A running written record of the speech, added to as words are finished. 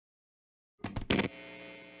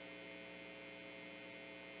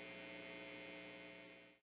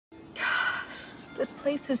This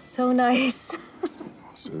place is so nice.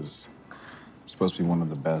 This is supposed to be one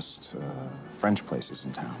of the best French places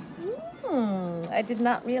in town. I did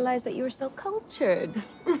not realize that you were so cultured.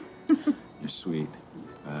 You're sweet.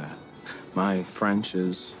 My French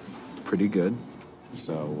is pretty good,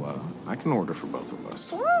 so I can order for both of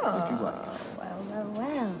us. Oh, if you like.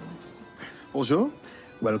 well. Bonjour.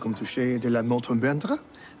 Welcome to Chez de la Montre.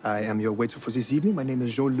 I am your waiter for this evening. My name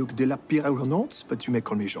is Jean-Luc de la Pire-Renault, but you may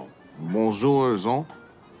call me Jean. Bonjour, Jean.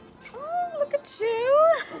 Oh, look at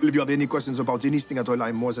you. If you have any questions about anything at all,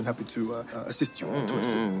 I'm more than happy to assist you.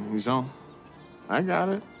 Jean, I got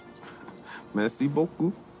it. Merci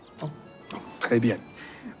beaucoup. Très bien.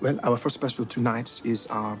 Well, our first special tonight is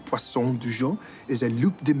our poisson du jour. It is a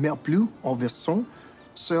loup de mer bleu en verson,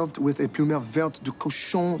 served with a plumeur verte de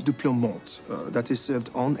cochon de Plumont. That is served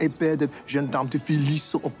on a bed de gendarme de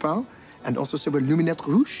Filice au pain, and also served with luminette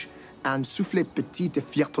rouge and soufflé petit de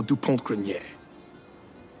fierte du Pont-Grenier.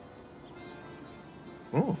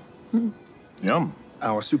 Yum.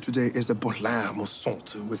 Our soup today is a bourlard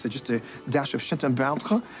moissante with just a dash of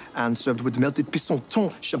Chantembardre and served with melted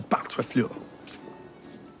pissenton Chambardre fleur.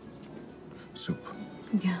 Soup.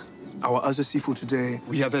 Yeah. Our other seafood today,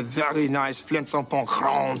 we have a very nice flintampon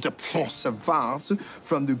grand de plomb sauvage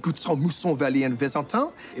from the Goutron-Mousson Valley in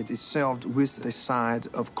Vézentin. It is served with the side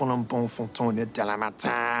of Colombon Fontaine de la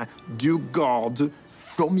Matin du Garde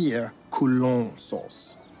Formière Coulon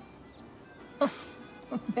sauce.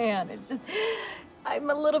 Man, it's just...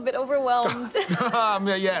 I'm a little bit overwhelmed.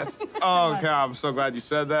 Yes. Oh, God, I'm so glad you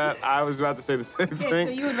said that. I was about to say the same Okay, thing.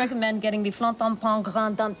 so you would recommend getting the flantampon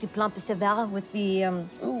grand dame de plan sévère with the,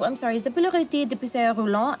 I'm sorry, is the poulet rôti de pizza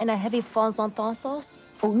roulant and a heavy fondant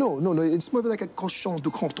sauce? Oh, no. It's more like a cochon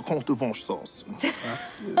de Comte de Vange sauce.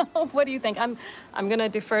 What do you think? I'm gonna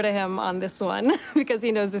defer to him on this one because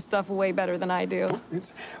he knows this stuff way better than I do.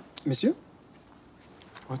 Monsieur?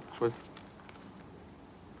 What?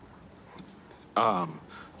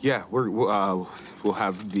 Yeah, we'll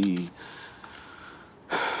have the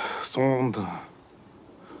sonde.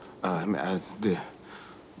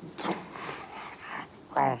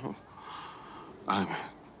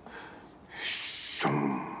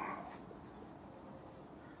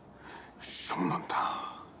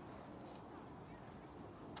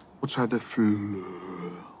 We'll try the fleur.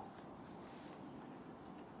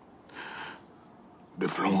 The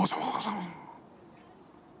fleur.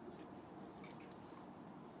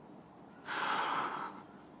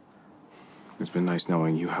 It's been nice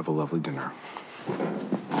knowing you. Have a lovely dinner.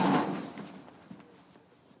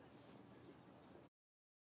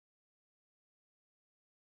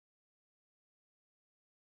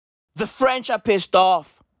 The French are pissed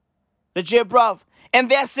off. Legit, bruv.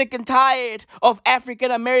 And they're sick and tired of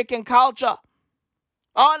African American culture.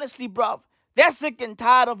 Honestly, bruv. They're sick and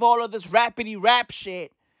tired of all of this rappity rap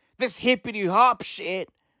shit. This hippity hop shit.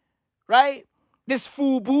 Right? This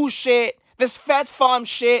FUBU shit. This Fat Farm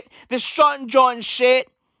shit, this Sean John shit,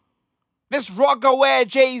 this Rockaware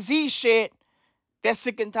Jay-Z shit. They're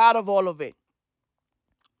sick and tired of all of it.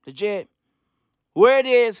 Legit. Word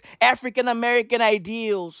is, African American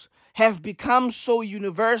ideals have become so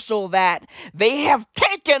universal that they have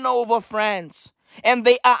taken over France and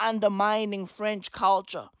they are undermining French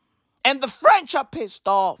culture. And the French are pissed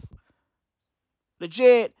off.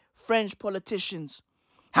 Legit, French politicians,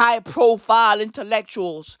 high-profile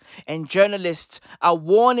intellectuals and journalists are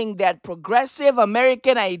warning that progressive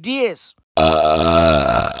American ideas,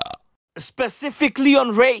 specifically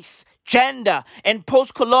on race, gender, and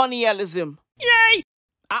post-colonialism,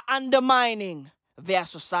 are undermining their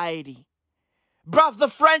society. Bruv, the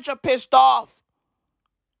French are pissed off.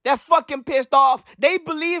 They're fucking pissed off. They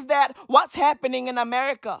believe that what's happening in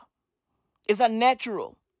America is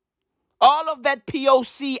unnatural. All of that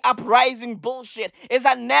POC uprising bullshit is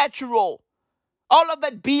unnatural. All of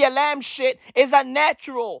that BLM shit is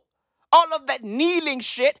unnatural. All of that kneeling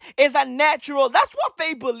shit is unnatural. That's what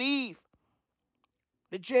they believe.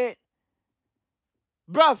 Legit.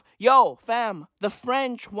 Bruv, yo, fam, the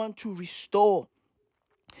French want to restore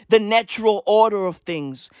the natural order of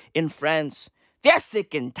things in France. They're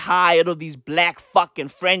sick and tired of these black fucking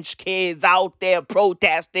French kids out there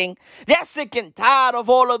protesting. They're sick and tired of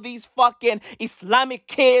all of these fucking Islamic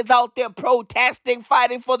kids out there protesting,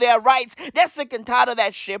 fighting for their rights. They're sick and tired of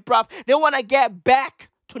that shit, bruv. They want to get back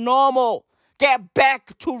to normal. Get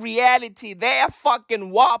back to reality. Their fucking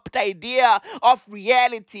warped idea of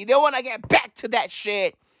reality. They want to get back to that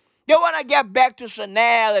shit. They want to get back to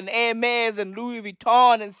Chanel and Hermes and Louis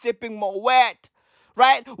Vuitton and sipping Moet.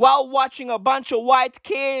 right? While watching a bunch of white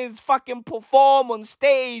kids fucking perform on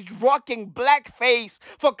stage, rocking blackface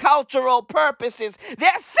for cultural purposes.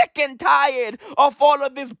 They're sick and tired of all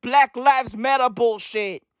of this Black Lives Matter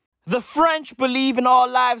bullshit. The French believe in all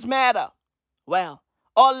lives matter. Well,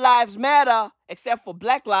 all lives matter except for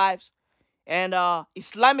black lives and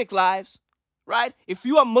Islamic lives, right? If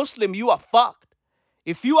you are Muslim, you are fucked.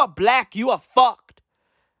 If you are black, you are fucked.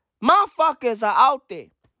 Motherfuckers are out there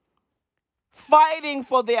fighting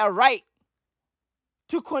for their right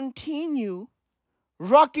to continue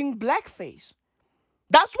rocking blackface.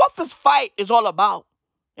 That's what this fight is all about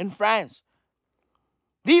in France.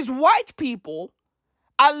 These white people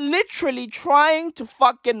are literally trying to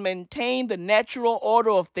fucking maintain the natural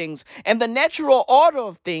order of things. And the natural order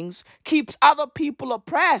of things keeps other people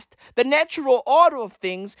oppressed. The natural order of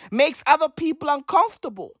things makes other people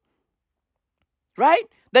uncomfortable. Right?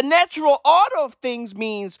 The natural order of things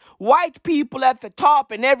means white people at the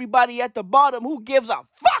top and everybody at the bottom. Who gives a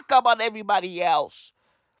fuck about everybody else?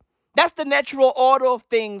 That's the natural order of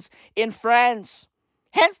things in France.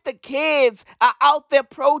 Hence, the kids are out there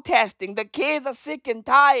protesting. The kids are sick and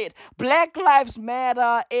tired. Black Lives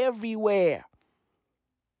Matter everywhere.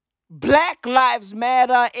 Black Lives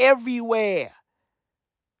Matter everywhere.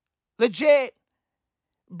 Legit.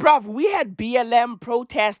 Bruv, we had BLM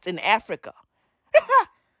protests in Africa.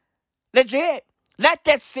 Legit. Let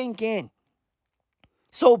that sink in.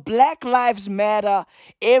 So Black Lives Matter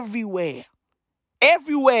everywhere.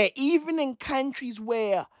 Everywhere. Even in countries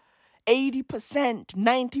where 80%,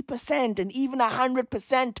 90%, and even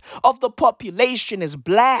 100% of the population is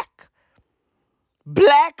black.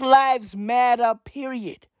 Black Lives Matter,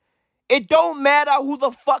 period. It don't matter who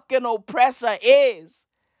the fucking oppressor is.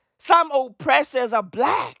 Some oppressors are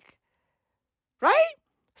black. Right?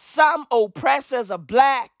 Some oppressors are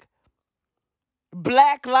black.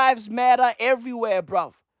 Black Lives Matter everywhere,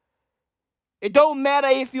 bruv. It don't matter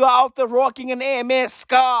if you're out there rocking an AMS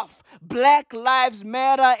scarf. Black Lives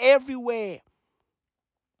Matter everywhere.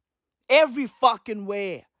 Every fucking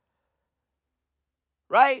where.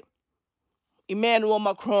 Right? Emmanuel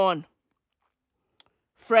Macron,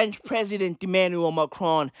 French President Emmanuel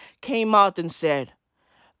Macron, came out and said,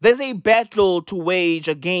 there's a battle to wage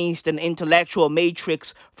against an intellectual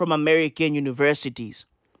matrix from American universities.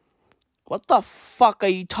 What the fuck are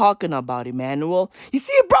you talking about, Emmanuel? You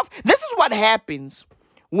see, bruv, this is what happens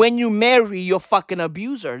when you marry your fucking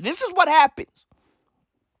abuser. This is what happens.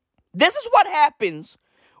 This is what happens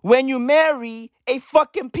when you marry a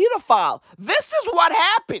fucking pedophile. This is what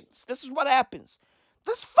happens. This is what happens.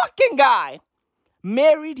 This fucking guy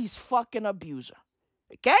married his fucking abuser.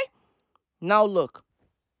 Okay? Now look.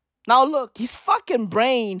 His fucking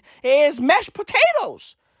brain is mashed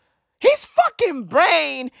potatoes. His fucking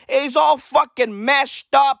brain is all fucking mashed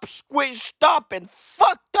up, squished up, and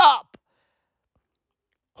fucked up.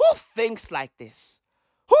 Who thinks like this?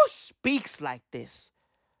 Who speaks like this?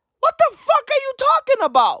 What the fuck are you talking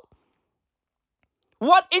about?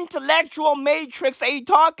 What intellectual matrix are you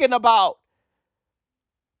talking about?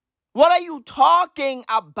 What are you talking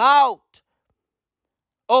about?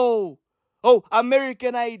 Oh,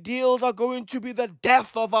 American ideals are going to be the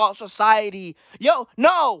death of our society. Yo,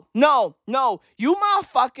 no. You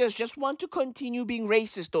motherfuckers just want to continue being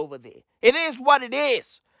racist over there. It is what it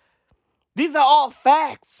is. These are all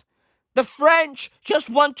facts. The French just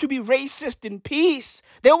want to be racist in peace.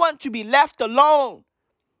 They want to be left alone.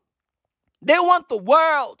 They want the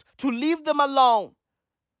world to leave them alone.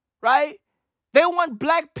 Right? They want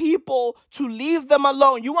black people to leave them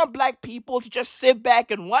alone. You want black people to just sit back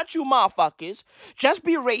and watch you motherfuckers just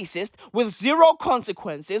be racist with zero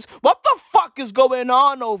consequences. What the fuck is going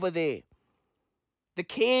on over there? The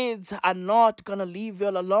kids are not gonna leave you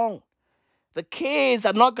alone. The kids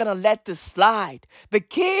are not gonna let this slide. The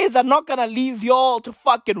kids are not gonna leave y'all to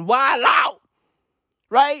fucking wild out.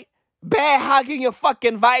 Right? Bear hugging your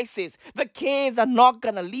fucking vices. The kids are not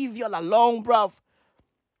gonna leave y'all alone, bruv.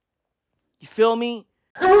 You feel me?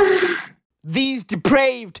 These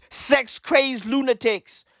depraved, sex-crazed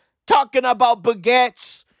lunatics talking about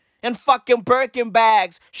baguettes and fucking Birkin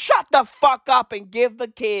bags. Shut the fuck up and give the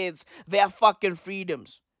kids their fucking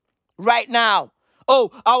freedoms. Right now. Oh,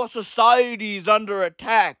 our society is under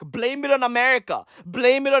attack. Blame it on America.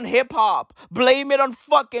 Blame it on hip-hop. Blame it on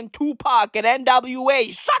fucking Tupac and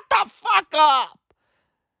NWA. Shut the fuck up.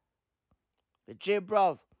 Legit,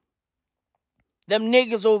 bruv. Them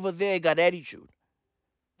niggas over there got attitude.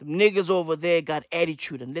 Them niggas over there got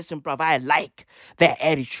attitude. And listen, bruv, I like their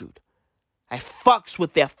attitude. I fucks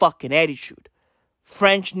with their fucking attitude.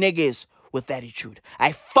 French niggas with attitude.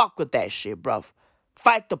 I fuck with that shit, bruv.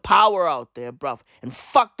 Fight the power out there, bruv. And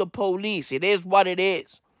fuck the police. It is what it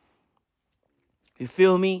is. You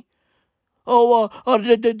feel me?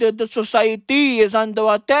 The society is under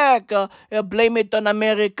attack. Blame it on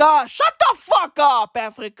America. Shut the fuck up,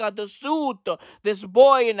 Africa the Suit. This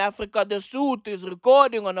boy in Africa the Suit is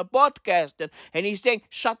recording on a podcast and he's saying,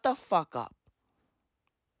 shut the fuck up.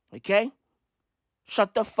 Okay?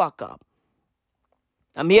 Shut the fuck up.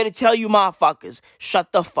 I'm here to tell you motherfuckers,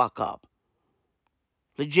 shut the fuck up.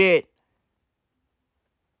 Legit.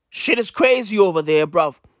 Shit is crazy over there,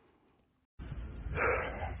 bruv.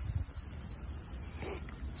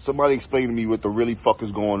 Somebody explain to me what the really fuck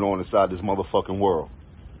is going on inside this motherfucking world.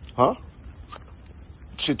 Huh?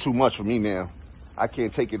 Shit too much for me now. I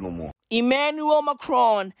can't take it no more. Emmanuel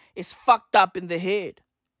Macron is fucked up in the head.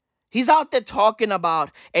 He's out there talking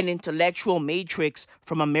about an intellectual matrix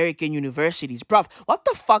from American universities. Bruv, what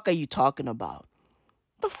the fuck are you talking about?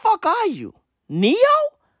 The fuck are you? Neo?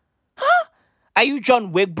 Huh? Are you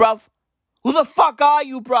John Wick, bruv? Who the fuck are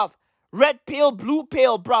you, bruv? Red pill, blue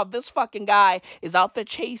pill, bruv. This fucking guy is out there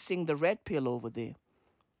chasing the red pill over there.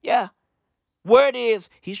 Yeah. Word is,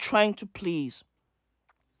 he's trying to please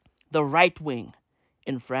the right wing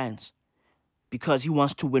in France because he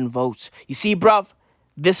wants to win votes. You see, bruv,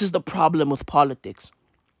 this is the problem with politics.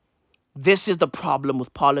 This is the problem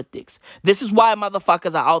with politics. This is why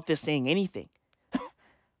motherfuckers are out there saying anything.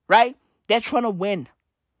 Right? They're trying to win.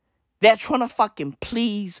 They're trying to fucking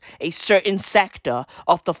please a certain sector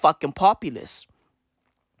of the fucking populace.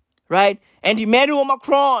 Right? And Emmanuel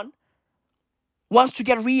Macron wants to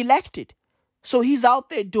get reelected. So he's out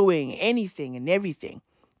there doing anything and everything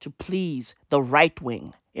to please the right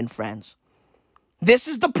wing in France. This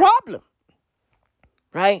is the problem.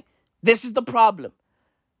 Right? This is the problem.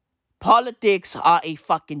 Politics are a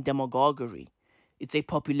fucking demagoguery. It's a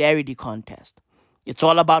popularity contest. It's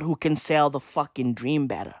all about who can sell the fucking dream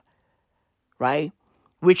better. Right?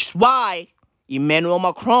 Which is why Emmanuel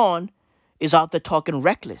Macron is out there talking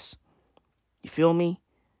reckless. You feel me?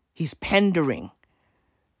 He's pandering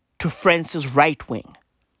to France's right wing.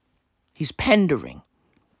 He's pandering.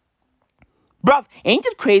 Bruv, ain't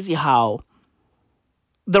it crazy how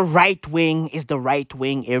the right wing is the right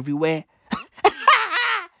wing everywhere?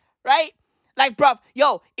 Right? Like, bruv,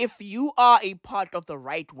 yo, if you are a part of the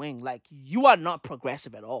right wing, like, you are not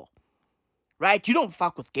progressive at all. Right? You don't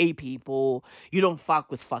fuck with gay people. You don't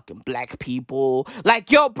fuck with fucking black people.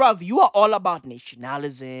 Like, yo, bruv, you are all about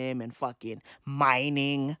nationalism and fucking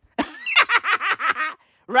mining.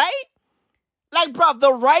 Right? Like, bruv,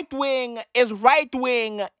 the right wing is right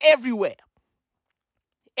wing everywhere.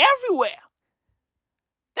 Everywhere.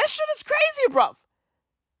 That shit is crazy, bruv.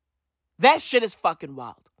 That shit is fucking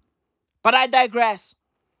wild. But I digress.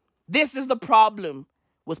 This is the problem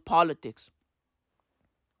with politics.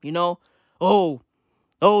 You know?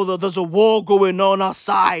 There's a war going on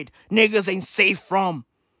outside. Niggas ain't safe from.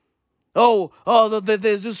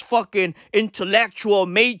 There's this fucking intellectual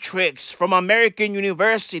matrix from American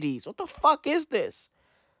universities. What the fuck is this?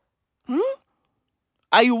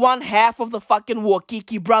 Are you one half of the fucking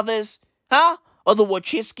Wachiki brothers? Huh? Or the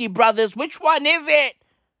Wachowski brothers? Which one is it?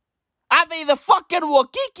 Are they the fucking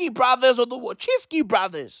Wachiki brothers or the Wachowski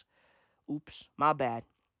brothers? Oops, my bad.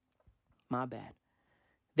 My bad.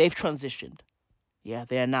 They've transitioned. Yeah,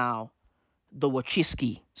 they're now the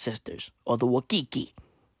Wachowski sisters or the Wachiki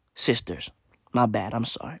sisters. My bad, I'm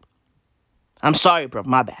sorry. I'm sorry, bro,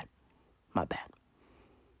 my bad. My bad.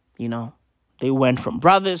 You know, they went from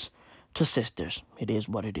brothers to sisters. It is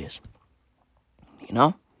what it is. You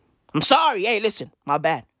know? I'm sorry. Hey, listen, my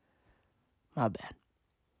bad. My bad.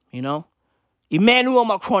 You know? Emmanuel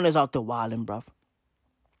Macron is out there wilding, bruv.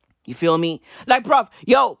 You feel me? Like, bruv,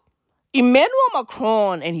 yo, Emmanuel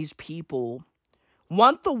Macron and his people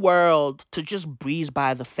want the world to just breeze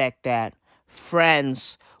by the fact that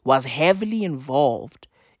France was heavily involved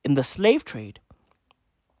in the slave trade.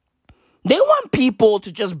 They want people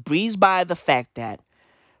to just breeze by the fact that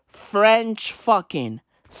French fucking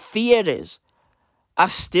theaters are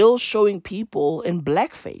still showing people in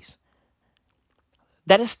blackface.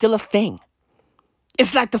 That is still a thing.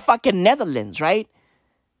 It's like the fucking Netherlands, right?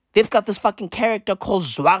 They've got this fucking character called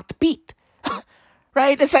Zwart Piet.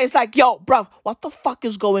 Right? It's like, yo, bruv, what the fuck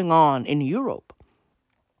is going on in Europe?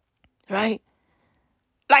 Right?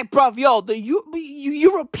 Like, bruv, yo, the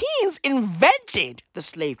Europeans invented the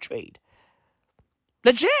slave trade.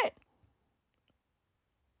 Legit.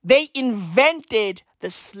 They invented the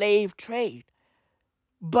slave trade.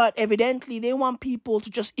 But evidently, they want people to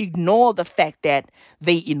just ignore the fact that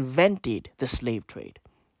they invented the slave trade.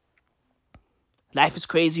 Life is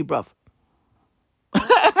crazy, bruv.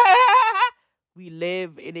 We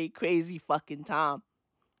live in a crazy fucking time.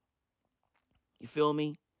 You feel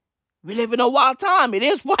me? We live in a wild time. It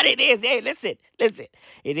is what it is. Hey, listen.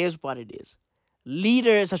 It is what it is.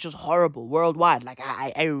 Leaders are just horrible worldwide. Like,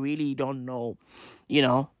 I really don't know, you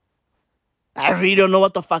know? I really don't know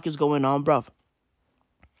what the fuck is going on, bruv.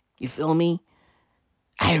 You feel me?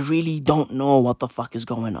 I really don't know what the fuck is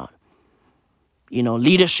going on. You know,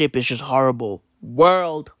 leadership is just horrible.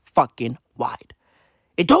 World fucking wide.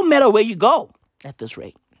 It don't matter where you go at this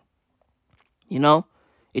rate. You know?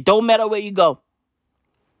 It don't matter where you go.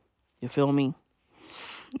 You feel me?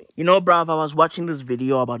 You know, bruv, I was watching this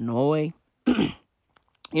video about Norway.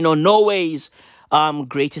 You know, Norway's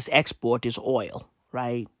greatest export is oil,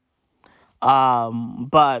 right?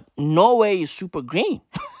 But Norway is super green,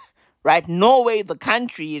 right? Norway, the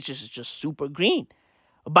country, is just super green.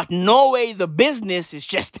 But Norway, the business, is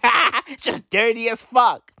just dirty as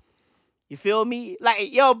fuck. You feel me?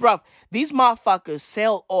 Like, yo, bruv, these motherfuckers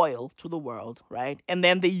sell oil to the world, right? And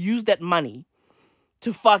then they use that money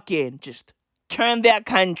to fucking just turn their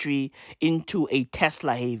country into a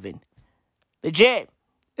Tesla haven. Legit.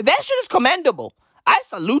 That shit is commendable. I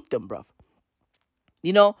salute them, bruv.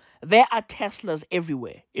 You know, there are Teslas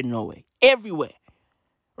everywhere in Norway. Everywhere.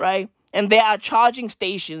 Right? And there are charging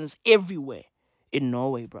stations everywhere in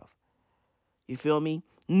Norway, bruv. You feel me?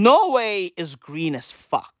 Norway is green as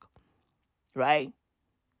fuck. Right?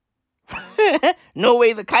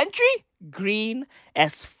 Norway, the country, green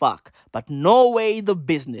as fuck. But Norway, the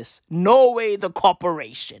business, Norway, the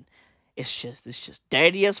corporation, it's just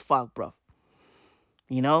dirty as fuck, bruv.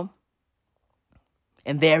 You know?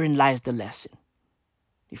 And therein lies the lesson.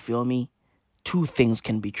 You feel me? Two things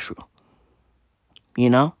can be true. You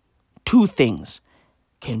know? Two things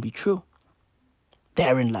can be true.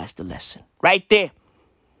 Therein lies the lesson. Right there.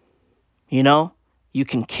 You know? You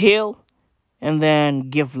can kill and then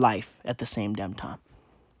give life at the same damn time.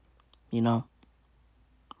 You know?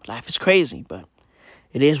 Life is crazy, but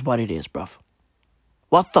it is what it is, bruv.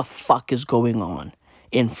 What the fuck is going on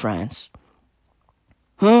in France?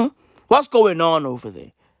 What's going on over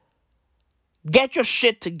there? Get your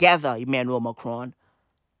shit together, Emmanuel Macron.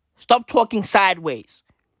 Stop talking sideways.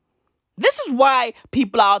 This is why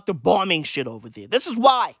people are out there bombing shit over there. This is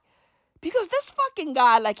why. Because this fucking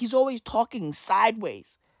guy, like, he's always talking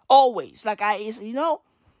sideways. Always. Like, you know,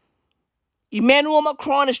 Emmanuel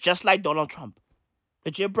Macron is just like Donald Trump.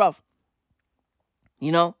 Legit, bruv.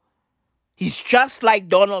 You know? He's just like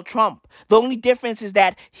Donald Trump. The only difference is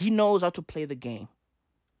that he knows how to play the game.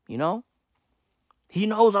 You know? He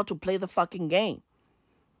knows how to play the fucking game.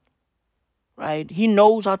 Right? He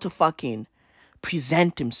knows how to fucking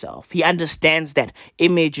present himself. He understands that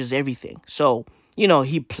image is everything. So, you know,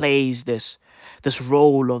 he plays this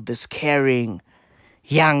role of this caring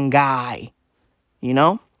young guy. You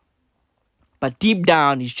know? But deep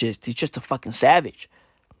down, he's just a fucking savage.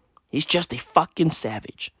 He's just a fucking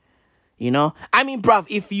savage. You know? I mean, bruv,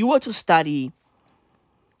 if you were to study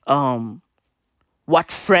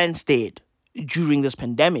what France did during this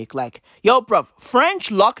pandemic, like, yo, bruv, French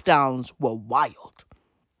lockdowns were wild.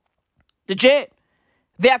 Legit.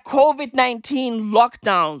 Their COVID-19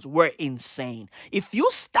 lockdowns were insane. If you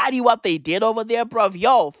study what they did over there, bruv,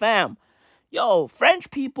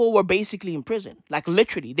 French people were basically in prison. Like,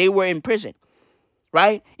 literally, they were in prison.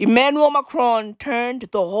 Right? Emmanuel Macron turned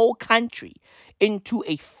the whole country into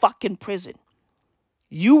a fucking prison.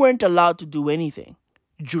 You weren't allowed to do anything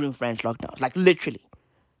during French lockdowns. Like, literally.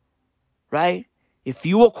 Right? If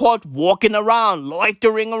you were caught walking around,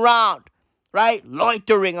 loitering around, right?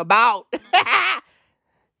 Loitering about,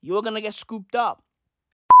 you were gonna get scooped up.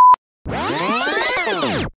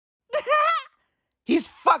 He's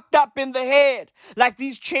fucked up in the head. Like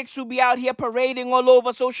these chicks who be out here parading all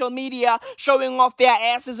over social media, showing off their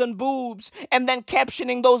asses and boobs, and then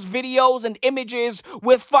captioning those videos and images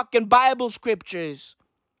with fucking Bible scriptures.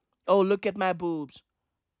 Oh, look at my boobs.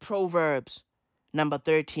 Proverbs, number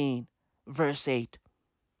 13, verse 8.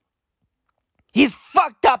 He's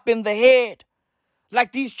fucked up in the head.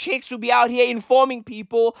 Like these chicks who be out here informing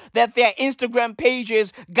people that their Instagram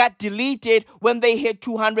pages got deleted when they hit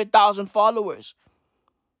 200,000 followers.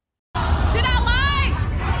 Did I lie?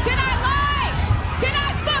 Did I lie? Did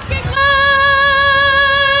I fucking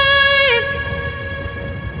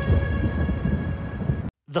lie?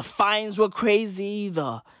 The fines were crazy.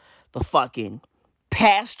 The fucking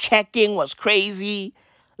pass checking was crazy.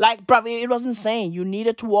 Like, bro, it was insane. You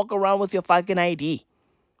needed to walk around with your fucking ID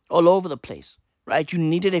all over the place, right? You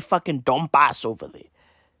needed a fucking dumb pass over there,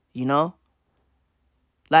 you know?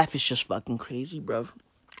 Life is just fucking crazy, bro.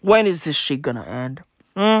 When is this shit gonna end?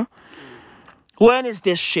 When is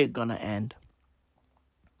this shit gonna end?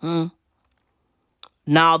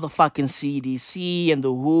 now the fucking CDC and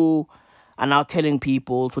the WHO are now telling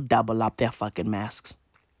people to double up their fucking masks.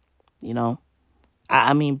 You know?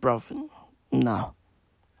 I mean, bro, no.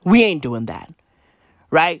 We ain't doing that.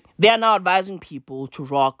 Right? They are now advising people to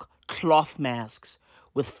rock cloth masks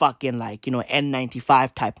with fucking, like, you know,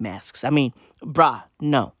 N95 type masks. I mean, bruh,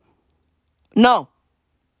 no. No.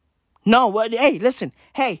 No, what? Hey, listen.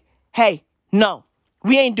 Hey, no.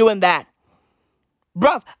 We ain't doing that.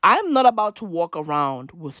 Bruv, I'm not about to walk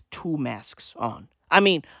around with 2 masks on. I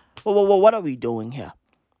mean, what are we doing here?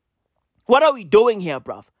 What are we doing here,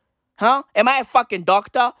 bruv? Huh? Am I a fucking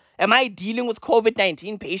doctor? Am I dealing with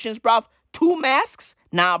COVID-19 patients, bruv? 2 masks?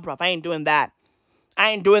 Nah, bruv, I ain't doing that.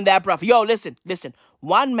 I ain't doing that, bruv. Yo, listen.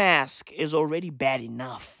 1 mask is already bad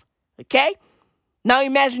enough. Okay? Now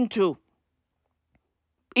imagine 2.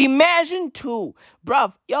 Imagine 2.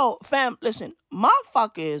 Bruv, yo, fam, listen.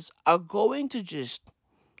 Motherfuckers are going to just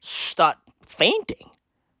start fainting.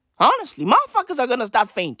 Honestly, motherfuckers are going to start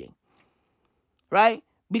fainting. Right?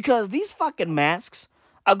 Because these fucking masks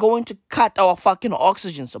are going to cut our fucking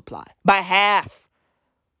oxygen supply by half.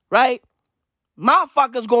 Right?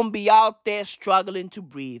 Motherfuckers gonna be out there struggling to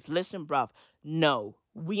breathe. Listen, bruv. No,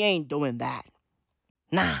 we ain't doing that.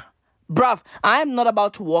 Nah. Bruv, I'm not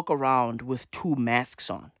about to walk around with 2 masks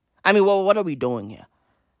on. I mean, what are we doing here?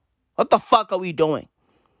 What the fuck are we doing?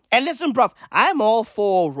 And listen, bruv, I'm all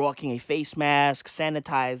for rocking a face mask,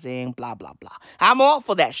 sanitizing, blah, blah, blah. I'm all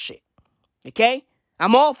for that shit. Okay?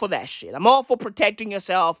 I'm all for that shit. I'm all for protecting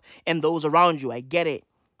yourself and those around you. I get it.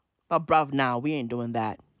 But bruv, nah, we ain't doing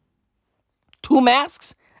that. 2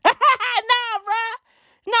 masks? Nah,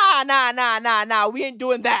 bruh. Nah. We ain't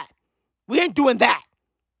doing that. We ain't doing that.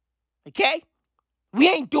 Okay? We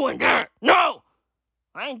ain't doing that. No.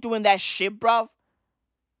 I ain't doing that shit, bruv.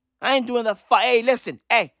 I ain't doing the Hey,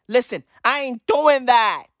 listen. I ain't doing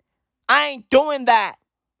that. I ain't doing that.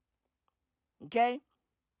 Okay?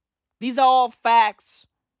 These are all facts.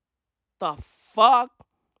 The fuck?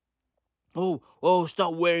 Oh,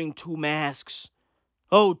 start wearing 2 masks.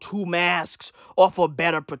 Oh, 2 masks. Or for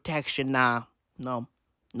better protection. Nah. No.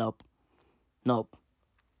 Nope.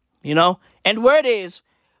 You know? And word is,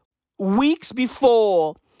 weeks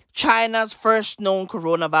before China's first known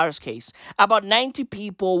coronavirus case, about 90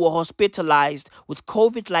 people were hospitalized with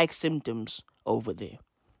COVID-like symptoms over there.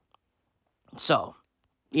 So,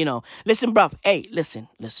 you know, listen, bruv. Hey, listen.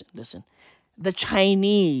 The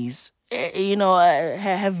Chinese,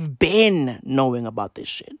 have been knowing about this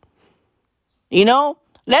shit. You know,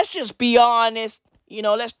 let's just be honest. You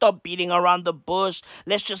know, let's stop beating around the bush.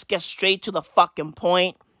 Let's just get straight to the fucking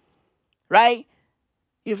point. Right?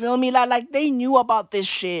 You feel me? Like they knew about this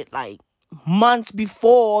shit, like, months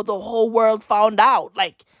before the whole world found out.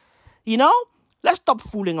 Like, you know? Let's stop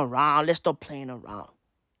fooling around. Let's stop playing around.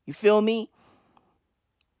 You feel me?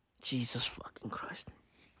 Jesus fucking Christ.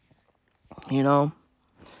 You know?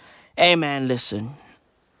 Hey, man, listen.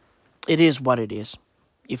 It is what it is.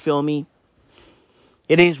 You feel me?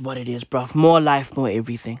 It is what it is, bruv. More life, more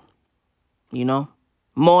everything. You know?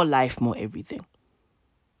 More life, more everything.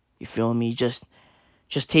 You feel me? Just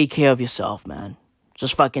take care of yourself, man.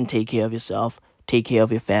 Just fucking take care of yourself. Take care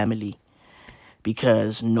of your family.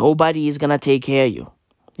 Because nobody is gonna take care of you.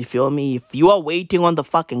 You feel me? If you are waiting on the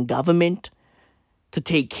fucking government to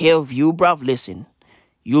take care of you, bruv, listen.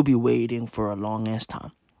 You'll be waiting for a long-ass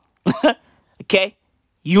time. Okay?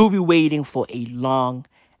 You'll be waiting for a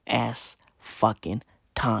long-ass fucking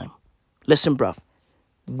time. Listen, bruv.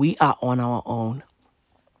 We are on our own.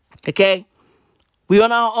 Okay? We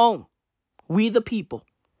on our own. We the people.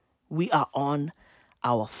 We are on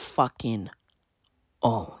our fucking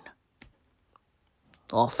own.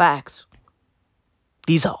 All facts.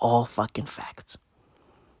 These are all fucking facts.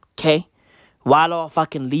 Okay? While our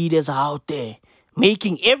fucking leaders are out there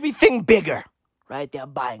making everything bigger, right? They're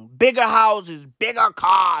buying bigger houses, bigger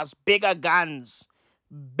cars, bigger guns,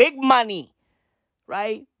 big money,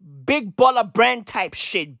 right? Big baller brand type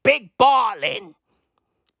shit, big ballin'.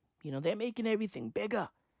 You know, they're making everything bigger,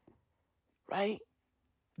 right?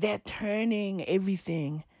 They're turning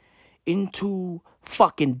everything into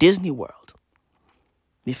fucking Disney World.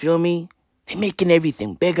 You feel me? They're making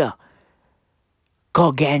everything bigger.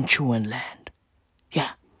 Gargantuan land.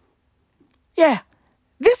 Yeah.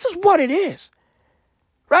 This is what it is.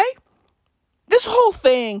 Right? This whole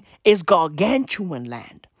thing is gargantuan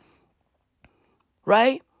land.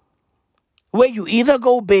 Right? Where you either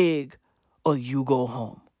go big or you go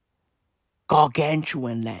home.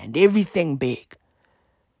 Gargantuan land. Everything big.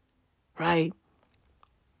 Right?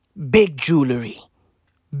 Big jewelry.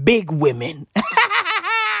 Big women.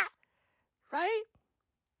 Right?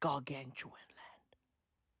 Gargantuan land.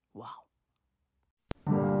 Wow.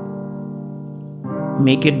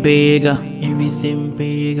 Make it bigger. Everything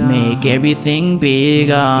bigger. Make everything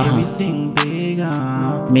bigger. Everything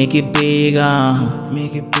bigger. Make it bigger.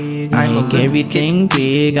 Make it bigger. Make everything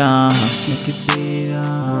bigger. Make it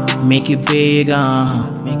bigger. Make it bigger.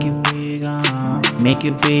 Make it bigger. Make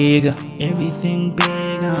it bigger. Everything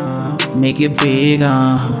bigger. Make it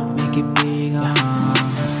bigger. Make it bigger.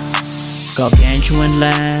 Gargantuan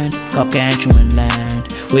land, gargantuan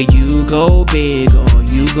land, where you go big or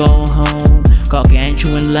you go home.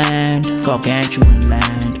 Gargantuan land,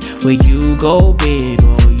 where you go big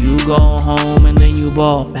or you go home. And then you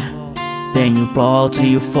ball, then you ball till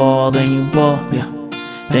you fall, then you ball, yeah.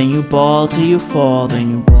 Then you ball till you fall, then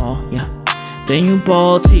you ball, yeah. Then you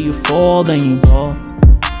ball till you fall, then you ball,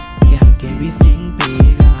 yeah. Everything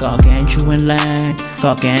big. Gargantuan land,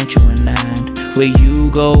 where you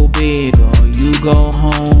go big or you go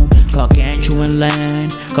home. Gargantuan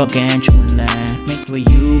land, where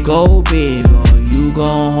you go big or you go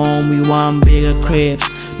home. We want bigger cribs,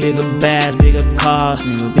 bigger bags, bigger cars,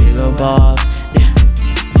 nigga, bigger bars, yeah.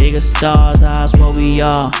 Bigger stars, that's what we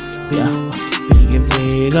are, yeah. Make it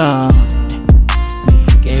bigger,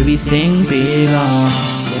 make everything bigger,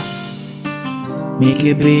 yeah. Make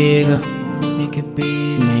it bigger, make it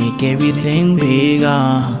big, make everything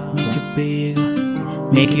bigger, make it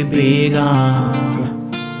bigger, make it bigger, yeah.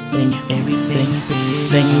 Then everything big,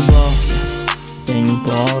 then you ball, then you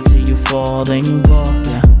ball till you fall, then you ball,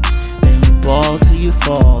 yeah. Then you ball till you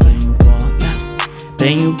fall, then you ball, yeah.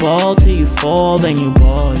 Then you ball till you fall, then you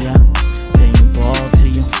ball, yeah. Then you ball till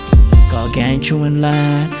you. Gargantuan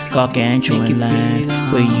land,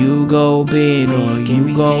 where you go big or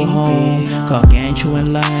you go home.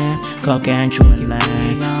 Gargantuan land,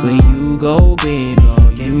 where you go big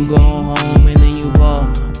or you go home. And then you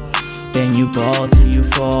ball, then you ball till you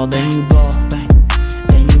fall, then you ball,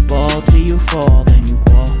 then you ball till you fall, then you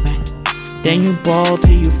ball, then you ball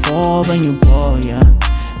till you fall, then you ball, yeah.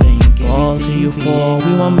 Then you ball till you fall.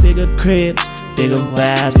 We want bigger cribs, bigger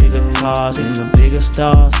bags, bigger cars, nigga, bigger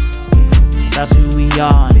stars. That's who we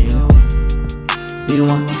are, nigga. We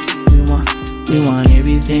want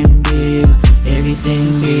everything bigger,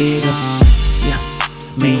 everything bigger, yeah.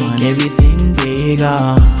 Make everything bigger.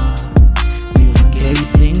 We want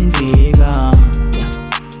everything bigger, yeah.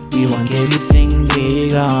 We want everything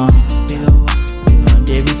bigger. We want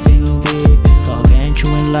everything big.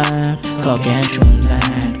 Gargantuan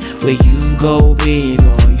land, where you go big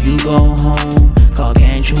or you go home.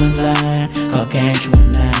 Gargantuan land,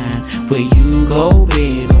 where you go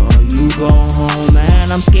big or you go home.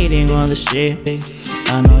 Man, I'm skating on the shit.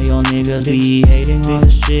 I know y'all niggas be hating on the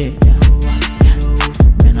shit, yeah.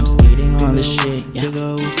 Man, I'm skating on the shit, yeah.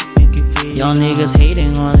 Y'all niggas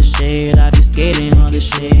hating on the shit. I be skating on the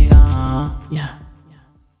shit, yeah.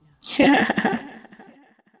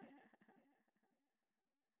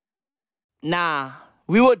 Nah,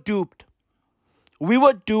 we were duped. We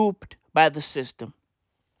were duped by the system.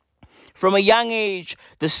 From a young age,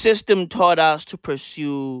 the system taught us to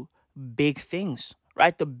pursue big things,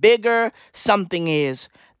 right? The bigger something is,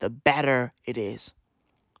 the better it is.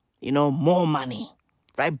 You know, more money,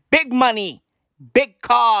 right? Big money, big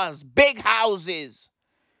cars, big houses,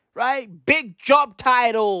 right? Big job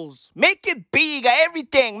titles. Make it bigger,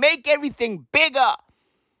 everything. Make everything bigger.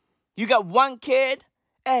 You got one kid,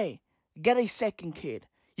 hey, get a second kid.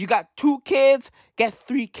 You got 2 kids, get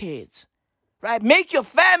 3 kids. Right? Make your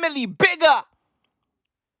family bigger.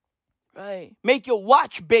 Right? Make your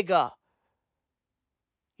watch bigger.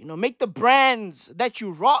 You know, make the brands that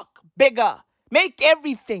you rock bigger. Make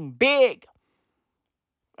everything big.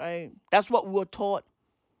 Right? That's what we were taught.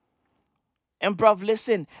 And bruv,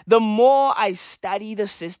 listen, the more I study the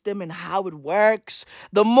system and how it works,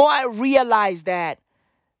 the more I realize that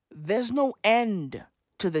there's no end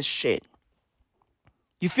to this shit.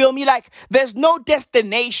 You feel me? Like, there's no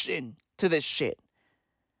destination to this shit.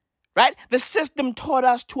 Right? The system taught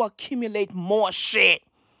us to accumulate more shit.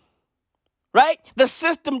 Right? The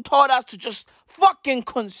system taught us to just fucking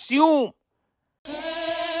consume. Amen.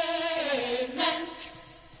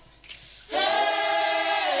 Amen.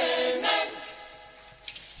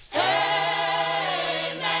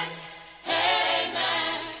 Amen.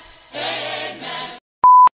 Amen. Amen.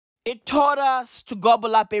 It taught us to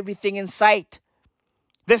gobble up everything in sight.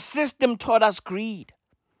 The system taught us greed.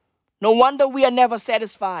 No wonder we are never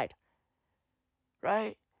satisfied.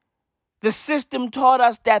 Right? The system taught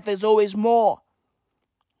us that there's always more.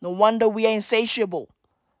 No wonder we are insatiable.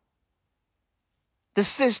 The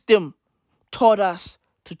system taught us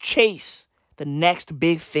to chase the next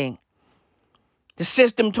big thing. The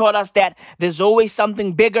system taught us that there's always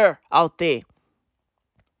something bigger out there.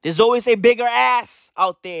 There's always a bigger ass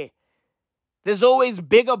out there. There's always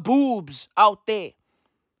bigger boobs out there.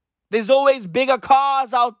 There's always bigger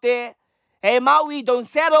cars out there. Hey, Maui, don't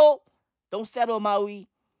settle. Don't settle, Maui.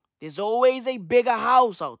 There's always a bigger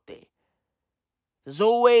house out there. There's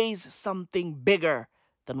always something bigger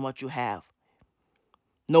than what you have.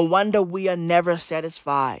 No wonder we are never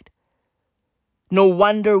satisfied. No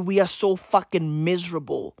wonder we are so fucking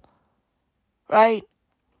miserable. Right?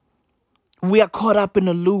 We are caught up in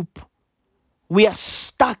a loop. We are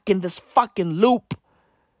stuck in this fucking loop.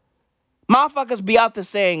 Motherfuckers be out there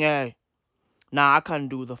saying, hey, nah, I can't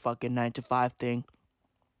do the fucking 9-to-5 thing.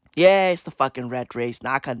 Yeah, it's the fucking rat race.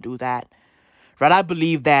 Nah, I can't do that. Right? I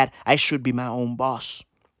believe that I should be my own boss.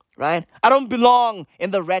 Right? I don't belong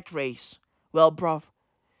in the rat race. Well, bruv,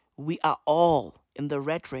 we are all in the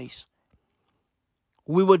rat race.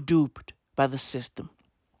 We were duped by the system.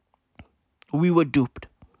 We were duped.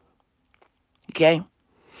 Okay?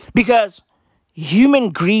 Because human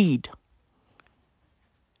greed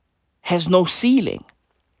has no ceiling.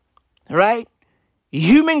 Right?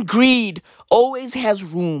 Human greed always has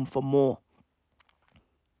room for more.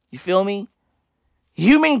 You feel me?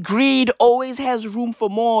 Human greed always has room for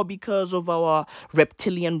more because of our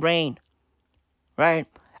reptilian brain. Right?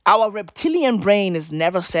 Our reptilian brain is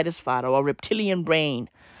never satisfied. Our reptilian brain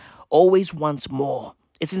always wants more.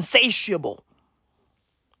 It's insatiable.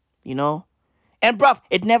 You know? And bruv,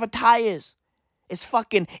 it never tires. It's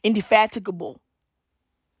fucking indefatigable.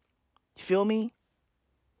 You feel me?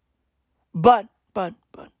 But,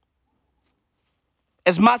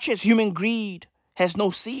 as much as human greed has no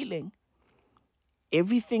ceiling,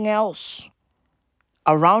 everything else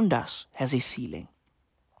around us has a ceiling.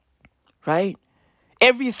 Right?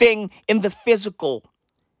 Everything in the physical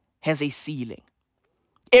has a ceiling.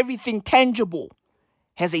 Everything tangible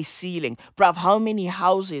has a ceiling. Bruv, how many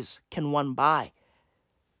houses can one buy?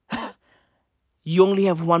 You only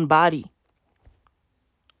have one body.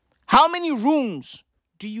 How many rooms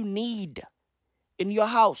do you need in your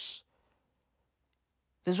house?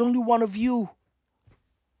 There's only one of you.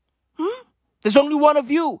 There's only one of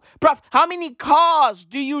you. Bruv, how many cars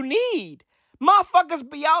do you need? Motherfuckers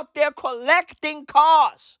be out there collecting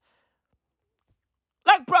cars.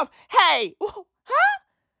 Like, bruv, hey, huh?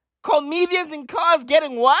 Comedians in cars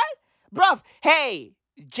getting what? Bruv, hey,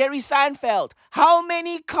 Jerry Seinfeld, how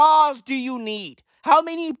many cars do you need? How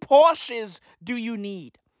many Porsches do you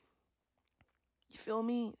need? You feel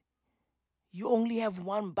me? You only have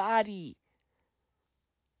one body.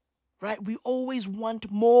 Right? We always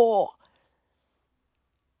want more.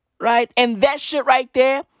 Right? And that shit right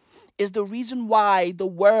there is the reason why the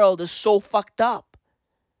world is so fucked up.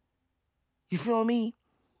 You feel me?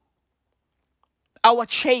 Our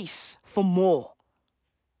chase for more.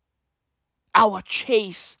 Our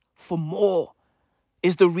chase for more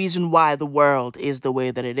is the reason why the world is the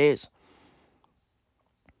way that it is.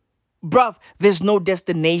 Bruv, there's no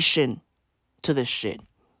destination to this shit.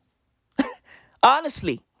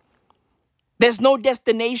 Honestly, there's no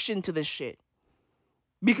destination to this shit.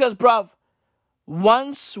 Because, bruv,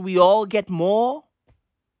 once we all get more,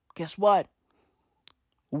 guess what?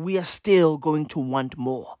 We are still going to want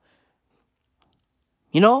more.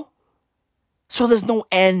 You know? So there's no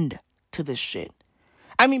end to this shit.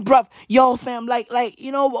 I mean, bruv, yo, fam, like,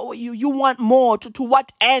 you know, you want more. To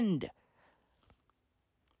what end?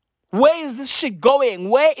 Where is this shit going?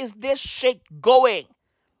 Where is this shit going?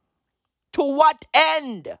 To what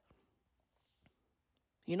end?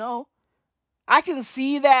 You know? I can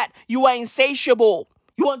see that you are insatiable.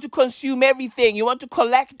 You want to consume everything. You want to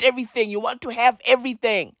collect everything. You want to have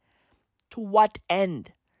everything. To what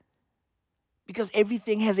end? Because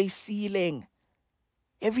everything has a ceiling.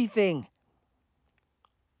 Everything.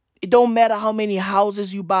 It don't matter how many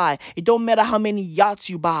houses you buy. It don't matter how many yachts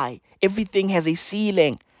you buy. Everything has a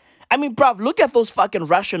ceiling. I mean, bruv, look at those fucking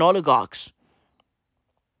Russian oligarchs.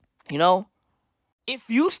 You know? If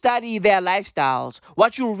you study their lifestyles,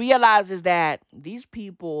 what you realize is that these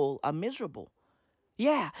people are miserable.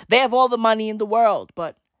 Yeah, they have all the money in the world,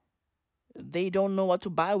 but they don't know what to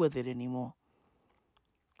buy with it anymore.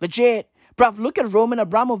 Legit. Bruv, look at Roman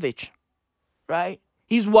Abramovich, right?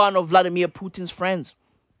 He's one of Vladimir Putin's friends.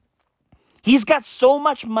 He's got so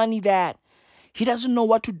much money that he doesn't know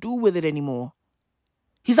what to do with it anymore.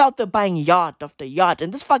 He's out there buying yacht after yacht,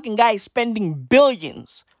 and this fucking guy is spending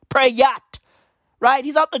billions per yacht, right?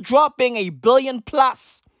 He's out there dropping $1 billion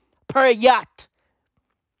plus per yacht.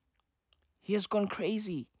 He has gone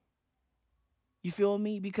crazy. You feel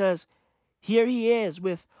me? Because here he is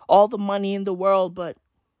with all the money in the world, but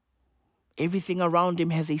everything around him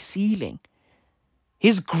has a ceiling.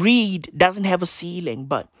 His greed doesn't have a ceiling,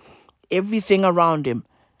 but everything around him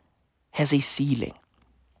has a ceiling.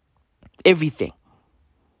 Everything.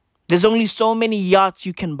 There's only so many yachts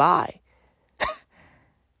you can buy.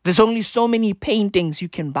 There's only so many paintings you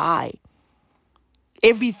can buy.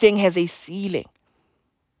 Everything has a ceiling.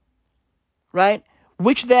 Right?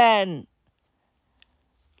 Which then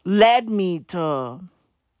led me to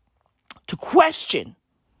question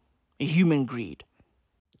human greed.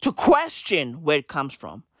 To question where it comes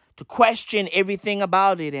from. To question everything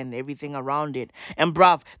about it and everything around it. And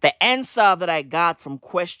bruv, the answer that I got from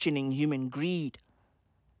questioning human greed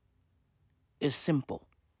is simple.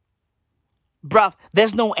 Bruv,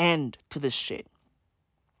 there's no end to this shit.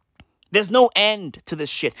 There's no end to this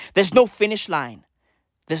shit. There's no finish line.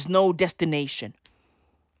 There's no destination.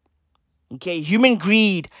 Okay, human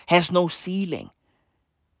greed has no ceiling.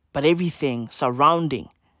 But everything surrounding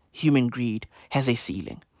human greed has a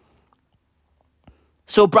ceiling.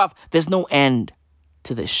 So, bruv, there's no end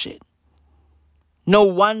to this shit. No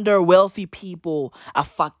wonder wealthy people are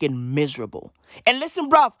fucking miserable. And listen,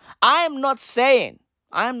 bruv, I am not saying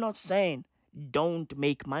don't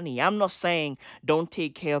make money. I'm not saying don't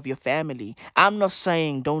take care of your family. I'm not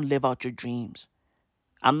saying don't live out your dreams.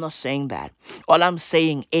 I'm not saying that. All I'm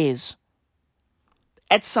saying is,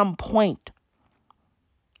 at some point,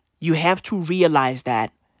 you have to realize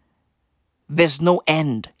that there's no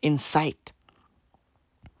end in sight.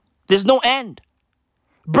 There's no end.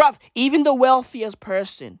 Bruv, even the wealthiest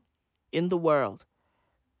person in the world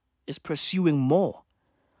is pursuing more.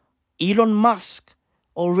 Elon Musk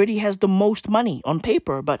already has the most money on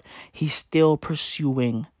paper, but he's still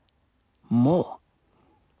pursuing more.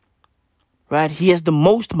 Right? He has the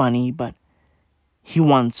most money, but he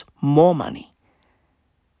wants more money.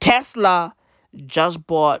 Tesla just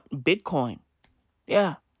bought Bitcoin.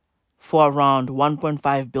 Yeah. For around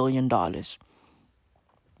 $1.5 billion.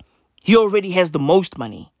 He already has the most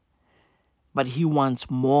money, but he wants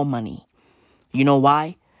more money. You know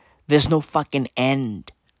why? There's no fucking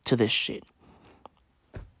end to this shit.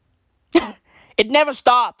 It never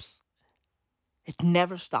stops. It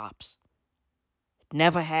never stops. It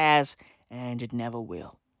never has, and it never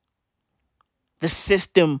will. The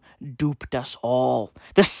system duped us all.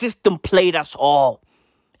 The system played us all.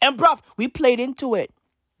 And bruv, we played into it.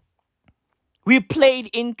 We played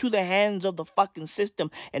into the hands of the fucking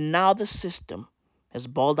system. And now the system has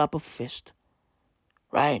balled up a fist.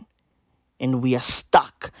 Right? And we are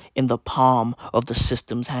stuck in the palm of the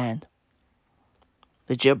system's hand.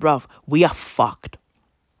 Legit, bruv, we are fucked.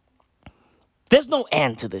 There's no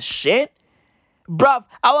end to this shit. Bruv,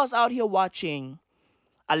 I was out here watching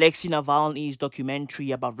Alexei Navalny's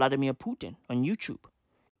documentary about Vladimir Putin on YouTube.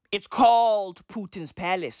 It's called Putin's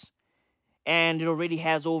Palace. And it already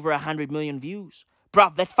has over 100 million views.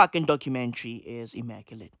 Bruv, that fucking documentary is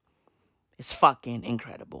immaculate. It's fucking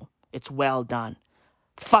incredible. It's well done.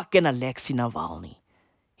 Fucking Alexei Navalny.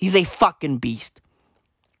 He's a fucking beast.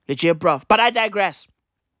 Legit, bruv. But I digress.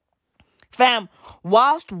 Fam,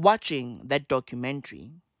 whilst watching that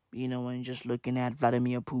documentary, and just looking at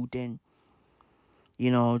Vladimir Putin,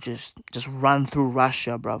 just run through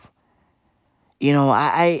Russia, bruv.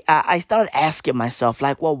 I started asking myself,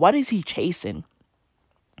 like, well, what is he chasing?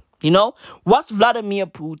 What's Vladimir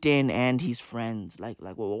Putin and his friends? Like,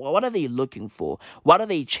 what are they looking for? What are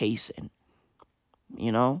they chasing?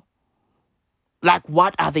 Like,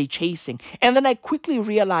 what are they chasing? And then I quickly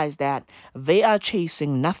realized that they are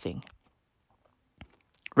chasing nothing.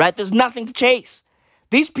 Right? There's nothing to chase.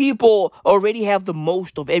 These people already have the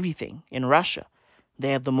most of everything in Russia.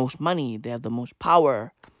 They have the most money. They have the most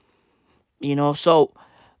power. So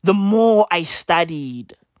the more I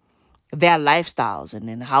studied their lifestyles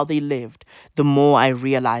and how they lived, the more I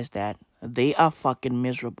realized that they are fucking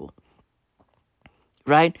miserable.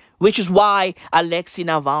 Right? Which is why Alexei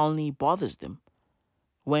Navalny bothers them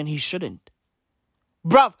when he shouldn't.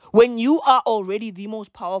 Bruv, when you are already the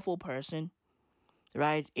most powerful person,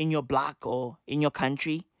 right, in your block or in your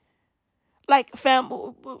country, like, fam,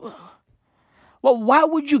 well, why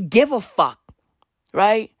would you give a fuck,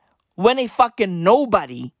 right, when a fucking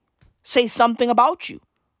nobody says something about you?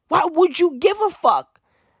 Why would you give a fuck?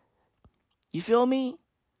 You feel me?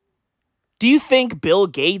 Do you think Bill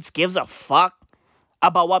Gates gives a fuck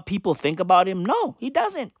about what people think about him? No, he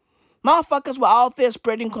doesn't. Motherfuckers were out there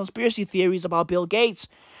spreading conspiracy theories about Bill Gates,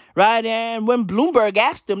 right? And when Bloomberg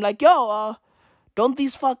asked him, like, yo, don't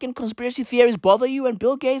these fucking conspiracy theories bother you? And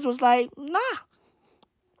Bill Gates was like, nah.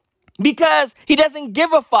 Because he doesn't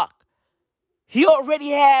give a fuck. He already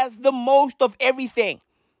has the most of everything.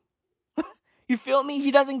 You feel me? He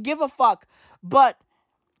doesn't give a fuck. But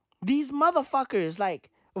these motherfuckers, like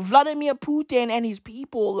Vladimir Putin and his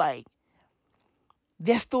people, like,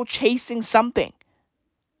 they're still chasing something.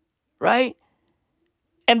 Right?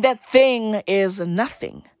 And that thing is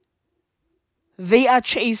nothing. They are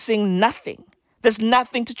chasing nothing. There's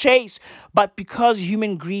nothing to chase. But because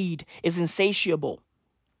human greed is insatiable,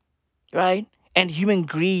 right? And human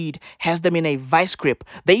greed has them in a vice grip,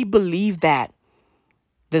 they believe that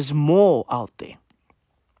there's more out there.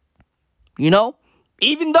 You know?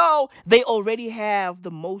 Even though they already have the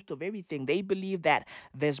most of everything, they believe that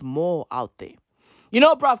there's more out there. You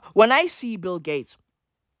know, bruv, when I see Bill Gates,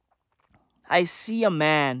 I see a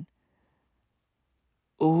man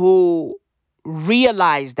who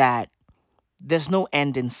realized that there's no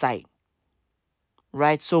end in sight,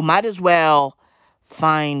 right? So might as well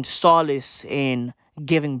find solace in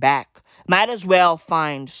giving back. Might as well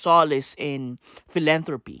find solace in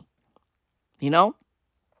philanthropy, you know?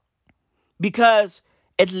 Because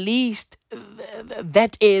at least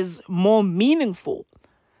that is more meaningful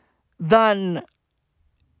than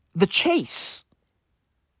the chase.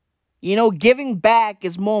 You know, giving back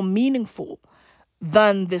is more meaningful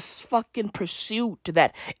than this fucking pursuit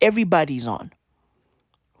that everybody's on.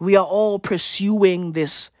 We are all pursuing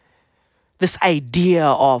this idea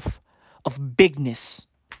of bigness.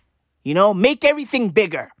 You know, make everything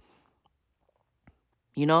bigger.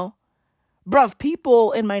 You know? Bruv,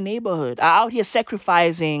 people in my neighborhood are out here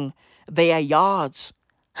sacrificing their yards.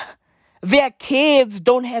 Their kids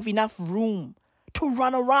don't have enough room to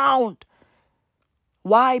run around.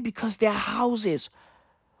 Why? Because their houses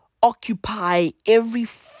occupy every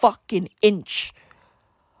fucking inch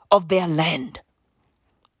of their land.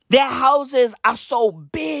 Their houses are so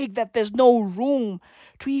big that there's no room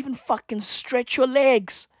to even fucking stretch your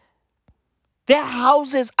legs. Their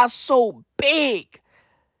houses are so big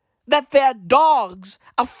that their dogs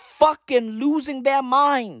are fucking losing their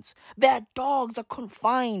minds. Their dogs are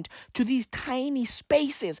confined to these tiny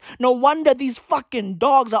spaces. No wonder these fucking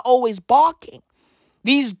dogs are always barking.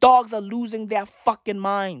 These dogs are losing their fucking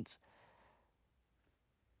minds.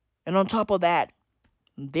 And on top of that,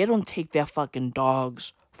 they don't take their fucking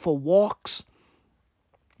dogs for walks.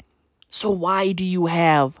 So why do you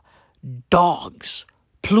have dogs,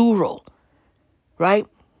 plural, right?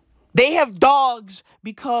 They have dogs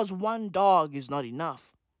because one dog is not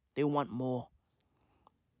enough. They want more.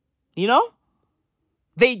 You know?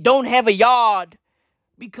 They don't have a yard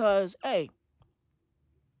because, hey,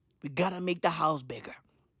 we gotta make the house bigger.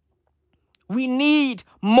 We need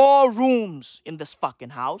more rooms in this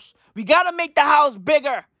fucking house. We gotta make the house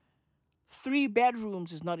bigger. 3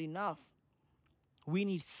 bedrooms is not enough. We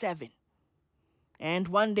need 7. And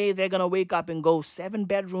one day they're gonna wake up and go, 7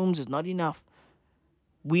 bedrooms is not enough.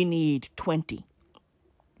 We need 20.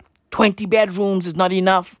 20 bedrooms is not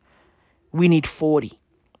enough. We need 40.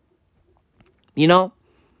 You know?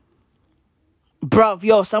 Bruv,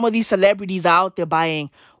 yo, some of these celebrities are out there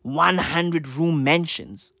buying 100-room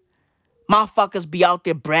mansions. Motherfuckers be out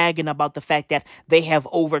there bragging about the fact that they have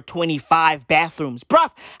over 25 bathrooms.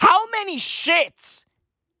 Bruv, how many shits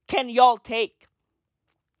can y'all take?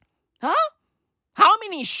 Huh? How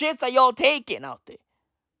many shits are y'all taking out there?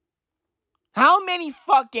 How many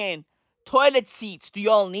fucking toilet seats do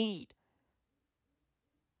y'all need?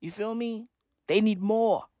 You feel me? They need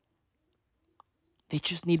more. They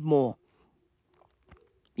just need more.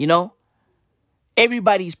 You know?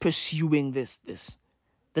 Everybody's pursuing this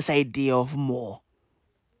idea of more.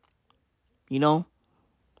 You know?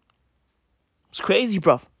 It's crazy,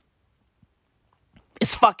 bro.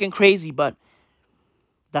 It's fucking crazy, but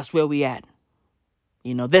that's where we at.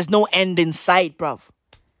 You know, there's no end in sight, bro.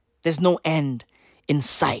 There's no end in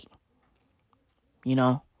sight. You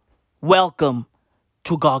know? Welcome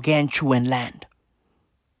to Gargantuan land.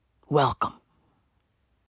 Welcome.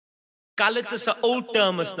 Colored is 'n old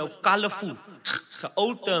term, is nou colorful. It's 'n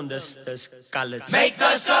old term, dis colored. Make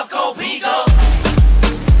the circle bigger.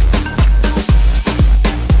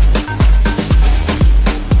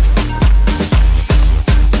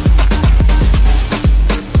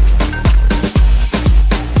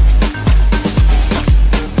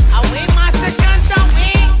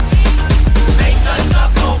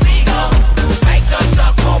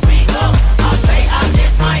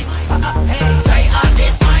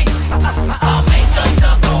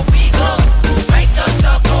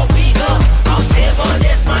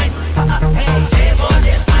 Hey.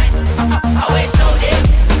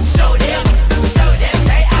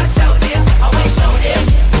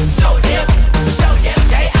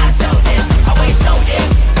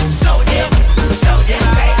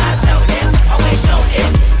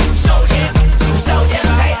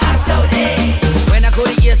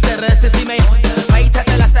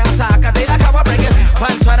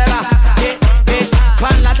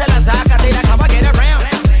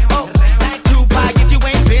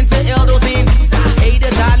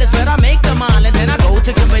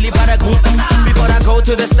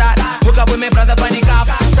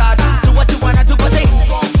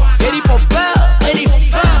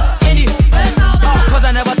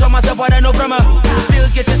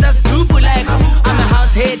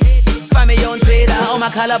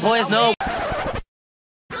 boys know.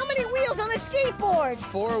 How many wheels on a skateboard?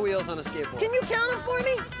 4 wheels on a skateboard. Can you count them for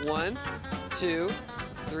me? 1, 2,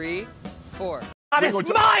 3, 4. It's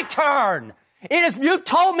my turn! You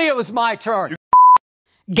told me it was my turn!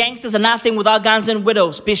 Gangsters are nothing without guns and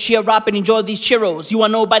widows. Bitch, cheer up and enjoy these churros. You are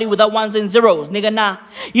nobody without ones and zeros. Nigga, nah.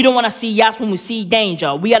 You don't wanna see us when we see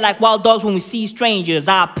danger. We are like wild dogs when we see strangers.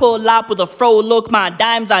 I pull up with a fro look. My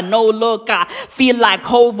dimes are no look. I feel like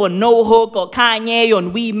Hove or No Hook or Kanye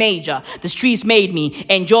on We Major. The streets made me.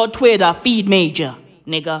 And your Twitter feed major.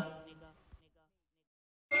 Nigga.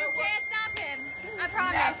 You can't stop him. I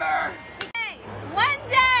promise. Never. Hey, one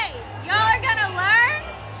day, y'all are gonna learn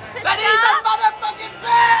to That he's the motherfucking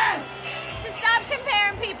best! to stop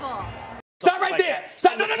comparing people. Stop right there!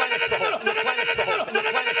 Stop! No!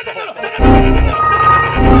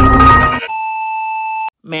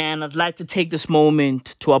 Man, I'd like to take this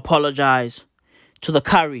moment to apologize to the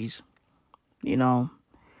Currys. You know,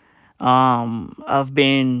 I've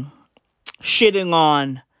been shitting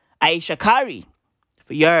on Aisha Curry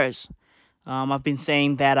for years. I've been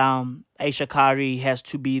saying that Aisha Curry has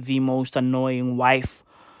to be the most annoying wife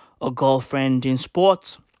or girlfriend in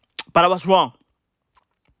sports. But I was wrong.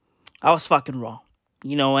 I was fucking wrong.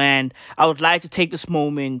 You know, and I would like to take this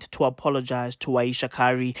moment to apologize to Aisha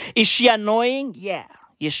Curry. Is she annoying? Yeah.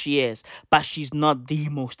 Yes, she is. But she's not the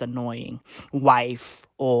most annoying wife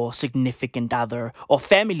or significant other or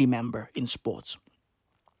family member in sports.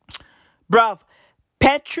 Bruv,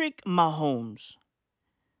 Patrick Mahomes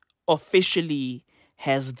officially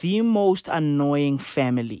has the most annoying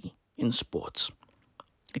family in sports.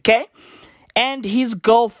 Okay? And his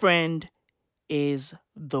girlfriend is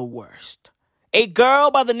the worst. A girl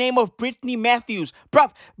by the name of Brittany Matthews.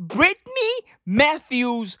 Bruv, Brittany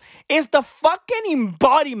Matthews is the fucking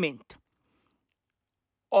embodiment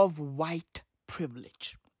of white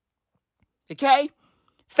privilege. Okay?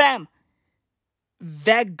 Fam,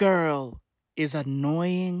 that girl is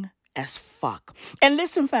annoying as fuck. And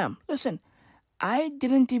listen, fam, listen. I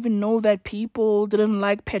didn't even know that people didn't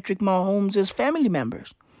like Patrick Mahomes' family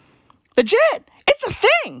members. Legit. It's a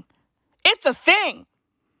thing. It's a thing.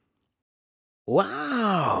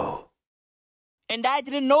 Wow. And I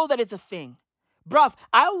didn't know that it's a thing. Bruv,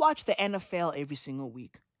 I watch the NFL every single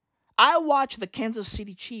week. I watch the Kansas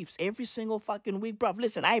City Chiefs every single fucking week. Bruv,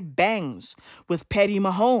 listen, I bangs with Patty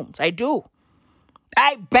Mahomes. I do.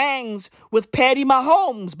 I bangs with Patty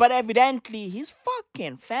Mahomes, but evidently his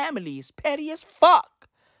fucking family is petty as fuck.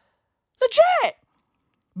 Legit.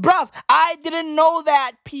 Bruv, I didn't know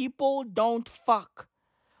that people don't fuck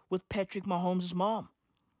with Patrick Mahomes' mom.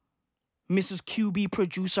 Mrs. QB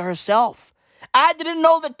producer herself. I didn't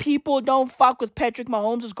know that people don't fuck with Patrick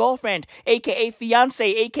Mahomes' girlfriend, a.k.a. fiance,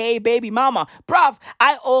 a.k.a. baby mama. Bruv,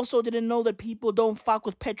 I also didn't know that people don't fuck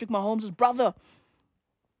with Patrick Mahomes' brother.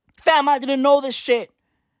 Fam, I didn't know this shit.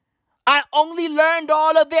 I only learned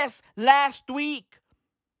all of this last week.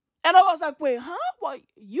 And I was like, wait, huh? What?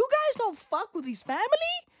 You guys don't fuck with his family?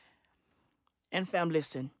 And fam,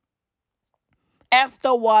 listen.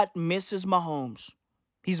 After what Mrs. Mahomes,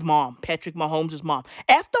 his mom, Patrick Mahomes' mom,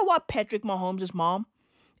 after what Patrick Mahomes' mom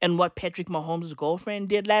and what Patrick Mahomes' girlfriend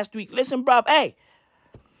did last week, listen, bruv, hey,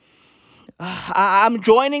 I'm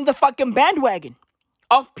joining the fucking bandwagon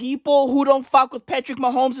of people who don't fuck with Patrick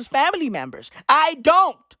Mahomes' family members. I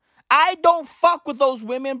don't fuck with those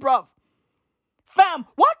women, bruv. Fam,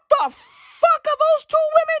 what the fuck are those two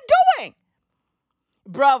women doing?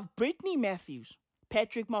 Bruv, Brittany Matthews,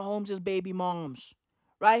 Patrick Mahomes' baby moms,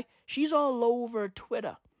 right? She's all over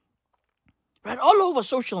Twitter, right? All over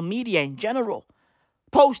social media in general,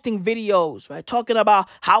 posting videos, right? Talking about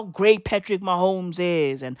how great Patrick Mahomes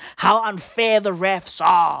is and how unfair the refs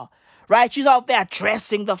are, right? She's out there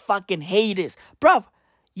addressing the fucking haters. Bruv,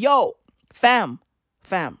 yo, fam,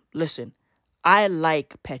 listen. I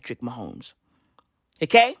like Patrick Mahomes,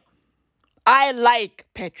 okay? I like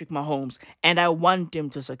Patrick Mahomes, and I want him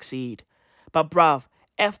to succeed. But bruv,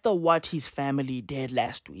 after what his family did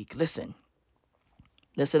last week, listen,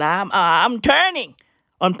 I'm turning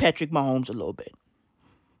on Patrick Mahomes a little bit.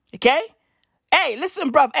 Okay? Hey,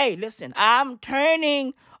 listen, bruv. Hey, listen, I'm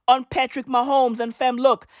turning on Patrick Mahomes. And fam,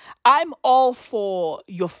 look, I'm all for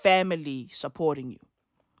your family supporting you.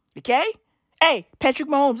 Okay? Hey, Patrick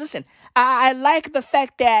Mahomes, listen, I like the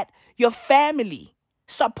fact that your family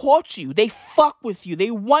supports you. They fuck with you.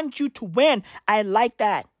 They want you to win. I like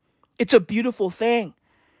that. It's a beautiful thing.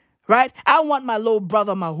 Right? I want my little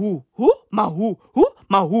brother Mahu. Mahu.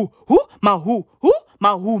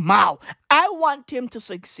 I want him to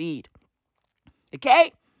succeed.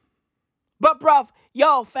 Okay? But bruv,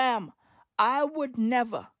 yo fam, I would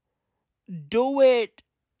never do it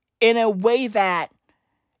in a way that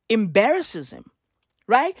embarrasses him,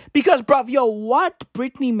 right? Because, bruv, yo, what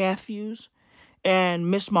Brittany Matthews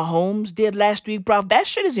and Miss Mahomes did last week, bruv, that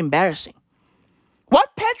shit is embarrassing.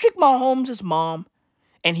 What Patrick Mahomes' mom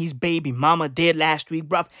and his baby mama did last week,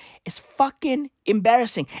 bruv, is fucking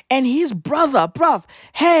embarrassing. And his brother, bruv,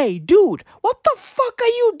 hey, dude, what the fuck are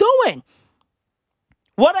you doing?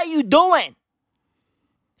 What are you doing?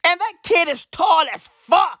 And that kid is tall as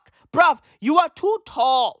fuck. Bruv, you are too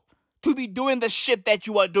tall to be doing the shit that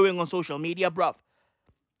you are doing on social media, bruv.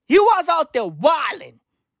 He was out there wilding.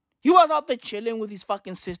 He was out there chilling with his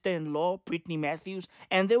fucking sister-in-law, Brittany Matthews,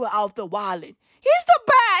 and they were out there wilding. He's the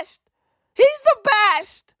best. He's the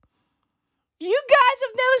best. You guys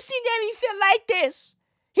have never seen anything like this.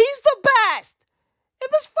 He's the best. And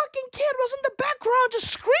this fucking kid was in the background just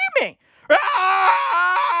screaming.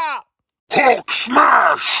 Ah! Hulk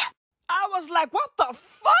smash! I was like, what the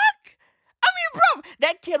fuck? I mean, bro,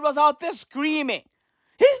 that kid was out there screaming.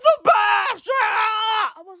 He's the best!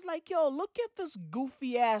 Ah! I was like, yo, look at this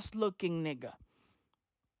goofy ass looking nigga.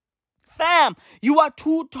 Fam, you are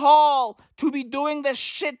too tall to be doing the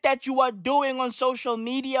shit that you are doing on social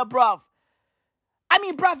media, bruv. I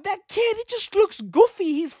mean, bruv, that kid, he just looks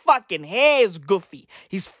goofy. His fucking hair is goofy.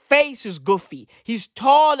 His face is goofy. He's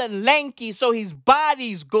tall and lanky, so his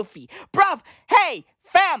body's goofy. Bruv, hey,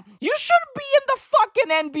 fam, you should be in the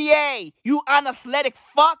fucking NBA, you unathletic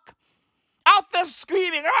fuck. Out there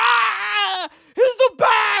screaming, ah, he's the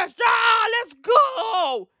best, ah, let's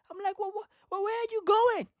go. I'm like, well, where are you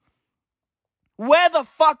going? Where the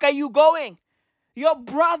fuck are you going? Your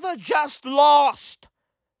brother just lost.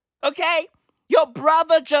 Okay? Your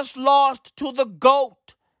brother just lost to the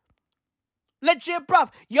GOAT. Legit, bruv.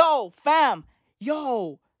 Yo, fam.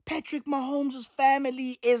 Yo, Patrick Mahomes'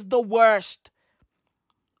 family is the worst.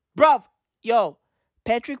 Bruv, yo,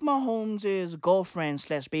 Patrick Mahomes' girlfriend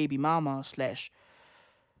 / baby mama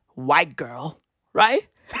 / white girl, right?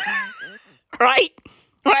 Right?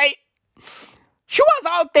 She was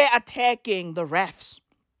out there attacking the refs.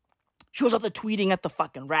 She was out there tweeting at the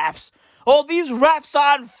fucking refs. Oh, these refs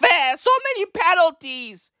are unfair. So many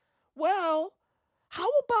penalties. Well, how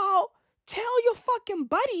about tell your fucking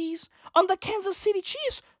buddies on the Kansas City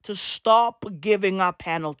Chiefs to stop giving up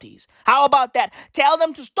penalties? How about that? Tell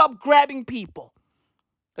them to stop grabbing people.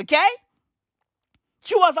 Okay?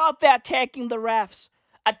 She was out there attacking the refs.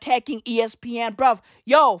 Attacking ESPN, bruv.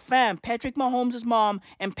 Yo, fam, Patrick Mahomes' mom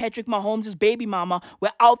and Patrick Mahomes' baby mama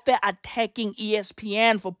were out there attacking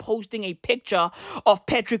ESPN for posting a picture of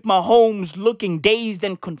Patrick Mahomes looking dazed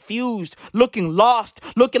and confused, looking lost,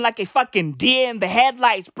 looking like a fucking deer in the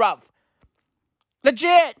headlights, bruv.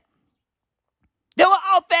 Legit. They were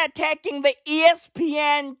out there attacking the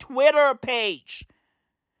ESPN Twitter page.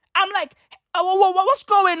 I'm like, what's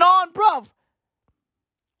going on, bruv?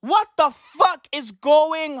 What the fuck is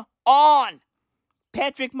going on?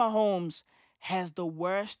 Patrick Mahomes has the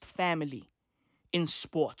worst family in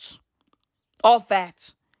sports. All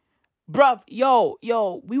facts. Bruv, yo,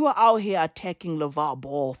 we were out here attacking LeVar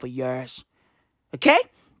Ball for years. Okay?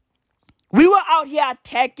 We were out here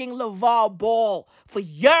attacking LeVar Ball for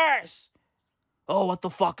years. Oh, what the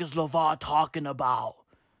fuck is LeVar talking about?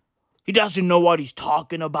 He doesn't know what he's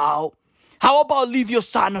talking about. How about leave your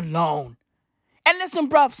son alone? And listen,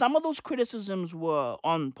 bruv, some of those criticisms were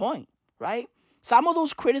on point, right? Some of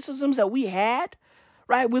those criticisms that we had,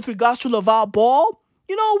 right, with regards to LeVar Ball,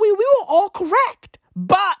 you know, we were all correct.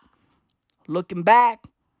 But looking back,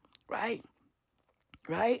 right?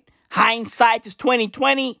 Hindsight is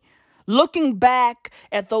 20/20. Looking back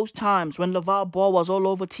at those times when LeVar Ball was all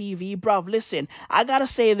over TV, bruv, listen, I gotta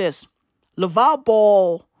say this. LeVar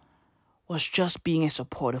Ball was just being a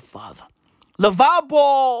supportive father. LeVar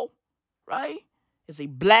Ball, right, is a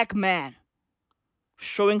black man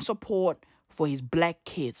showing support for his black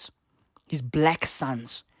kids, his black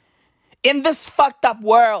sons. In this fucked up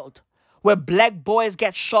world where black boys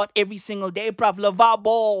get shot every single day, bruv, LeVar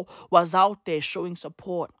Ball was out there showing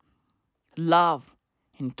support, love,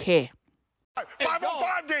 and care.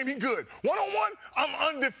 5-on-5 game, he good. 1-on-1,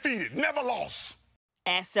 I'm undefeated, never lost.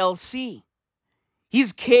 SLC.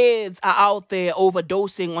 His kids are out there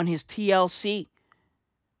overdosing on his TLC.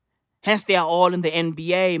 Hence, they are all in the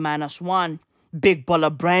NBA -1, big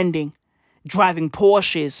baller branding, driving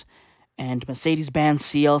Porsches, and Mercedes-Benz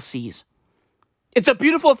CLCs. It's a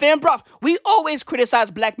beautiful thing, bruv. We always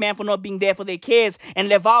criticize black men for not being there for their kids, and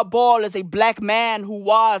LeVar Ball is a black man who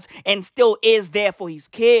was and still is there for his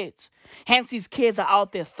kids. Hence, his kids are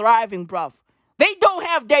out there thriving, bruv. They don't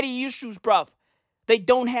have daddy issues, bruv. They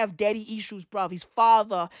don't have daddy issues, bruv. His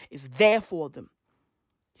father is there for them.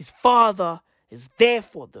 His father is there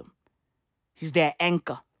for them. He's their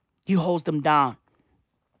anchor. He holds them down.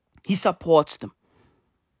 He supports them.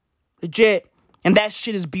 Legit. And that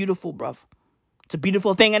shit is beautiful, bruv. It's a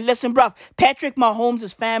beautiful thing. And listen, bruv, Patrick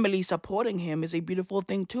Mahomes' family supporting him is a beautiful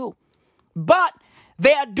thing too. But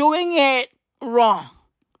they are doing it wrong.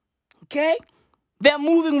 Okay? They're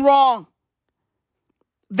moving wrong.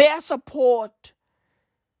 Their support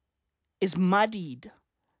is muddied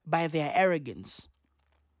by their arrogance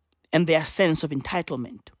and their sense of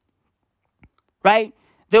entitlement. Right?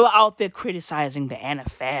 They were out there criticizing the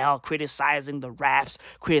NFL, criticizing the refs,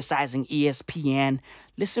 criticizing ESPN.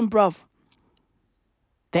 Listen, bruv.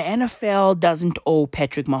 The NFL doesn't owe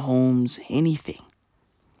Patrick Mahomes anything.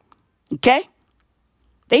 Okay?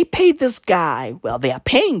 They paid this guy, well, they are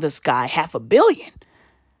paying this guy $500 million.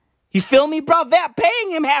 You feel me, bro? They're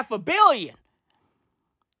paying him $500 million.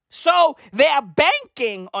 So they are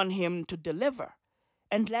banking on him to deliver.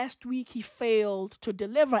 And last week he failed to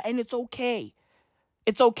deliver, and it's okay.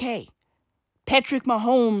 It's okay. Patrick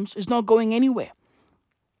Mahomes is not going anywhere.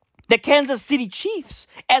 The Kansas City Chiefs,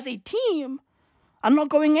 as a team, are not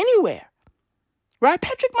going anywhere. Right?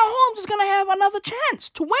 Patrick Mahomes is going to have another chance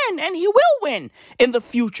to win, and he will win in the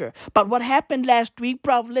future. But what happened last week,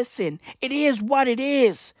 bruv, listen, it is what it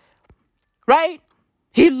is. Right?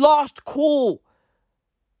 He lost cool.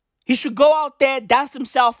 He should go out there, dust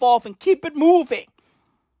himself off, and keep it moving.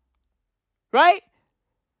 Right?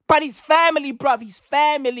 But his family, bruv, his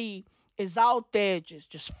family is out there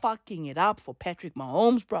just fucking it up for Patrick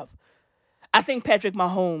Mahomes, bruv. I think Patrick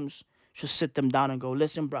Mahomes should sit them down and go,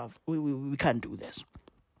 listen, bruv, we can't do this.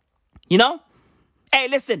 You know? Hey,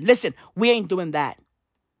 listen, we ain't doing that.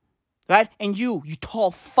 Right? And you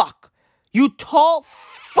tall fuck. You tall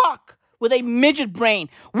fuck with a midget brain.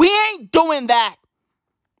 We ain't doing that.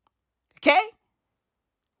 Okay?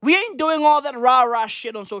 We ain't doing all that rah-rah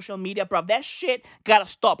shit on social media, bruv. That shit gotta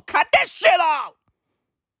stop. Cut that shit out!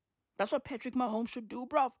 That's what Patrick Mahomes should do,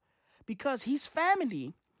 bruv. Because his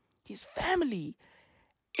family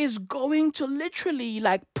is going to literally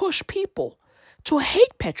like push people to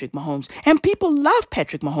hate Patrick Mahomes. And people love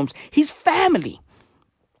Patrick Mahomes. His family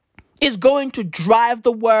is going to drive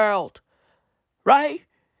the world, right,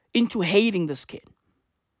 into hating this kid.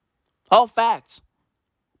 All facts.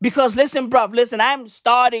 Because listen, bruv, I'm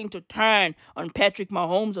starting to turn on Patrick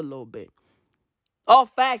Mahomes a little bit. All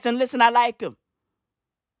facts. And listen, I like him.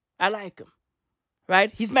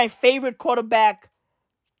 Right? He's my favorite quarterback,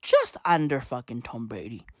 just under fucking Tom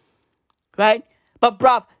Brady. Right? But,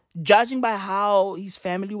 bruv, judging by how his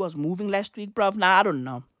family was moving last week, bruv, I don't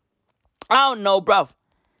know, bruv.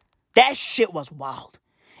 That shit was wild.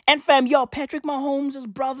 And fam, Patrick Mahomes'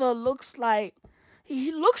 brother looks like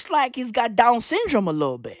he's got Down syndrome a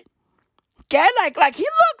little bit. Okay? Like he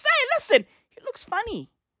looks funny.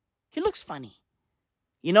 He looks funny.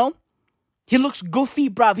 You know? He looks goofy,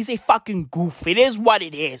 bruv. He's a fucking goof. It is what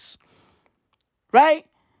it is. Right?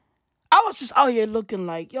 I was just out here looking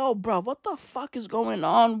like, yo, bruv, what the fuck is going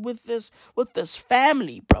on with this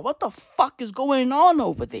family, bruv? What the fuck is going on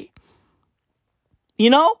over there? You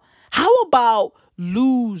know? How about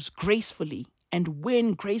lose gracefully and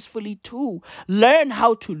win gracefully too? Learn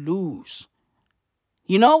how to lose.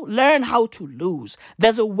 You know? Learn how to lose.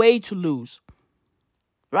 There's a way to lose.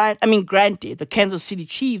 Right? I mean, granted, the Kansas City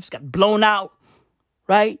Chiefs got blown out.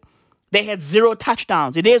 Right? They had 0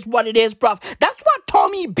 touchdowns. It is what it is, bruv. That's what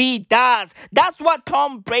Tommy B does. That's what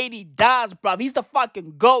Tom Brady does, bruv. He's the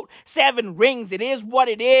fucking GOAT. 7 rings. It is what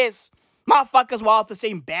it is. Motherfuckers were out the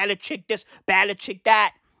same Belichick this, Belichick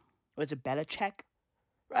that. Was it Belichick?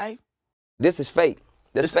 Right? This is fake.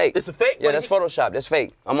 This fake. This is fake? Yeah, that's Photoshop. That's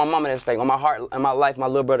fake. On my mama, that's fake. On my heart, in my life, my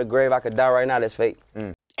little brother grave, I could die right now, that's fake.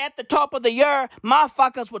 At the top of the year,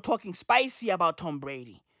 motherfuckers were talking spicy about Tom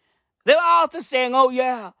Brady. They were out there saying, oh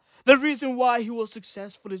yeah, the reason why he was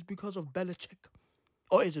successful is because of Belichick.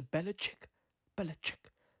 Or is it Belichick? Belichick.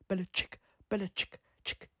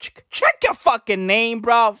 Check your fucking name,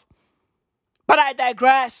 bruv. But I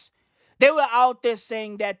digress. They were out there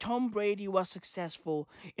saying that Tom Brady was successful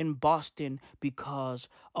in Boston because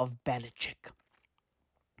of Belichick.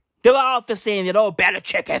 They were out there saying that, oh,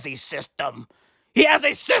 Belichick has a system. He has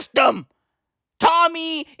a system.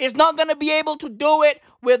 Tommy is not going to be able to do it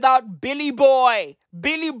without Billy Boy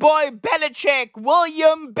Belichick,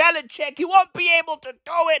 William Belichick. He won't be able to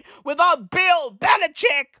do it without Bill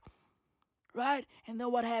Belichick. Right? And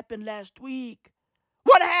then what happened last week?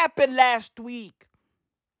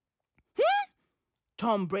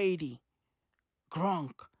 Tom Brady,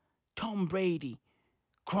 Gronk. Tom Brady,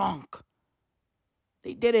 Gronk.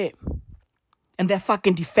 They did it. And their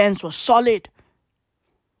fucking defense was solid.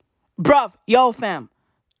 Bruv, yo fam,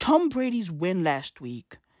 Tom Brady's win last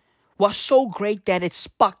week was so great that it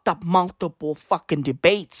sparked up multiple fucking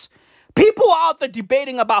debates. People are out there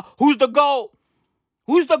debating about who's the GOAT.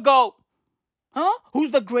 Who's the GOAT? Huh?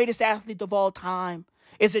 Who's the greatest athlete of all time?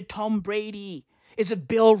 Is it Tom Brady? Is it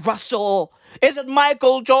Bill Russell? Is it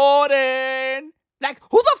Michael Jordan? Like,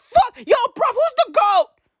 who the fuck? Yo, bro, who's the GOAT?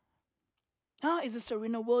 Huh? Is it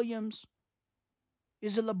Serena Williams?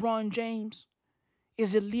 Is it LeBron James?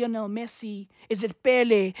 Is it Lionel Messi? Is it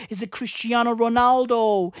Pele? Is it Cristiano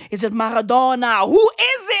Ronaldo? Is it Maradona? Who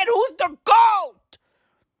is it? Who's the GOAT?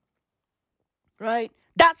 Right?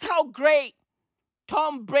 That's how great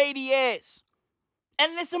Tom Brady is.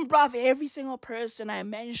 And listen, bruv, every single person I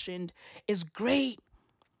mentioned is great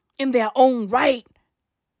in their own right.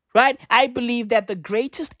 Right? I believe that the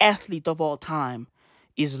greatest athlete of all time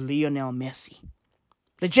is Lionel Messi.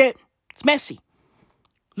 Legit. It's Messi.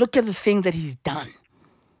 Look at the things that he's done.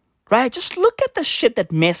 Right? Just look at the shit that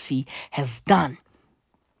Messi has done.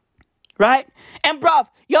 Right? And bruv,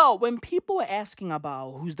 yo, when people were asking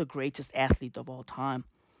about who's the greatest athlete of all time,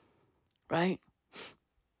 right?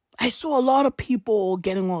 I saw a lot of people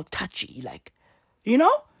getting all touchy. Like, you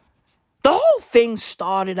know? The whole thing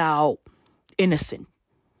started out innocent.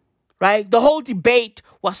 Right? The whole debate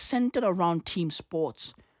was centered around team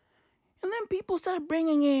sports. And then people started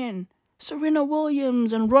bringing in Serena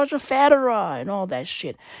Williams and Roger Federer and all that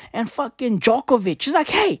shit. And fucking Djokovic. He's like,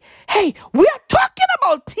 hey, we are talking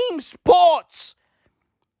about team sports.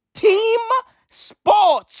 Team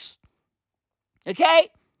sports. Okay?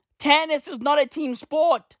 Tennis is not a team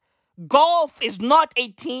sport. Golf is not a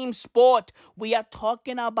team sport. We are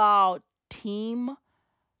talking about team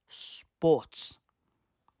sports.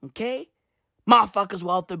 Okay? Motherfuckers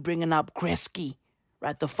were out there bringing up Gretzky.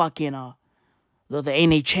 Right? The fucking, the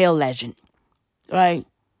NHL legend. Right?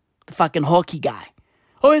 The fucking hockey guy.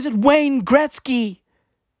 Oh, is it Wayne Gretzky?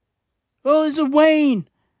 Oh, is it Wayne?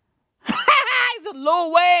 Is it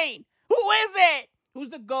Lil Wayne? Who is it? Who's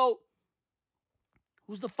the GOAT?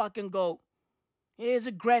 Who's the fucking GOAT? Is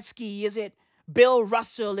it Gretzky? Is it Bill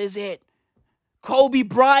Russell? Is it Kobe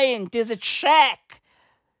Bryant? Is it Shaq?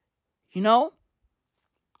 You know?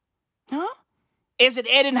 Huh? Is it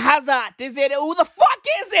Eden Hazard? Is it, who the fuck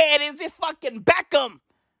is it? Is it fucking Beckham?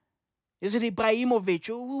 Is it Ibrahimovic?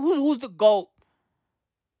 Who's the GOAT?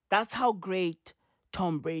 That's how great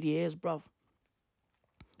Tom Brady is, bro.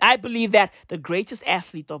 I believe that the greatest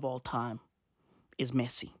athlete of all time is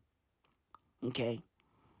Messi. Okay?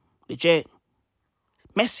 Legit.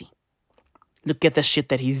 Messi. Look at the shit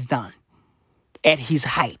that he's done. At his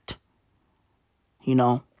height. You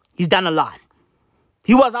know? He's done a lot.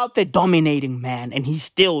 He was out there dominating, man. And he's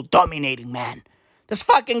still dominating, man. This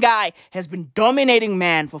fucking guy has been dominating,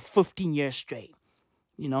 man, for 15 years straight.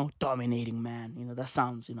 You know? Dominating, man. You know, that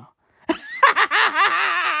sounds, you know.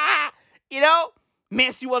 You know?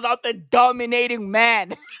 Messi was out there dominating,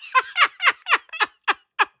 man.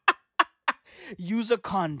 Use a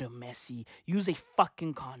condom, Messi. Use a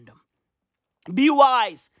fucking condom. Be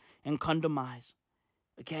wise and condomize.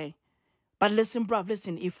 Okay? But listen, bruv,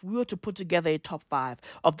 listen. If we were to put together a top 5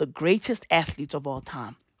 of the greatest athletes of all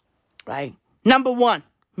time, right? Number 1,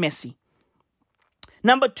 Messi.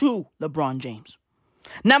 Number 2, LeBron James.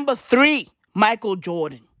 Number 3, Michael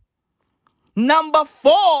Jordan. Number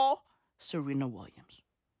 4, Serena Williams.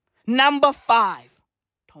 Number 5,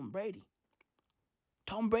 Tom Brady.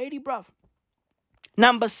 Tom Brady, bruv.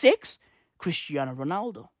 Number 6, Cristiano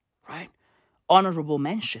Ronaldo, right? Honorable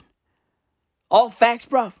mention. All facts,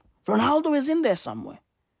 bruv. Ronaldo is in there somewhere,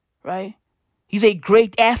 right? He's a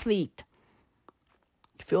great athlete.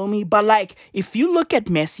 You feel me? But like, if you look at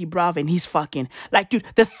Messi, bruv, and he's fucking, like, dude,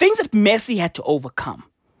 the things that Messi had to overcome,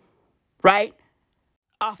 right,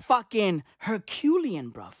 are fucking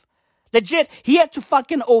Herculean, bruv. Legit, he had to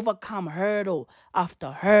fucking overcome hurdle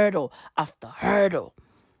after hurdle after hurdle.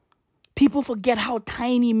 People forget how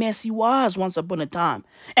tiny Messi was once upon a time.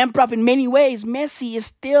 And, bruv, in many ways, Messi is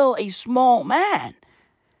still a small man.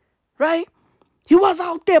 Right? He was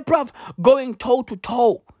out there, bruv, going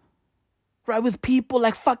toe-to-toe. Right? With people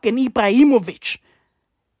like fucking Ibrahimovic.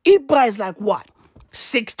 Ibra is like, what?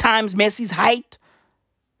 6 times Messi's height?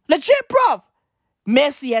 Legit, bruv.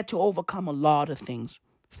 Messi had to overcome a lot of things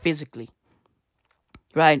physically.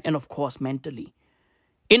 Right? And, of course, mentally.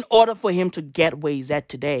 In order for him to get where he's at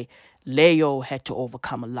today, Leo had to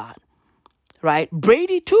overcome a lot. Right?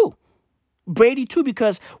 Brady too,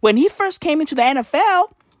 because when he first came into the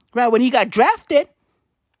NFL, right, when he got drafted,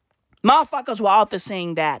 motherfuckers were out there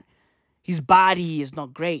saying that his body is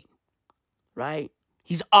not great. Right?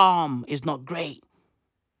 His arm is not great.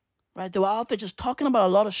 Right? They were out there just talking about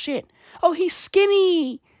a lot of shit. Oh, he's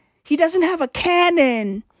skinny. He doesn't have a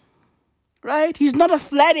cannon. right? He's not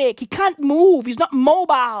athletic. He can't move. He's not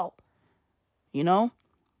mobile. You know?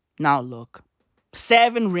 Now look,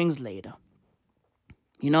 7 rings later.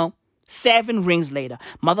 You know? 7 rings later.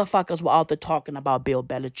 Motherfuckers were out there talking about Bill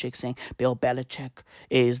Belichick, saying Bill Belichick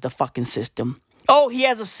is the fucking system. Oh, he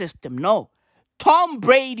has a system. No. Tom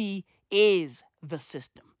Brady is the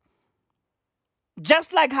system.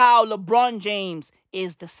 Just like how LeBron James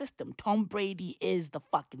is the system. Tom Brady is the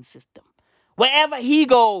fucking system. Wherever he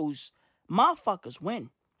goes, motherfuckers win.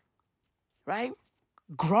 Right?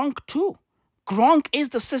 Gronk too. Gronk is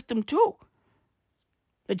the system too.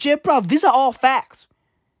 Legit, bro. These are all facts.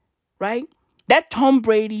 Right? That Tom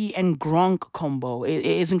Brady and Gronk combo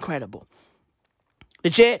is incredible.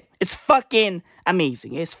 Legit. It's fucking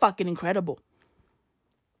amazing. It's fucking incredible.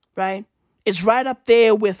 Right? It's right up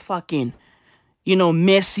there with fucking, you know,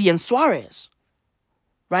 Messi and Suarez.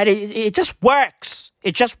 Right? It just works.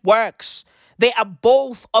 It just works. They are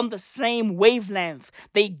both on the same wavelength.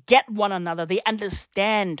 They get one another. They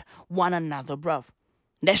understand one another, bruv.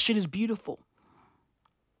 That shit is beautiful.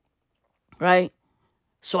 Right?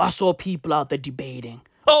 So I saw people out there debating.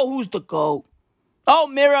 Oh, who's the GOAT? Oh,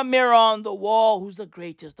 mirror, mirror on the wall. Who's the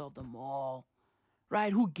greatest of them all?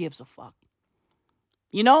 Right? Who gives a fuck?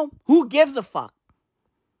 You know? Who gives a fuck?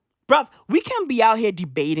 Bruv, we can be out here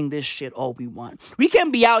debating this shit all we want. We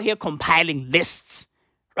can be out here compiling lists.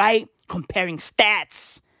 Right? Comparing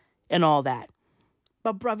stats and all that.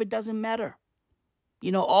 But, bruv, it doesn't matter.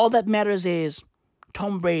 You know, all that matters is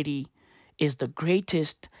Tom Brady is the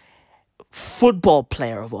greatest football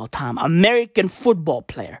player of all time. American football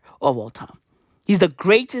player of all time. He's the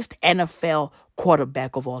greatest NFL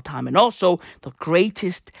quarterback of all time. And also the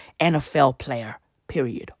greatest NFL player,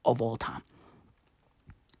 period, of all time.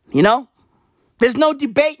 You know? There's no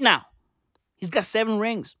debate now. He's got 7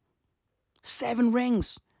 rings. 7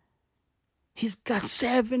 rings. He's got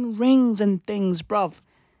 7 rings and things, bruv.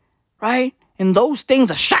 Right? And those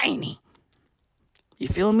things are shiny. You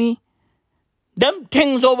feel me? Them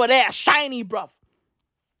things over there are shiny, bruv.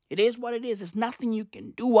 It is what it is. There's nothing you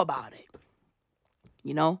can do about it.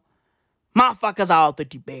 You know? Motherfuckers are out there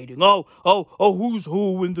debating. Oh, who's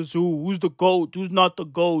who in the zoo? Who's the GOAT? Who's not the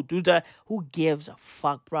GOAT? Who's the... Who gives a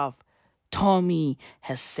fuck, bruv? Tommy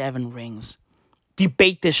has 7 rings.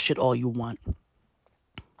 Debate this shit all you want.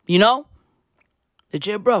 You know?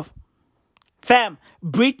 Legit, bruv. Fam,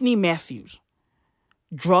 Brittany Matthews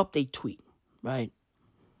dropped a tweet, right?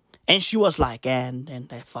 And she was like, and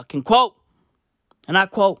that fucking quote. And I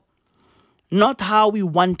quote, "Not how we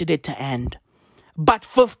wanted it to end, but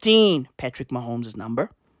 15, Patrick Mahomes'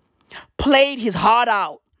 number, played his heart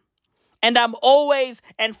out. And I'm always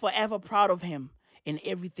and forever proud of him in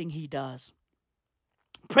everything he does.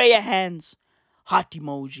 Prayer hands, heart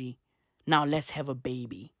emoji. Now let's have a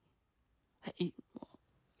baby."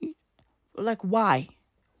 Like, why?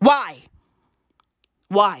 Why?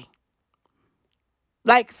 Why?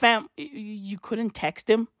 Like, fam, you couldn't text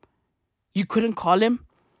him? You couldn't call him?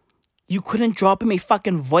 You couldn't drop him a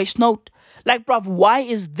fucking voice note? Like, bruv, why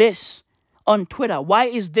is this on Twitter? Why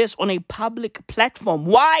is this on a public platform?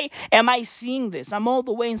 Why am I seeing this? I'm all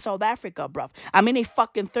the way in South Africa, bruv. I'm in a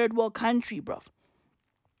fucking third world country, bruv.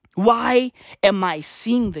 Why am I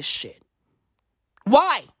seeing this shit?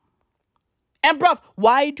 Why? And, bruv,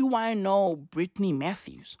 why do I know Brittany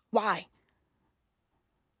Matthews? Why?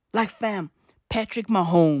 Like, fam, Patrick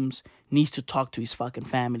Mahomes needs to talk to his fucking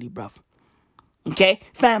family, bruv. Okay?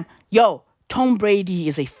 Fam, yo, Tom Brady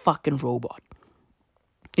is a fucking robot.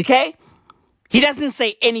 Okay? He doesn't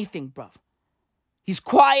say anything, bruv. He's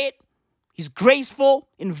quiet. He's graceful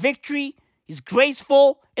in victory. He's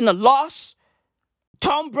graceful in a loss.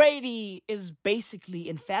 Tom Brady is basically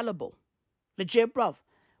infallible. Legit, bruv.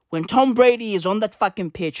 When Tom Brady is on that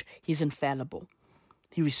fucking pitch, he's infallible.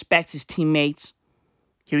 He respects his teammates.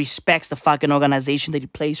 He respects the fucking organization that he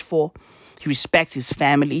plays for. He respects his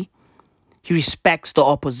family. He respects the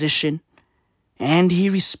opposition. And he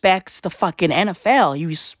respects the fucking NFL. He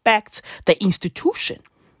respects the institution.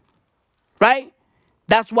 Right?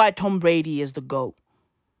 That's why Tom Brady is the GOAT.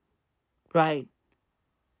 Right?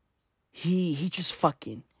 He just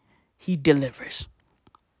fucking, he delivers.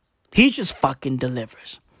 He just fucking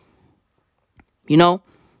delivers. You know?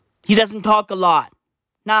 He doesn't talk a lot.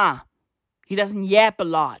 Nah. He doesn't yap a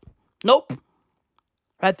lot. Nope.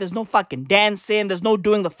 Right? There's no fucking dancing. There's no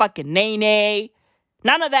doing the fucking nay-nay.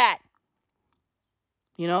 None of that.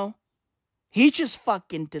 You know? He just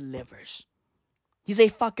fucking delivers. He's a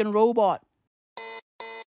fucking robot.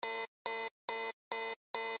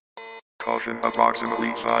 Caution,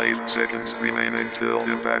 approximately 5 seconds remain until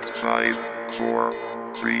impact. 5, 4,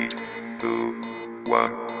 3, 2,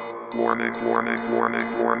 1. Warning, warning,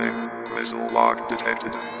 warning, warning. Missile lock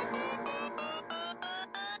detected.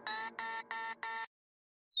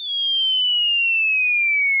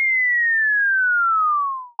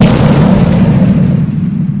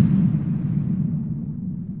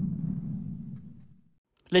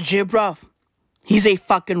 Legit, bruv. He's a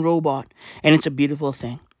fucking robot, and it's a beautiful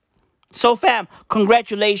thing. So, fam,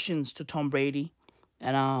 congratulations to Tom Brady.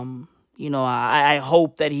 And, I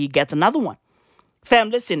hope that he gets another one.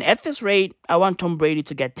 Fam, listen, at this rate, I want Tom Brady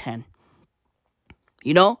to get 10.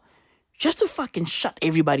 You know? Just to fucking shut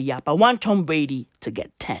everybody up. I want Tom Brady to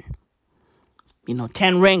get 10.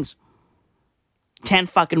 10 rings. 10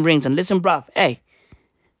 fucking rings. And listen, bruv, hey,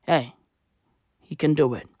 he can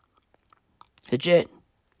do it. Legit.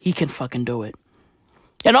 He can fucking do it.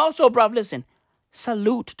 And also, bruv, listen,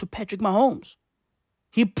 salute to Patrick Mahomes.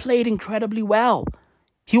 He played incredibly well.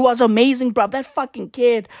 He was amazing, bruv. That fucking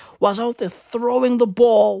kid was out there throwing the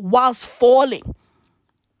ball whilst falling.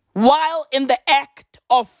 While in the act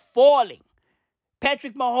of falling,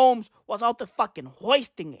 Patrick Mahomes was out there fucking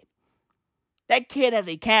hoisting it. That kid has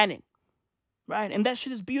a cannon, right? And that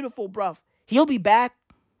shit is beautiful, bruv. He'll be back,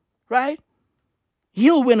 right?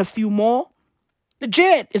 He'll win a few more.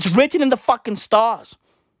 Legit, it's written in the fucking stars.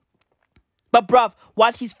 But, bruv,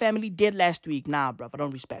 what his family did last week, nah, bruv, I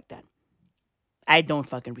don't respect that. I don't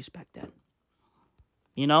fucking respect that.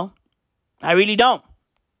 You know? I really don't.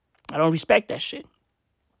 I don't respect that shit.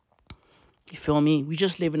 You feel me? We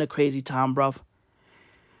just live in a crazy time, bruv.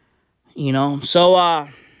 So,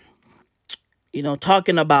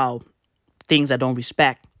 talking about things I don't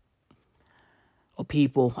respect, or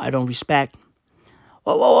people I don't respect,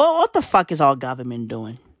 what the fuck is our government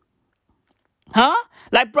doing? Huh?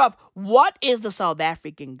 Like, bruv, what is the South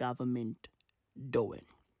African government doing?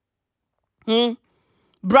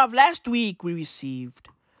 Bruv, last week we received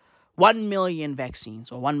 1 million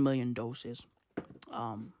vaccines, or 1 million doses,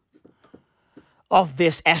 of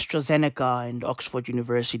this AstraZeneca and Oxford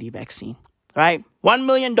University vaccine, right? 1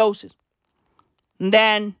 million doses. And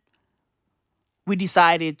then we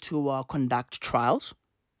decided to conduct trials,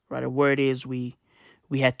 right? The word is we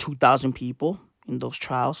had 2,000 people in those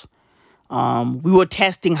trials. We were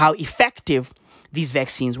testing how effective these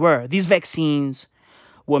vaccines were. These vaccines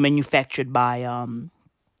were manufactured by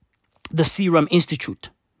the Serum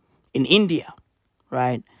Institute in India,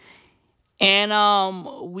 right? And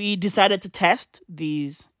we decided to test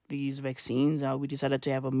these vaccines. We decided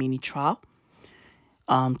to have a mini trial,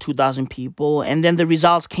 2,000 people, and then the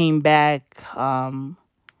results came back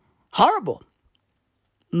horrible.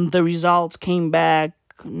 The results came back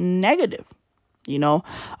negative.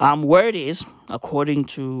 Word is, according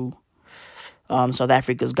to South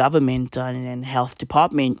Africa's government and health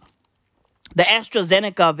department, the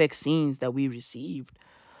AstraZeneca vaccines that we received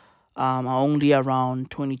are only around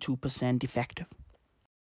 22% effective.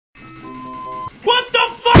 What the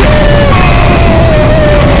fuck?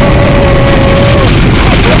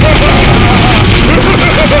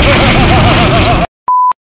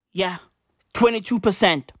 Yeah,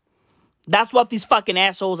 22%. That's what these fucking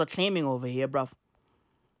assholes are claiming over here, bruv.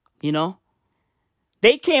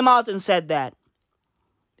 They came out and said that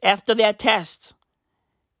after their tests,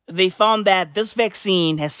 they found that this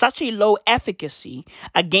vaccine has such a low efficacy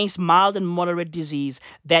against mild and moderate disease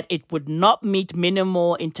that it would not meet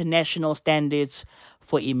minimal international standards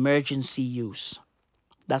for emergency use.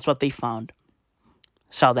 That's what they found.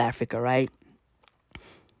 South Africa, right?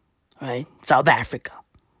 Right? South Africa.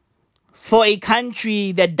 For a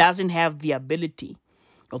country that doesn't have the ability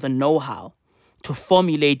or the know-how to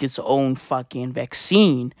formulate its own fucking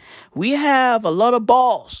vaccine, we have a lot of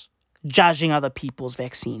balls judging other people's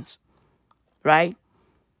vaccines, right?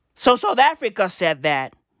 So South Africa said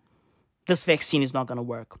that this vaccine is not going to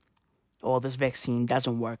work, or this vaccine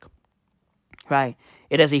doesn't work, right?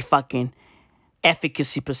 It has a fucking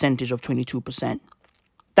efficacy percentage of 22%.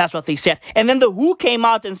 That's what they said. And then the WHO came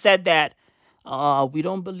out and said that, we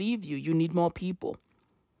don't believe you. You need more people.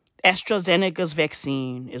 AstraZeneca's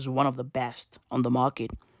vaccine is one of the best on the market.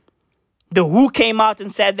 The WHO came out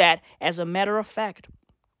and said that, as a matter of fact,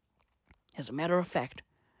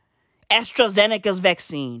 AstraZeneca's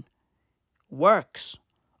vaccine works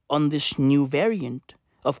on this new variant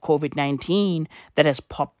of COVID-19 that has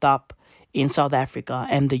popped up in South Africa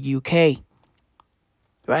and the UK.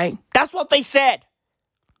 Right? That's what they said.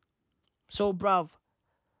 So, bruv,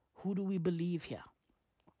 who do we believe here?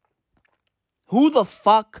 Who the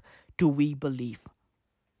fuck do we believe?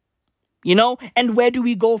 And where do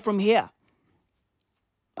we go from here?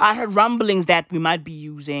 I heard rumblings that we might be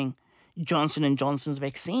using Johnson & Johnson's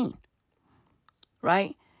vaccine.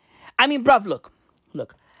 Right? I mean, bruv, look.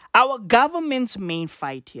 Our government's main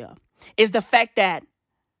fight here is the fact that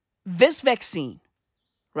this vaccine,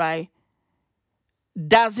 right,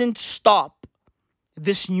 doesn't stop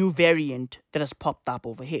this new variant that has popped up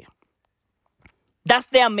over here. That's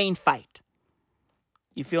their main fight.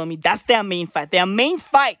 You feel me? That's their main fight. Their main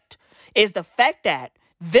fight is the fact that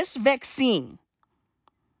this vaccine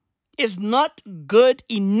is not good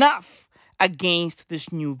enough against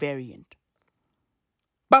this new variant.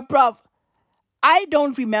 But bruv, I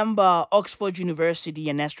don't remember Oxford University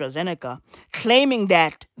and AstraZeneca claiming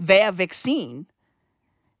that their vaccine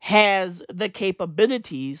has the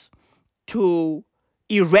capabilities to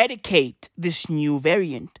eradicate this new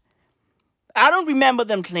variant. I don't remember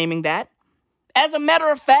them claiming that. As a matter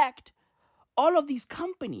of fact, all of these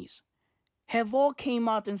companies have all came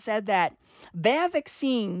out and said that their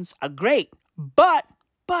vaccines are great, but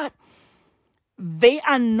they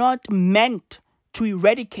are not meant to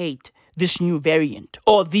eradicate this new variant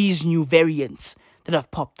or these new variants that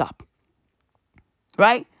have popped up,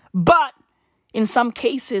 right? But in some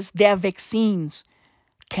cases, their vaccines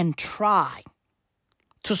can try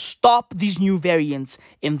to stop these new variants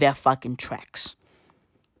in their fucking tracks.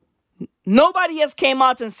 Nobody has came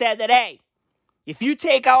out and said that, hey, if you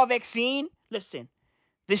take our vaccine, listen,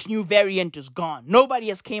 this new variant is gone. Nobody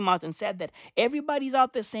has came out and said that. Everybody's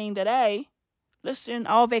out there saying that, hey, listen,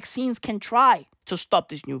 our vaccines can try to stop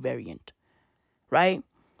this new variant, right?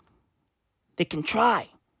 They can try.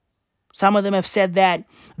 Some of them have said that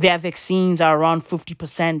their vaccines are around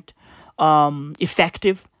 50%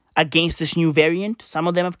 effective against this new variant. Some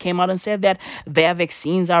of them have came out and said that their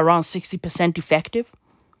vaccines are around 60% effective,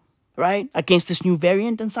 right, against this new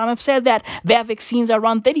variant. And some have said that their vaccines are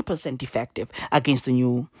around 30% effective against the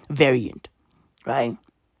new variant, right?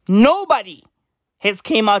 Nobody has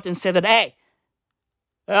came out and said that, hey,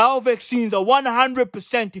 our vaccines are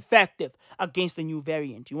 100% effective against the new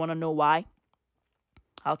variant. You want to know why?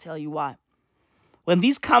 I'll tell you why. When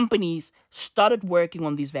these companies started working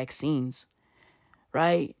on these vaccines,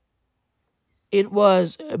 right, it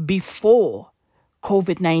was before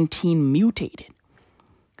COVID-19 mutated.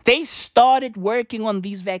 They started working on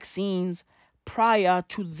these vaccines prior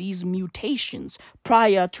to these mutations,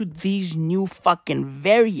 prior to these new fucking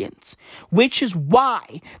variants, which is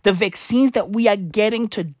why the vaccines that we are getting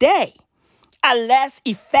today are less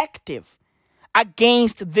effective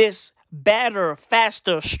against this better,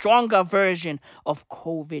 faster, stronger version of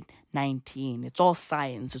COVID-19. It's all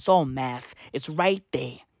science. It's all math. It's right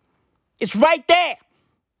there. It's right there.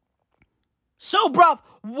 So, bruv,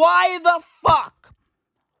 why the fuck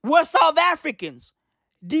were South Africans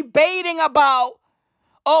debating about,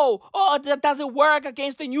 that doesn't work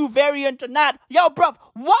against the new variant or not? Yo, bruv,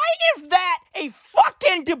 why is that a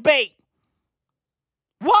fucking debate?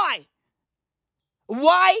 Why?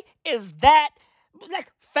 Why is that?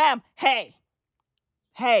 Like, fam, hey,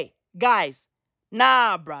 guys,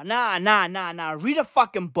 nah, bruh, nah. Read a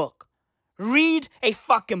fucking book. Read a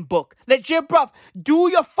fucking book. Legit, bruv, do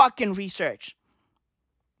your fucking research.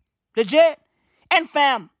 Legit. And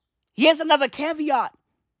fam, here's another caveat,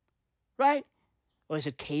 right? Or is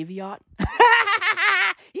it caveat?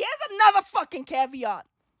 Here's another fucking caveat,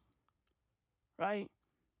 right?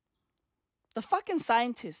 The fucking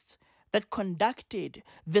scientists that conducted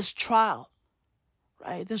this trial,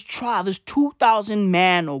 right? This 2,000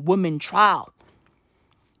 man or woman trial,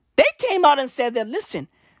 they came out and said that, listen,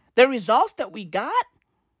 the results that we got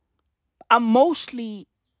are mostly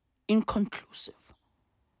inconclusive.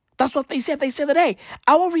 That's what they said. They said that, hey,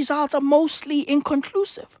 our results are mostly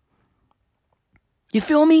inconclusive. You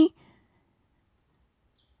feel me?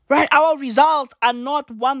 Right? Our results are not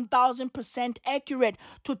 1,000% accurate.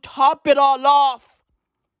 To top it all off,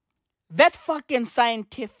 that fucking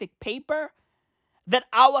scientific paper that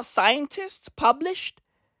our scientists published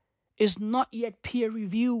is not yet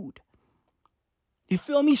peer-reviewed. You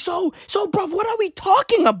feel me? So, bro, what are we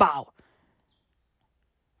talking about?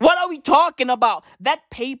 What are we talking about? That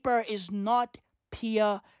paper is not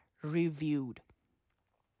peer-reviewed.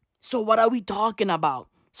 So what are we talking about,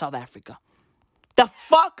 South Africa? The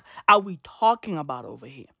fuck are we talking about over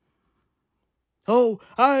here?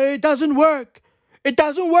 It doesn't work. It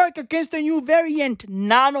doesn't work against the new variant.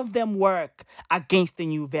 None of them work against the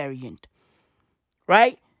new variant.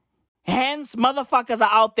 Right? Hence, motherfuckers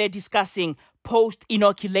are out there discussing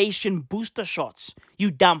post-inoculation booster shots. You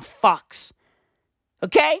dumb fucks.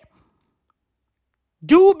 Okay?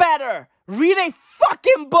 Do better. Read a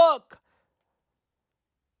fucking book.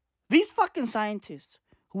 These fucking scientists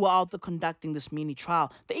who are out there conducting this mini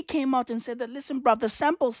trial, they came out and said that, listen, bruv, the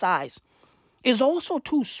sample size is also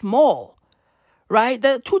too small, right?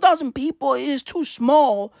 The 2,000 people is too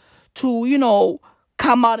small to,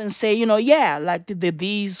 come out and say, yeah, like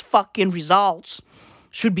these fucking results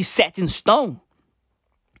should be set in stone.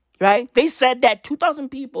 Right? They said that 2,000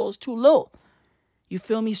 people is too low. You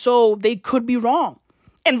feel me? So they could be wrong.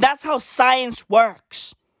 And that's how science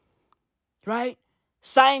works. Right?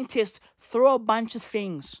 Scientists throw a bunch of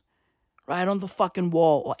things right on the fucking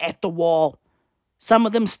wall or at the wall. Some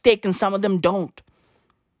of them stick and some of them don't.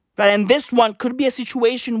 Right? And this one could be a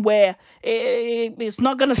situation where it's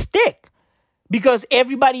not going to stick. Because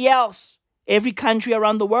everybody else, every country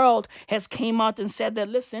around the world has came out and said that,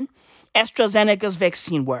 listen, AstraZeneca's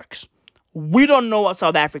vaccine works. We don't know what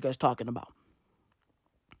South Africa is talking about.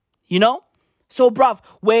 So, bruv,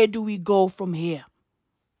 where do we go from here?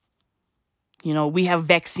 We have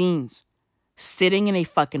vaccines sitting in a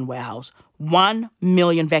fucking warehouse. 1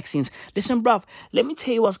 million vaccines. Listen, bruv, let me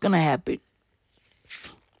tell you what's going to happen.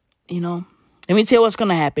 Let me tell you what's going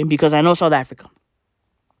to happen because I know South Africa.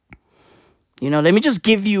 Let me just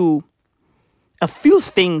give you a few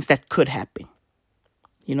things that could happen.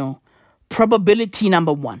 Probability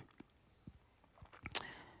number 1.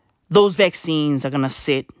 Those vaccines are going to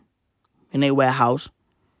sit in a warehouse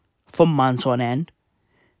for months on end.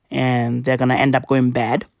 And they're going to end up going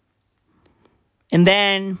bad. And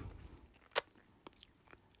then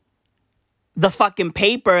the fucking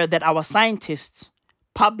paper that our scientists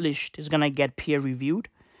published is going to get peer reviewed.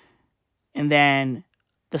 And then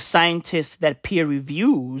the scientists that peer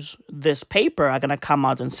reviews this paper are going to come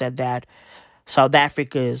out and said that South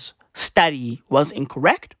Africa's study was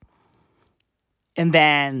incorrect. And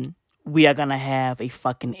then we are going to have a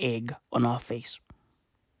fucking egg on our face.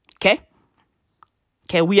 Okay,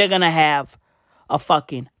 we are going to have a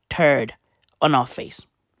fucking turd on our face.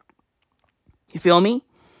 You feel me?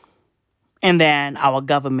 And then our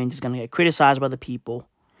government is going to get criticized by the people.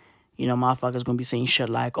 Motherfuckers going to be saying shit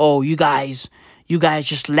like, oh, you guys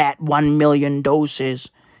just let 1 million doses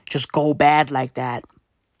just go bad like that.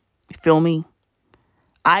 You feel me?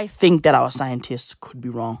 I think that our scientists could be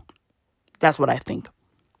wrong. That's what I think.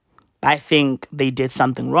 I think they did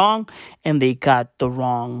something wrong and they got the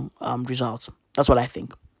wrong results. That's what I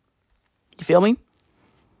think. You feel me?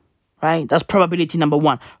 Right? That's probability number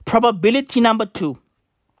 1. Probability number 2.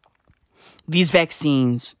 These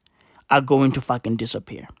vaccines are going to fucking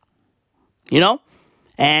disappear.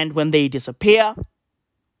 And when they disappear,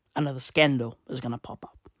 another scandal is going to pop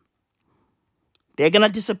up. They're going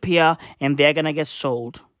to disappear and they're going to get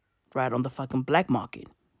sold right on the fucking black market.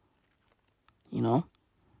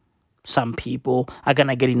 Some people are going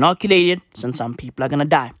to get inoculated and some people are going to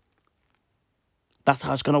die. That's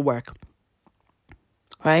how it's going to work.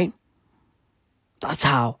 Right? That's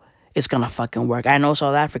how it's going to fucking work. I know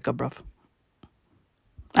South Africa, bruv.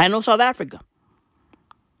 I know South Africa.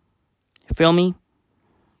 You feel me?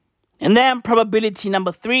 And then probability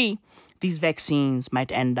number 3, these vaccines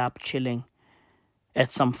might end up chilling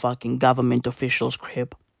at some fucking government official's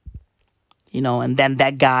crib. And then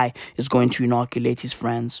that guy is going to inoculate his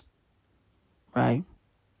friends. Right?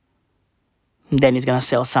 And then he's going to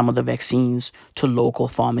sell some of the vaccines to local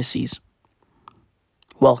pharmacies.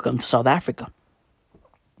 Welcome to South Africa.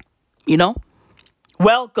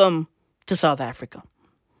 Welcome to South Africa.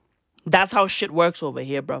 That's how shit works over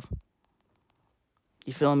here, bruv.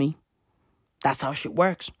 You feel me? That's how shit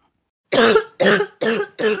works.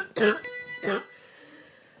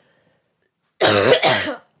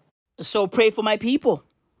 So pray for my people.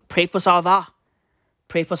 Pray for South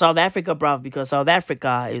Africa, bruv, because South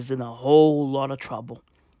Africa is in a whole lot of trouble.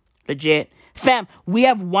 Legit. Fam, we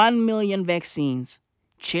have 1 million vaccines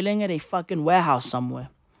chilling at a fucking warehouse somewhere.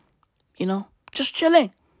 Just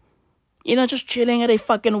chilling. Just chilling at a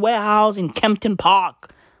fucking warehouse in Kempton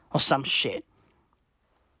Park or some shit.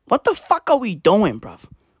 What the fuck are we doing, bruv?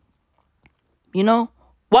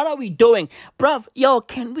 What are we doing? Bruv, yo,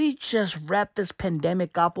 can we just wrap this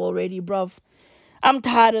pandemic up already, bruv? I'm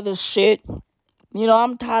tired of this shit.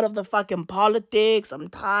 I'm tired of the fucking politics. I'm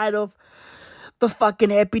tired of the fucking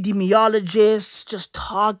epidemiologists just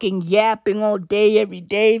talking, yapping all day, every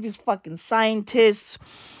day. These fucking scientists.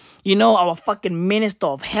 Our fucking Minister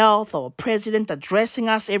of Health, our president addressing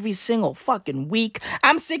us every single fucking week.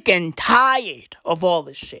 I'm sick and tired of all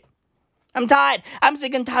this shit. I'm tired. I'm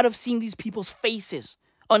sick and tired of seeing these people's faces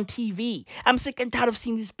on TV. I'm sick and tired of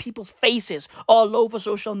seeing these people's faces all over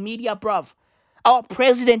social media, bruv. Our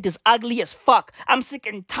president is ugly as fuck. I'm sick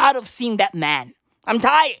and tired of seeing that man. I'm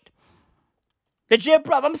tired. Legit,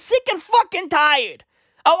 bruv. I'm sick and fucking tired.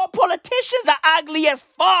 Our politicians are ugly as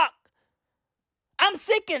fuck. I'm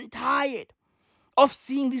sick and tired of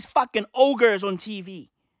seeing these fucking ogres on TV.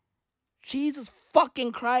 Jesus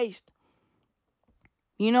fucking Christ.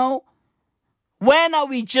 When are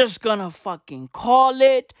we just gonna fucking call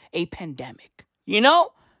it a pandemic? You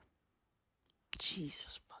know?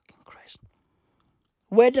 Jesus fucking Christ.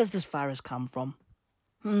 Where does this virus come from?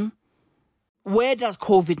 Where does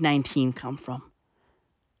COVID-19 come from?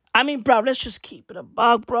 I mean, bro, let's just keep it a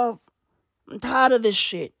buck, bro. I'm tired of this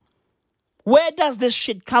shit. Where does this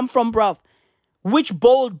shit come from, bro? Which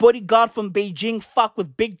bold bodyguard from Beijing fuck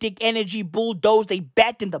with big dick energy bulldoze they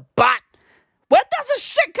bat in the butt? Where does this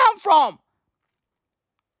shit come from?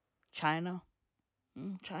 China?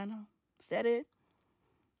 China? Is that it?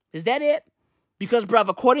 Is that it? Because, bruv,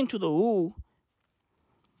 according to the WHO,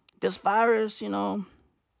 this virus,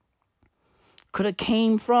 could have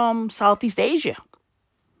came from Southeast Asia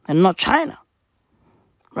and not China,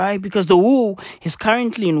 right? Because the WHO is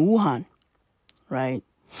currently in Wuhan, right?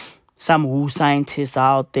 Some WHO scientists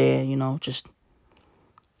out there, just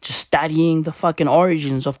studying the fucking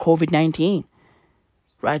origins of COVID-19,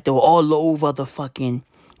 right? They were all over the fucking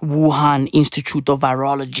Wuhan Institute of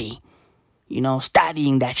Virology,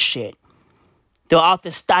 studying that shit. They were out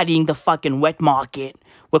there studying the fucking wet market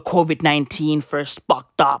where COVID-19 first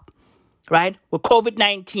sparked up, right? Where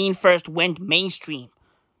COVID-19 first went mainstream.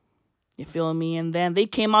 You feel me? And then they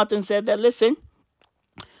came out and said that, listen,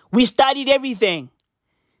 we studied everything.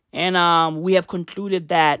 And we have concluded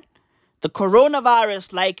that the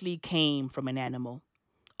coronavirus likely came from an animal.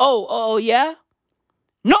 Oh, yeah?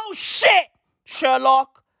 No shit,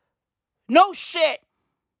 Sherlock. No shit.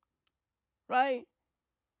 Right?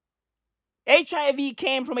 HIV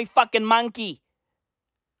came from a fucking monkey.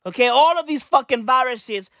 Okay, all of these fucking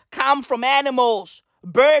viruses come from animals.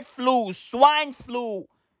 Bird flu, swine flu.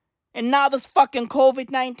 And now this fucking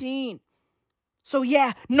COVID-19. So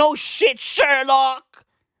yeah, no shit, Sherlock.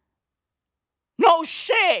 No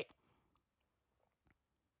shit.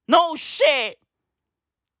 No shit.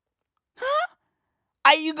 Huh?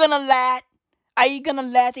 Are you gonna let a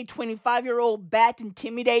 25-year-old bat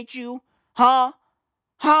intimidate you? Huh?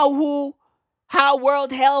 How World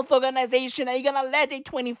Health Organization are you gonna let a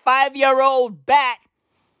 25-year-old bat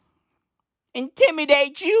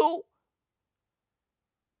intimidate you?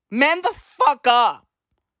 Man the fuck up.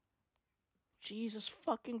 Jesus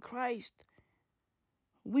fucking Christ.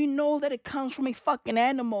 We know that it comes from a fucking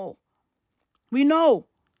animal. We know.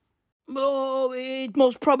 Oh, it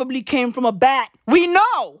most probably came from a bat. We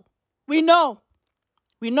know. We know,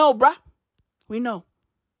 bruh. We know.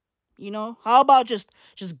 How about just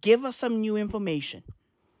give us some new information?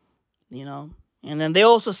 And then they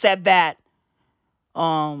also said that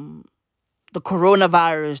the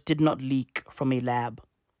coronavirus did not leak from a lab.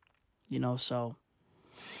 So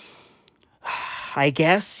I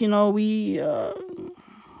guess, I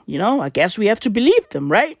guess we have to believe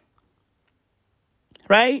them, right?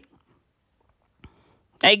 Right?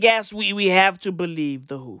 I guess we have to believe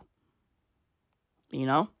the WHO.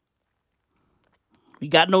 We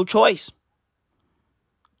got no choice.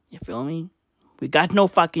 You feel me? We got no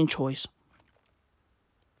fucking choice.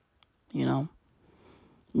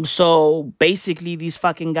 So basically these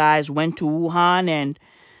fucking guys went to Wuhan and,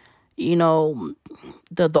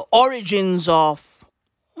 the origins of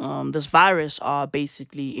this virus are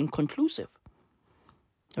basically inconclusive.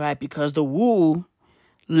 Right? Because the WHO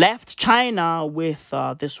left China with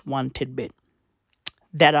this one tidbit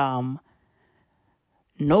that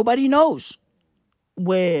nobody knows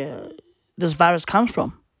where this virus comes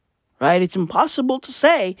from, right? It's impossible to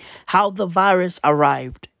say how the virus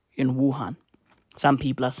arrived in Wuhan. Some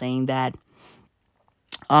people are saying that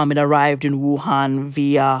it arrived in Wuhan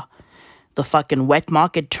via the fucking wet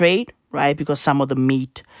market trade, right? Because some of the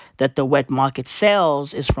meat that the wet market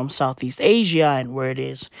sells is from Southeast Asia, and where it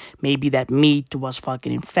is, maybe that meat was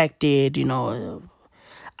fucking infected, I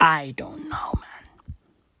don't know,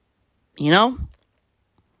 man.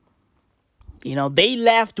 They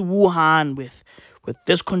left Wuhan with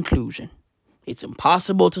this conclusion. It's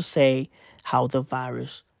impossible to say how the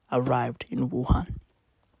virus arrived in Wuhan.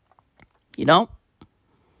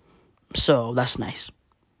 So that's nice.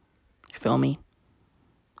 You feel me?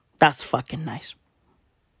 That's fucking nice.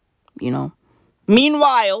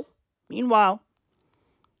 Meanwhile,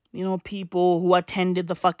 people who attended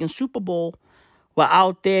the fucking Super Bowl were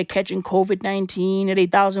out there catching COVID-19 at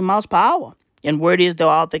 8,000 miles per hour. And word is they're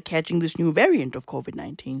out there catching this new variant of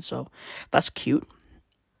COVID-19. So that's cute.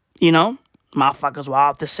 Motherfuckers were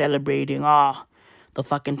out there celebrating. The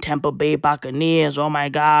fucking Tampa Bay Buccaneers. Oh my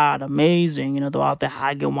God, amazing. They're out there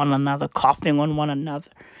hugging one another, coughing on one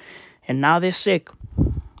another. And now they're sick.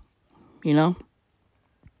 And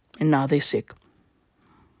now they're sick.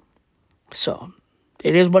 So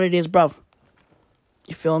it is what it is, bruv.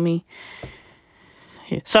 You feel me?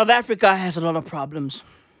 South Africa has a lot of problems.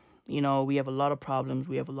 You know, we have a lot of problems.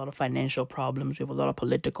 We have a lot of financial problems. We have a lot of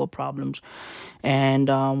political problems. And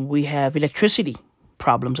we have electricity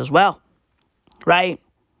problems as well. Right?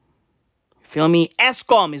 Feel me?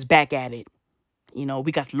 Eskom is back at it. You know,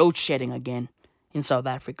 we got load shedding again in South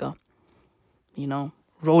Africa. You know,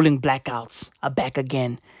 rolling blackouts are back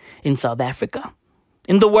again in South Africa.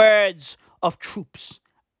 In the words of troops.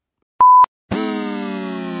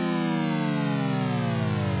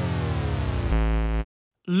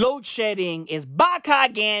 Load shedding is back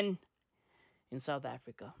again in South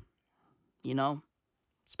Africa. You know,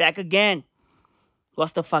 it's back again.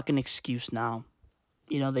 What's the fucking excuse now?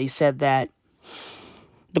 You know, they said that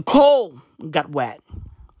the coal got wet.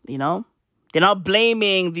 You know, they're not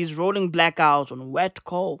blaming these rolling blackouts on wet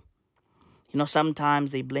coal. You know,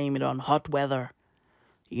 sometimes they blame it on hot weather,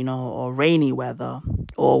 you know, or rainy weather,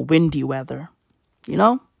 or windy weather, you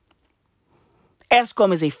know?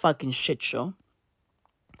 Eskom is a fucking shit show.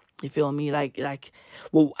 You feel me?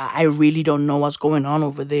 Well, I really don't know what's going on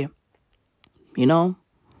over there. You know?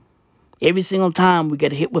 Every single time we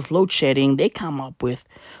get hit with load shedding, they come up with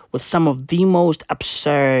some of the most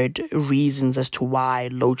absurd reasons as to why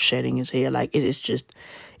load shedding is here. Like,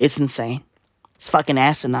 it's insane. It's fucking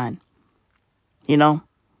asinine. You know?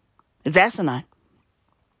 It's asinine.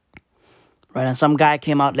 Right? And some guy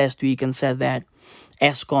came out last week and said that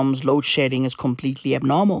Eskom's load shedding is completely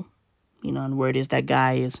abnormal. You know, and word is that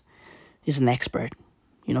guy is an expert.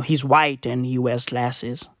 You know, he's white and he wears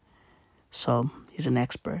glasses. So, he's an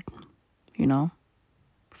expert. You know?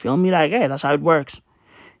 Feel me? Like, hey, that's how it works.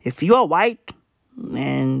 If you are white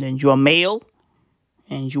and you're male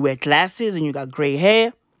and you wear glasses and you got gray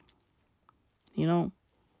hair, you know,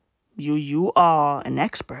 you are an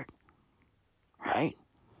expert. Right?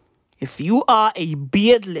 If you are a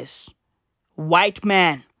beardless white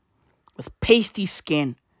man with pasty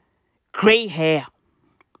skin, gray hair,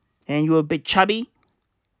 and you're a bit chubby,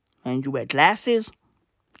 and you wear glasses,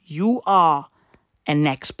 you are an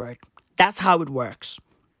expert. That's how it works.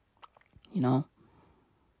 You know?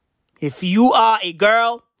 If you are a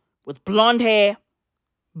girl with blonde hair,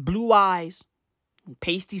 blue eyes, and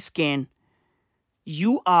pasty skin,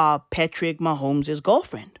 you are Patrick Mahomes'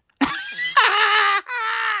 girlfriend.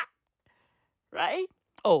 Right?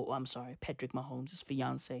 Oh, I'm sorry. Patrick Mahomes'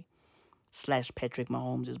 fiance / Patrick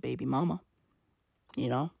Mahomes' baby mama. You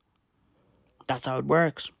know? That's how it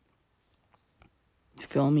works. You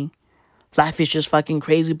feel me? Life is just fucking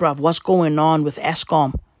crazy, bruv. What's going on with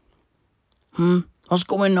Eskom? What's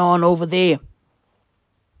going on over there?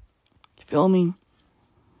 You feel me?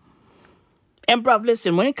 And bruv,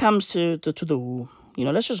 listen, when it comes to the WHO, you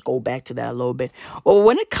know, let's just go back to that a little bit. Or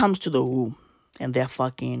when it comes to the WHO and their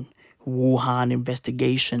fucking Wuhan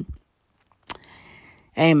investigation,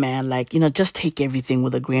 hey man, like, you know, just take everything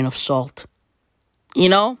with a grain of salt. You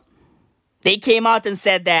know? They came out and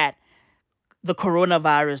said that the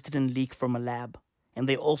coronavirus didn't leak from a lab. And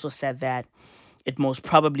they also said that it most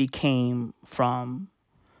probably came from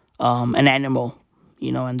an animal,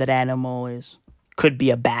 you know, and that animal could be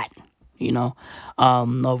a bat, you know,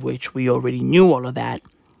 of which we already knew all of that.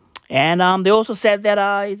 And they also said that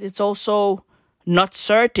it's also not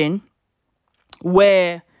certain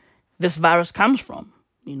where this virus comes from.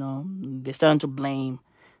 You know, they're starting to blame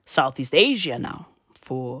Southeast Asia now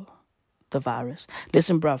for the virus.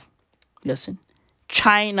 Listen, bruv. Listen.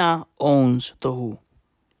 China owns the WHO.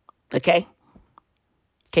 Okay?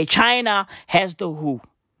 Okay, China has the WHO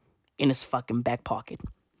in its fucking back pocket.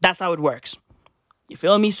 That's how it works. You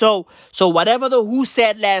feel me? So whatever the WHO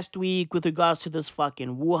said last week with regards to this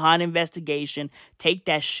fucking Wuhan investigation, take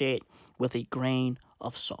that shit with a grain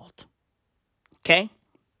of salt. Okay?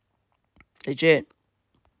 Legit.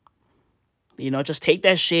 You know, just take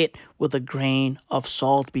that shit with a grain of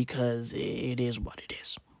salt because it is what it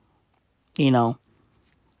is. You know,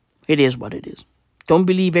 it is what it is. Don't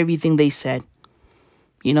believe everything they said.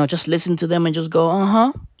 You know, just listen to them and just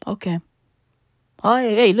go, okay. Oh,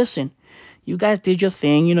 hey, listen. You guys did your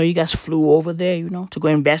thing. You know, you guys flew over there, you know, to go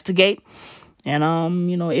investigate. And,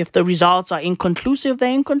 you know, if the results are inconclusive,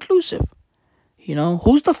 they're inconclusive. You know,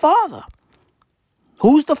 who's the father?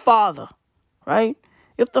 Who's the father? Right?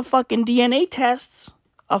 If the fucking DNA tests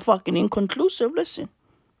are fucking inconclusive, listen.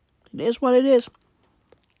 It is what it is.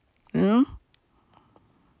 You know?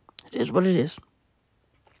 It is what it is.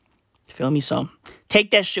 You feel me? So,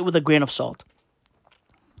 take that shit with a grain of salt.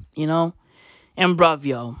 You know? And bruv,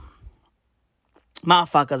 yo.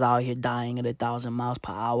 Motherfuckers out here dying at 1,000 miles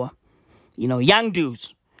per hour. You know, young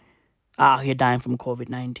dudes out here dying from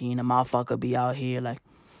COVID-19. A motherfucker be out here like,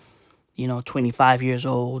 you know, 25 years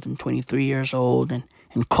old and 23 years old and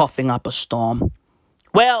coughing up a storm.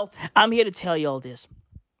 Well, I'm here to tell you all this.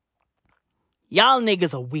 Y'all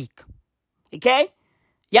niggas are weak. Okay?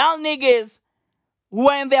 Y'all niggas who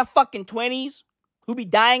are in their fucking 20s, who be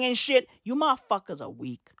dying and shit, you motherfuckers are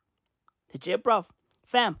weak. Legit, bruv.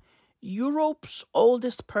 Fam, Europe's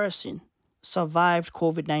oldest person survived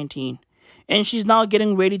COVID-19. And she's now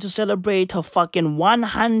getting ready to celebrate her fucking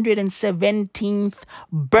 117th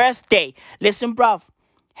birthday. Listen, bruv.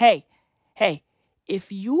 Hey,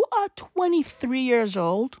 if you are 23 years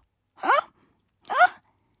old,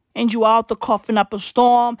 and you out there coughing up a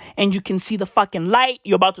storm, and you can see the fucking light,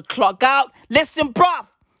 you're about to clock out, listen, bruv.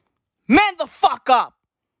 Man the fuck up.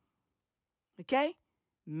 Okay?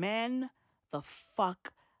 Man the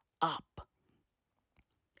fuck up.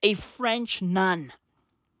 A French nun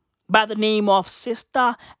by the name of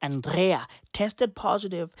Sister Andrea tested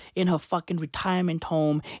positive in her fucking retirement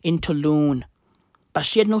home in Toulon. But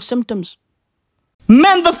she had no symptoms.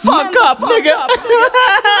 Man the fuck up, nigga!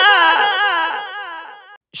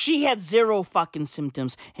 She had zero fucking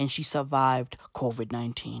symptoms and she survived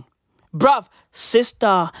COVID-19. Bruv,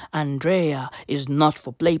 Sister Andrea is not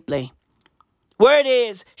for play. Word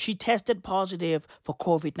is, she tested positive for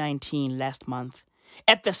COVID-19 last month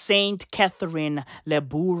at the Saint Catherine Le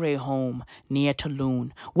Bourret home near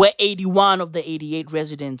Toulon, where 81 of the 88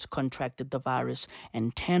 residents contracted the virus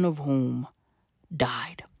and 10 of whom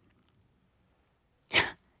died.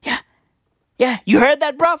 Yeah, you heard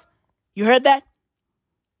that, bruv? You heard that?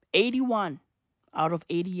 81 out of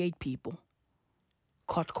 88 people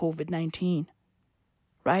caught COVID-19,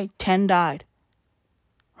 right? 10 died,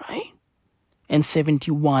 right? And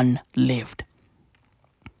 71 lived.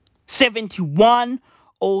 71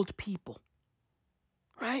 old people,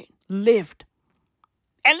 right? Lived.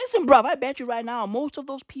 And listen, bruv, I bet you right now, most of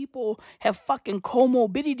those people have fucking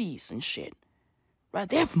comorbidities and shit, right?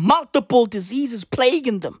 They have multiple diseases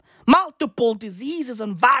plaguing them. Multiple diseases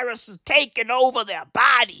and viruses taking over their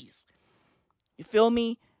bodies. You feel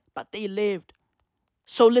me? But they lived.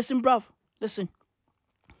 So listen, bruv, listen.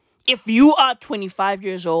 If you are 25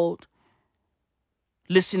 years old,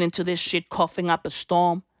 listening to this shit, coughing up a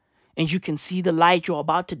storm, and you can see the light, you're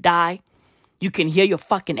about to die. You can hear your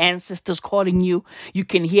fucking ancestors calling you. You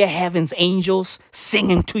can hear heaven's angels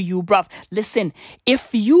singing to you, bruv. Listen,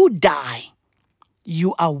 if you die,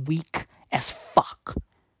 you are weak as fuck.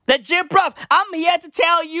 Legit, bruv, I'm here to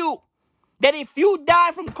tell you that if you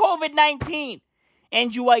die from COVID-19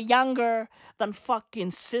 and you are younger than fucking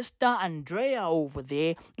Sister Andrea over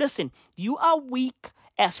there, listen, you are weak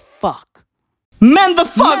as fuck. Man the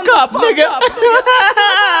fuck up, nigga!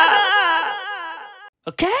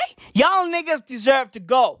 Okay? Y'all niggas deserve to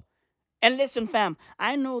go. And listen, fam,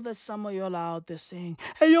 I know that some of y'all out there saying,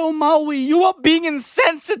 hey, yo, Maui, you are being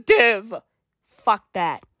insensitive. Fuck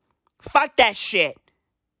that. Fuck that shit.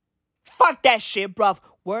 Fuck that shit, bruv.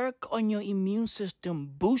 Work on your immune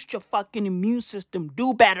system. Boost your fucking immune system.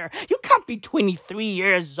 Do better. You can't be 23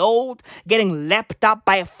 years old getting leapt up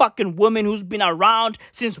by a fucking woman who's been around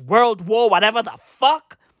since World War whatever the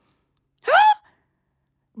fuck. Huh?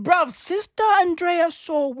 Bruv, Sister Andrea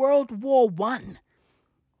saw World War I.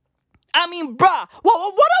 I mean, bruh, what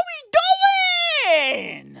are we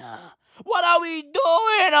doing? What are we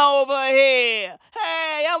doing over here?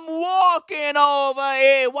 Hey, I'm walking over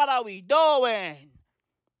here. What are we doing?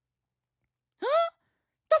 Huh?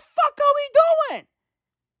 The fuck are we doing?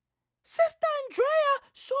 Sister Andrea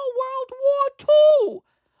saw World War II.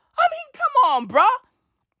 I mean, come on, bruh.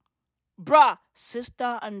 Bruh,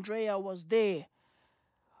 Sister Andrea was there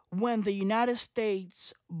when the United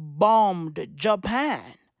States bombed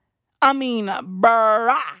Japan. I mean,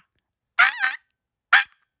 bruh.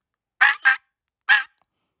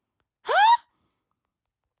 Huh?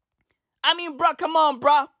 I mean, bruh, come on,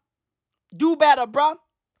 bruh. Do better, bruh.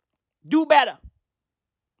 Do better.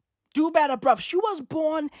 Do better, bruv. She was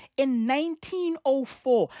born in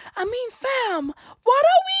 1904. I mean, fam, what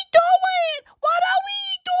are we doing? What are we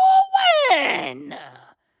doing?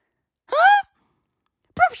 Huh?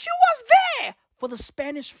 Bruv, she was there for the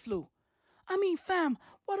Spanish flu. I mean, fam,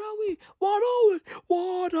 what are we doing?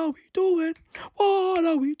 What are we doing? What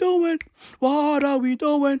are we doing? What are we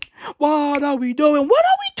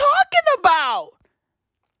talking about?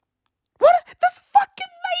 What? This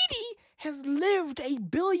fucking lady has lived 1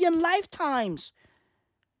 billion lifetimes,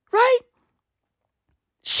 right?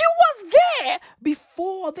 She was there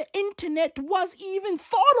before the internet was even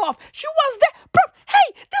thought of. She was there. Bro,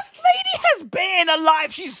 hey, this lady has been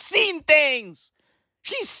alive. She's seen things.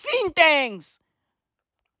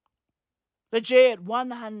 Legit,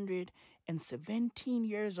 117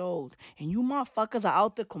 years old. And you motherfuckers are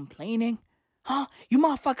out there complaining. Huh? You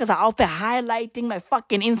motherfuckers are out there highlighting my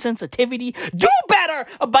fucking insensitivity. Do better!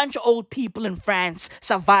 A bunch of old people in France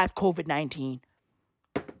survived COVID-19.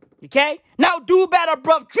 Okay? Now do better,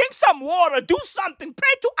 bruv. Drink some water. Do something.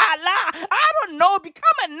 Pray to Allah. I don't know. Become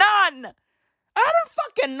a nun. I don't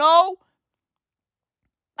fucking know.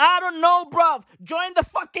 I don't know, bruv. Join the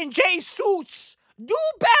fucking J-Suits. Do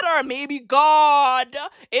better. Maybe God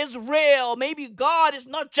is real. Maybe God is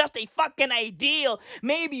not just a fucking ideal.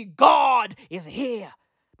 Maybe God is here.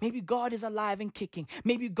 Maybe God is alive and kicking.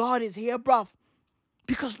 Maybe God is here, bruv.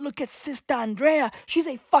 Because look at Sister Andrea. She's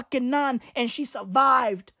a fucking nun and she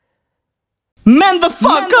survived. Man the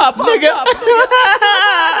fuck up, nigga.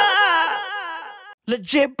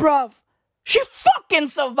 Legit, bruv. She fucking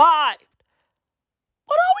survived.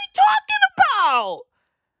 What are we talking about?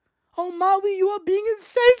 Oh, Maui, you are being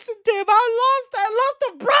insensitive. I lost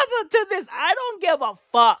a brother to this. I don't give a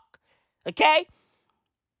fuck. Okay?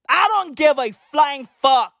 I don't give a flying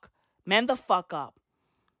fuck. Man the fuck up.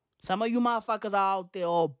 Some of you motherfuckers are out there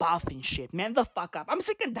all buff and shit. Man the fuck up. I'm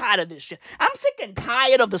sick and tired of this shit. I'm sick and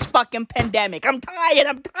tired of this fucking pandemic. I'm tired.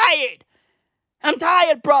 I'm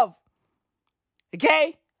tired, bruv.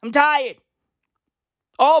 Okay? I'm tired.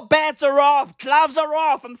 All bets are off. Gloves are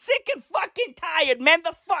off. I'm sick and fucking tired. Man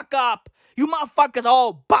the fuck up. You motherfuckers are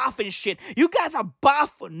all buff and shit. You guys are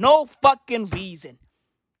buff for no fucking reason.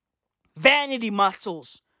 Vanity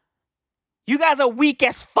muscles. You guys are weak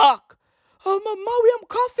as fuck. Oh, Maui, I'm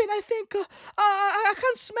coughing. I think I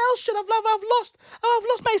can't smell shit. I've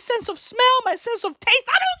lost my sense of smell, my sense of taste.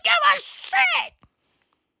 I don't give a shit.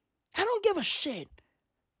 I don't give a shit.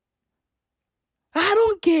 I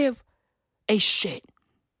don't give a shit.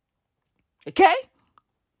 Okay?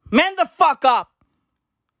 Man the fuck up.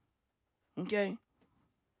 Okay?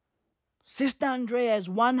 Sister Andrea is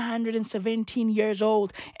 117 years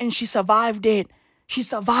old and she survived it. She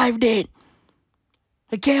survived it.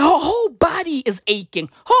 Okay? Her whole body is aching.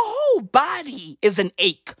 Her whole body is an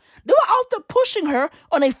ache. They were out there pushing her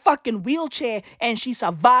on a fucking wheelchair and she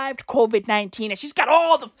survived COVID-19 and she's got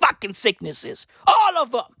all the fucking sicknesses. All of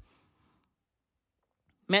them.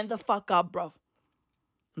 Man the fuck up, bro.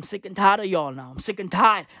 I'm sick and tired of y'all now. I'm sick and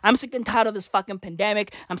tired. I'm sick and tired of this fucking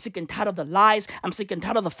pandemic. I'm sick and tired of the lies. I'm sick and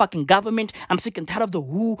tired of the fucking government. I'm sick and tired of the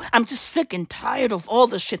who. I'm just sick and tired of all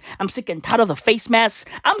this shit. I'm sick and tired of the face masks.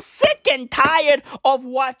 I'm sick and tired of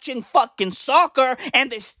watching fucking soccer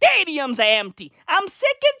and the stadiums are empty. I'm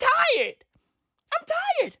sick and tired. I'm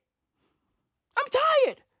tired. I'm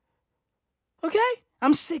tired. Okay?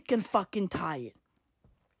 I'm sick and fucking tired.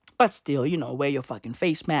 But still, wear your fucking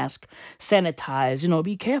face mask, sanitize,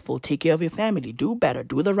 be careful, take care of your family, do better,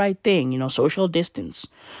 do the right thing, social distance,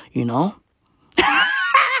 It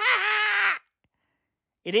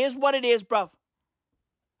is what it is, bruv.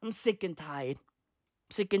 I'm sick and tired.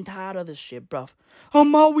 Sick and tired of this shit, bruv. Oh,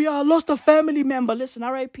 Maui, I lost a family member. Listen,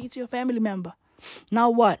 R.I.P. to your family member.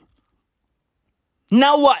 Now what?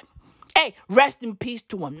 Now what? Hey, rest in peace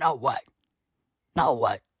to him. Now what? Now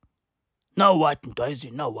what? Know what, does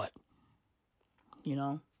you know what? It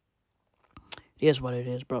is what it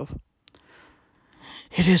is, bro.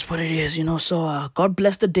 It is what it is, So God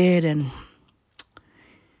bless the dead, and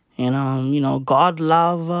God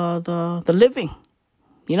love the living.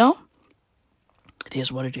 It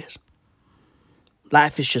is what it is.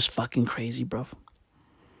 Life is just fucking crazy, bro.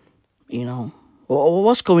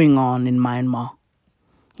 What's going on in Myanmar?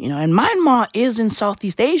 And Myanmar is in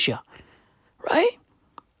Southeast Asia, right?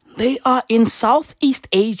 They are in Southeast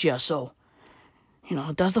Asia, so,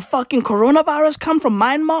 does the fucking coronavirus come from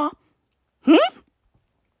Myanmar?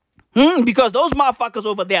 Because those motherfuckers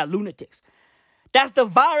over there are lunatics. Does the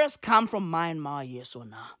virus come from Myanmar, yes or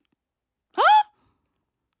not? Huh?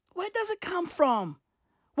 Where does it come from?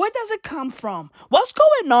 Where does it come from? What's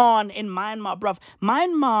going on in Myanmar, bruv?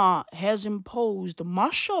 Myanmar has imposed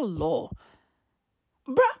martial law.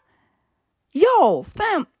 Bruh. Yo,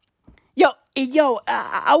 fam. Yo,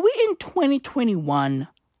 are we in 2021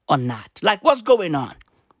 or not? Like, what's going on?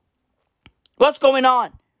 What's going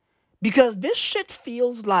on? Because this shit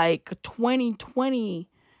feels like 2020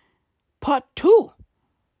 part 2,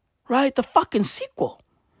 right? The fucking sequel.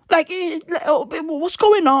 Like, what's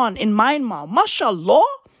going on in Myanmar? Martial law?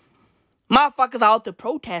 Motherfuckers are out there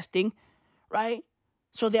protesting, right?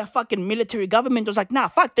 So their fucking military government was like, nah,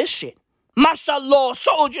 fuck this shit. Martial law,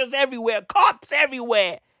 soldiers everywhere, cops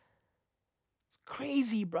everywhere.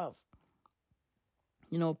 Crazy, bruv.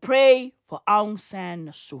 Pray for Aung San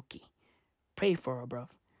Suu Kyi. Pray for her, bruv.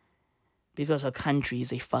 Because her country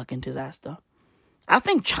is a fucking disaster. I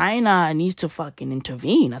think China needs to fucking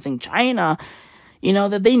intervene. I think China,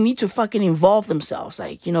 that they need to fucking involve themselves.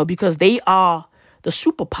 Like, because they are the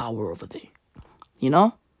superpower over there. You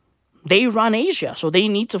know? They run Asia, so they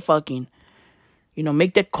need to fucking, you know,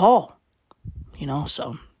 make that call. You know,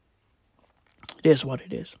 so it is what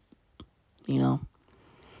it is. You know?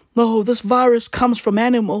 No, this virus comes from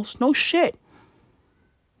animals. No shit.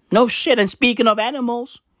 No shit. And speaking of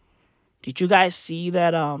animals, did you guys see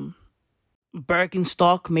that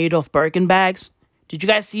Birkenstock made of Birkin bags? Did you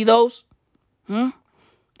guys see those?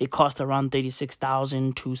 They cost around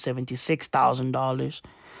 $36,000 to $76,000.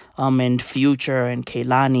 And Future and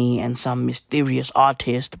Kehlani and some mysterious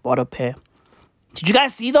artist bought a pair. Did you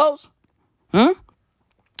guys see those?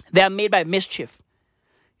 They are made by Mischief.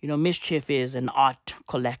 You know, Mischief is an art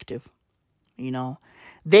collective. You know,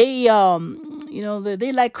 they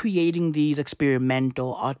they like creating these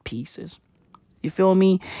experimental art pieces. You feel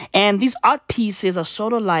me? And these art pieces are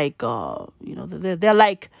sort of like they're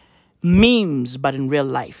like memes, but in real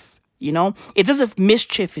life. You know, it's as if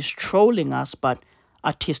Mischief is trolling us, but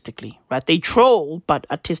artistically, right? They troll, but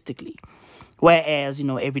artistically. Whereas, you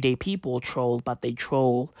know, everyday people troll, but they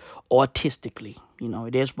troll artistically. You know,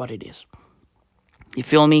 it is what it is. You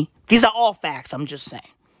feel me? These are all facts, I'm just saying.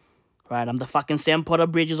 Right? I'm the fucking Sam Porter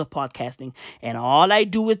Bridges of podcasting. And all I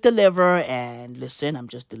do is deliver. And listen, I'm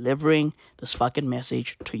just delivering this fucking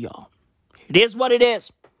message to y'all. It is what it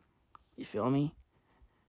is. You feel me?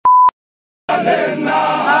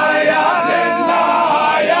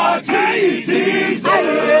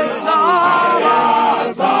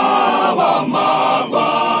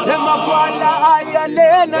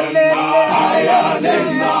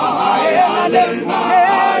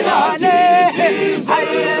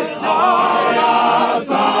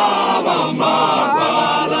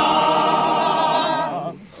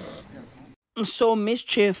 So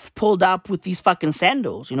Mischief pulled up with these fucking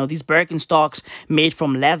sandals, you know, these Birkenstocks made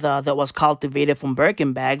from leather that was cultivated from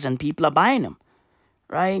Birkin bags, and people are buying them,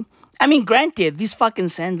 right? I mean, granted, these fucking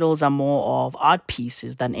sandals are more of art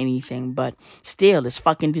pieces than anything, but still, it's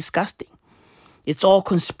fucking disgusting. It's all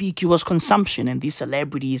conspicuous consumption, and these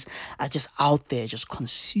celebrities are just out there just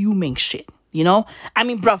consuming shit, you know? I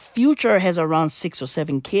mean, bruh, Future has around 6 or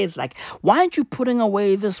 7 kids. Like, why aren't you putting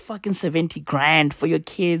away this fucking 70 grand for your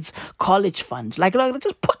kids' college fund? Like,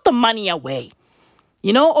 just put the money away,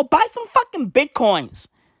 you know? Or buy some fucking Bitcoins,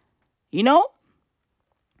 you know?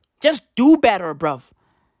 Just do better, bruv.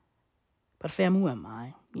 But fam, who am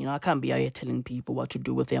I? You know, I can't be out here telling people what to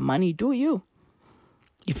do with their money. Do you?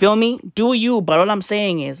 You feel me? Do you? But all I'm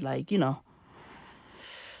saying is, like, you know,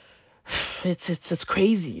 it's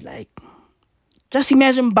crazy. Like, just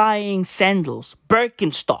imagine buying sandals,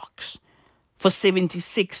 Birkenstocks, for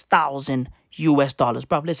 $76,000 US.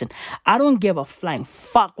 Bro, listen, I don't give a flying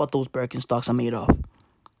fuck what those Birkenstocks are made of.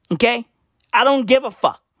 Okay? I don't give a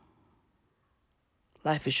fuck.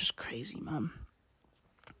 Life is just crazy, man.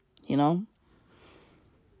 You know?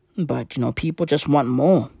 But, you know, people just want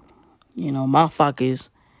more. You know, motherfuckers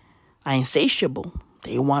are insatiable.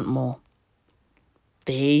 They want more.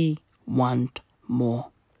 They want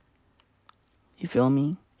more. You feel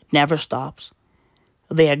me? It never stops.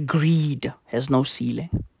 Their greed has no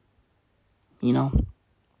ceiling. You know?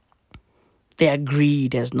 Their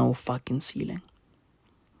greed has no fucking ceiling.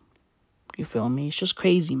 You feel me? It's just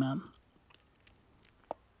crazy, man.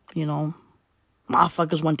 You know?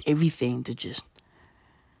 Motherfuckers want everything to just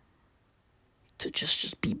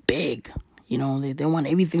be big. You know, they want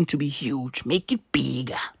everything to be huge. Make it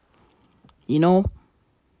bigger. You know?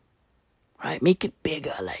 Right? Make it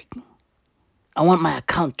bigger. Like, I want my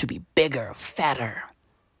account to be bigger, fatter.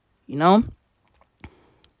 You know?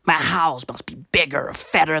 My house must be bigger,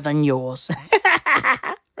 fatter than yours.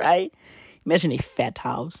 Right? Imagine a fat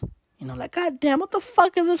house. You know, like, God damn, what the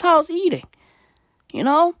fuck is this house eating? You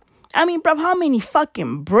know? I mean, bruv, how many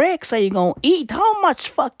fucking bricks are you gonna eat? How much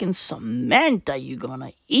fucking cement are you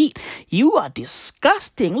gonna eat? You are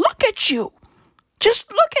disgusting. Look at you. Just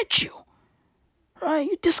look at you. Right?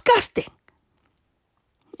 You're disgusting.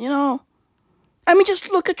 You know? I mean, just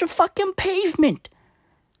look at your fucking pavement.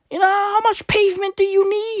 You know, how much pavement do you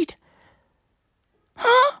need?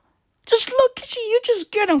 Huh? Just look at you. You're just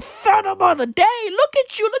getting fatter by the day. Look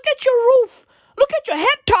at you. Look at your roof. Look at your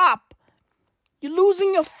head top. You're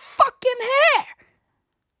losing your fucking hair.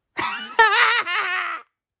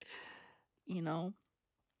 You know?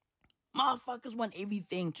 Motherfuckers want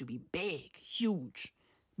everything to be big, huge.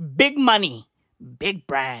 Big money, big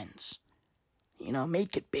brands. You know,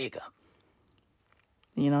 make it bigger.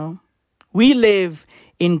 You know? We live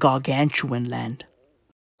in gargantuan land.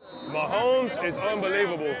 Mahomes is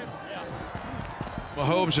unbelievable.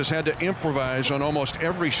 Mahomes has had to improvise on almost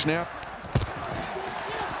every snap.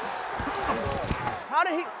 How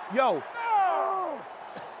did he? Yo.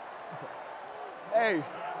 Hey.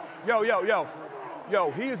 Yo.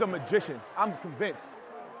 Yo, he is a magician. I'm convinced.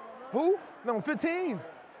 Who? No, 15.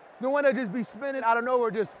 The one that just be spinning out of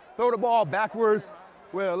nowhere, just throw the ball backwards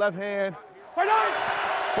with a left hand.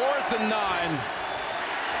 4th and 9.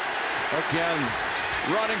 Again,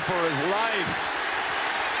 running for his life.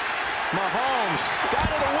 Mahomes got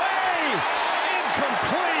it away.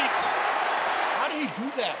 Incomplete. How did he do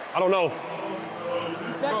that? I don't know.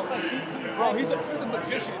 Bro, he's a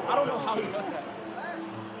magician. I don't know how he does that.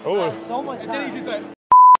 Oh, so much and then he did that.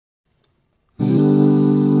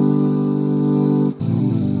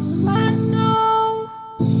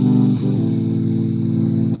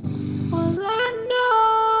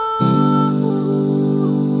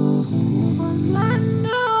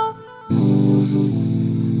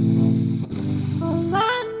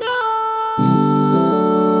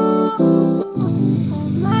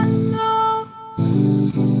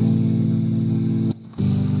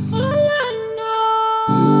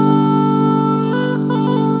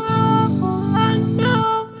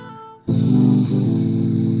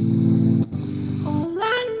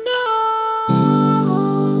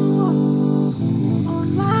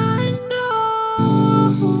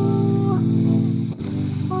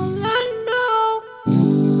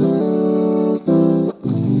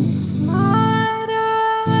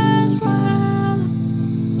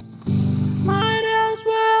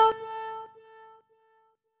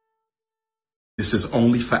 This is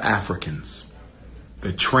only for Africans.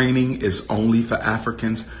 The training is only for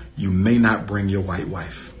Africans. You may not bring your white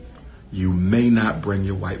wife. You may not bring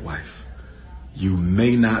your white wife. You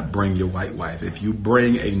may not bring your white wife. If you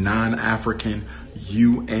bring a non-African,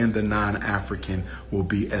 you and the non-African will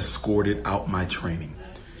be escorted out my training.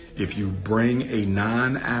 If you bring a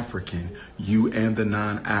non-African, you and the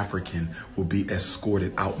non-African will be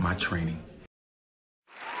escorted out my training.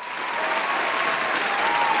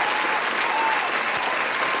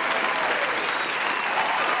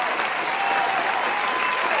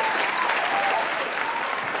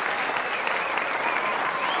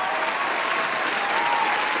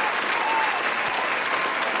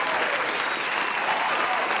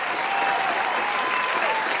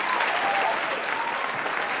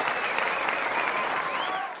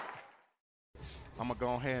 I'm gonna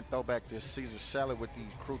go ahead and throw back this Caesar salad with these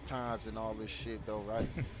croutons and all this shit though, right?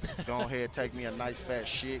 Go ahead, take me a nice fat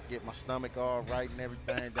shit, get my stomach all right and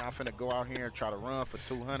everything. Then I'm finna go out here and try to run for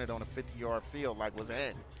 200 on a 50-yard field like what's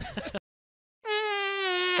happening.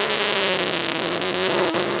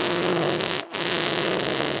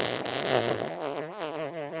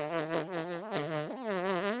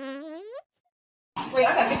 Wait,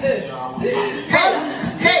 I gotta get this. Hey!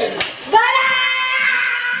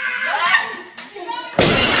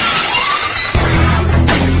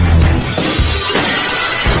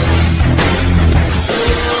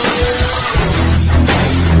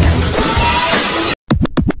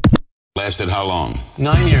 Lasted how long?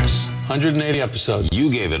 9 years, 180 episodes.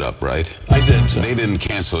 You gave it up, right? I did. So. They didn't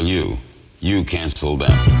cancel you. You canceled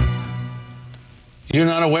them. You're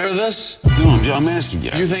not aware of this? No, I'm asking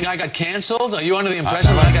you. You think I got canceled? Are you under the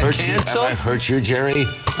impression that I got canceled? Have I hurt you, Jerry?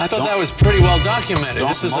 I thought that was pretty well documented.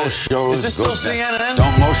 Is this still CNN?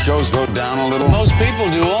 Don't most shows go down a little? Most people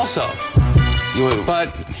do also.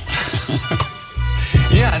 But...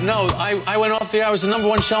 Yeah, no, I went off the air. I was the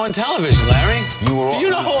 #1 show on television, Larry. Do you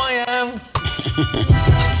know who I am?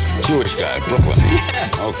 Jewish guy, Brooklyn.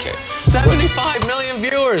 Yes. Okay. 75 million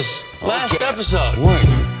viewers last episode. Wait,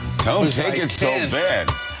 don't take it so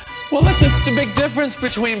bad. Well, that's the big difference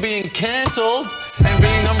between being canceled and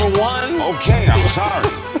being #1. Okay, I'm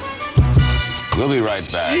sorry. We'll be right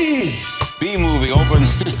back. Jeez. B-movie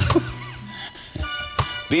opens.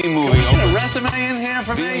 B-movie opens. Get a resume in here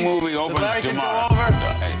for me? B-movie opens tomorrow.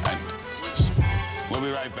 We'll be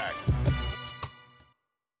right back.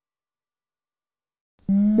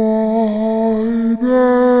 Might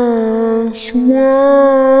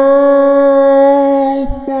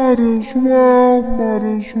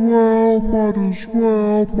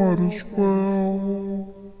as well.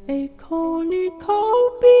 A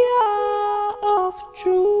cornucopia of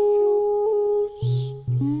Jews.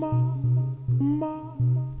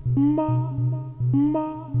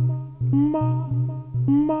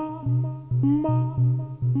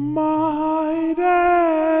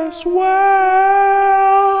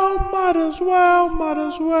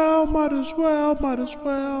 Might as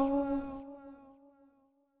well.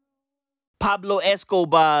 Pablo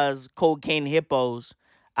Escobar's cocaine hippos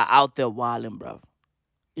are out there wilding, bruv.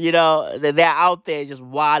 You know, they're out there just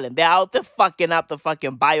wilding. They're out there fucking up the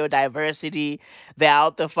fucking biodiversity. They're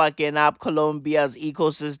out there fucking up Colombia's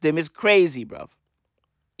ecosystem. It's crazy, bruv.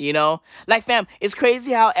 You know? Like, fam, it's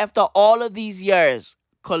crazy how after all of these years,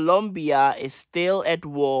 Colombia is still at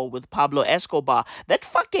war with Pablo Escobar. That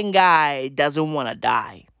fucking guy doesn't want to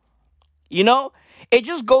die. You know? It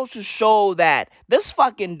just goes to show that this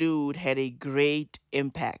fucking dude had a great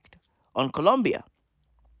impact on Colombia.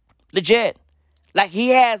 Legit. Like, he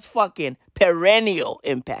has fucking perennial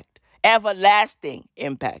impact. Everlasting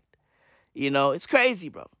impact. You know? It's crazy,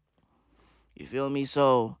 bro. You feel me?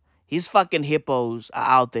 So, these fucking hippos are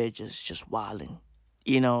out there just wilding.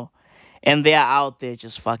 You know? And they're out there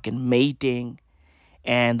just fucking mating.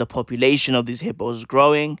 And the population of these hippos is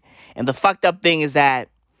growing. And the fucked up thing is that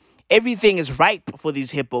everything is ripe for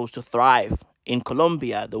these hippos to thrive in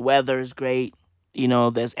Colombia. The weather is great. You know,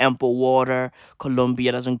 there's ample water.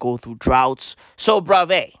 Colombia doesn't go through droughts. So,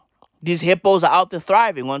 bruv, hey, these hippos are out there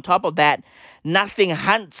thriving. On top of that, nothing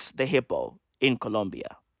hunts the hippo in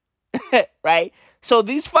Colombia. Right? So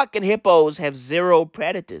these fucking hippos have zero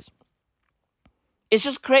predators. It's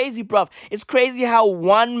just crazy, bruv. It's crazy how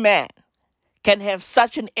one man can have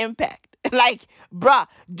such an impact. Like, bruh,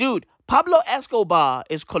 dude, Pablo Escobar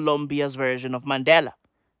is Colombia's version of Mandela.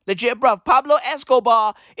 Legit, bruv. Pablo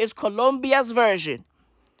Escobar is Colombia's version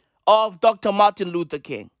of Dr. Martin Luther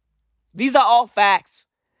King. These are all facts.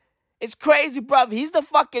 It's crazy, bruv. He's the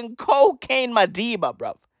fucking cocaine Madiba,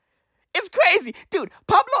 bruv. It's crazy. Dude,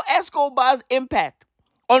 Pablo Escobar's impact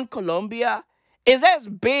on Colombia is as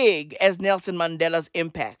big as Nelson Mandela's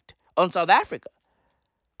impact on South Africa.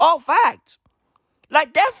 All facts.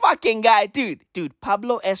 Like, that fucking guy, dude,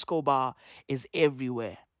 Pablo Escobar is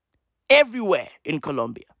everywhere. Everywhere in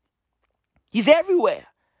Colombia. He's everywhere.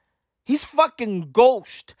 His fucking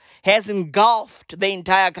ghost has engulfed the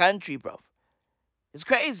entire country, bro. It's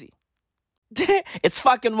crazy. It's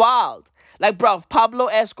fucking wild. Like, bro, Pablo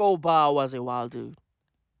Escobar was a wild dude.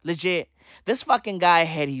 Legit. This fucking guy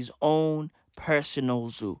had his own personal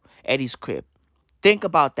zoo at his crib. Think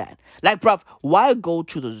about that. Like, bruv, why go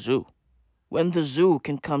to the zoo when the zoo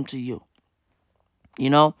can come to you? You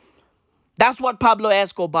know? That's what Pablo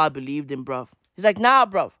Escobar believed in, bruv. He's like, nah,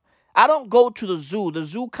 bruv. I don't go to the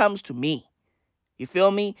zoo comes to me. You feel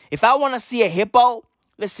me? If I want to see a hippo,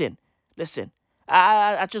 listen.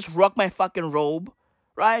 I just rock my fucking robe,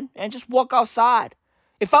 right? And just walk outside.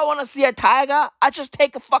 If I want to see a tiger, I just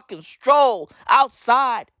take a fucking stroll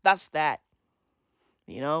outside. That's that.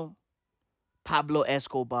 You know? Pablo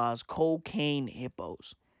Escobar's cocaine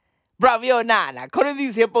hippos. Bruv, yo, nah. Calling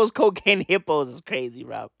these hippos cocaine hippos is crazy,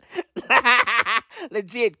 bruv.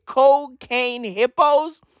 Legit, cocaine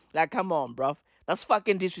hippos? Like, come on, bruv. That's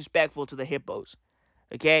fucking disrespectful to the hippos.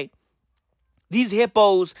 Okay? These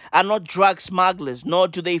hippos are not drug smugglers, nor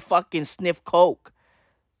do they fucking sniff coke.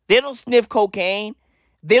 They don't sniff cocaine.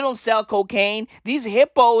 They don't sell cocaine. These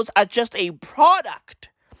hippos are just a product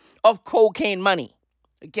of cocaine money.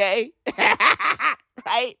 Okay?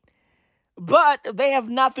 Right? But they have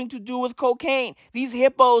nothing to do with cocaine. These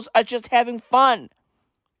hippos are just having fun.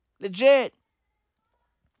 Legit.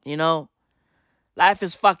 You know? Life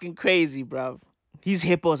is fucking crazy, bruv. These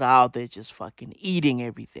hippos are out there just fucking eating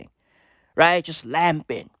everything. Right? Just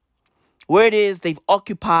lamping. Word is they've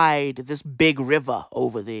occupied this big river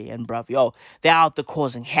over there. And, bruv, yo, they're out there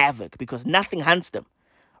causing havoc because nothing hunts them.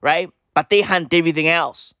 Right? But they hunt everything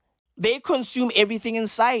else. They consume everything in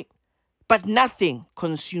sight. But nothing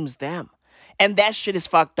consumes them. And that shit is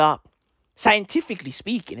fucked up. Scientifically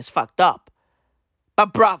speaking, it's fucked up.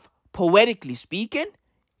 But, bruv, poetically speaking,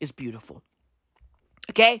 it's beautiful.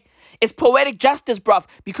 Okay? It's poetic justice, bruv.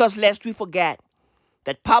 Because lest we forget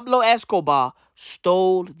that Pablo Escobar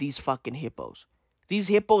stole these fucking hippos. These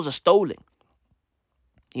hippos are stolen.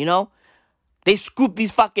 You know? They scooped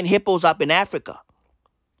these fucking hippos up in Africa.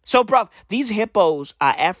 So, bruv, these hippos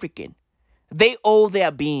are African. They owe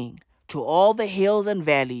their being to all the hills and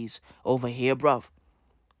valleys over here, bruv.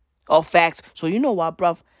 All facts. So you know what,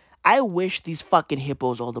 bruv? I wish these fucking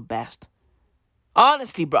hippos all the best.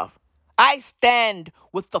 Honestly, bruv. I stand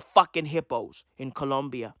with the fucking hippos in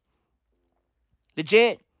Colombia.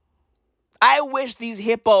 Legit. I wish these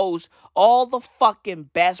hippos all the fucking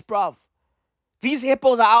best, bruv. These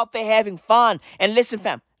hippos are out there having fun. And listen,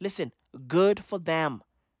 fam. Listen. Good for them.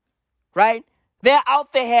 Right? They're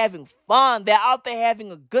out there having fun. They're out there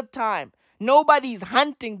having a good time. Nobody's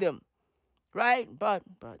hunting them. Right? But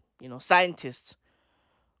you know, scientists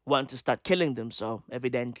want to start killing them. So,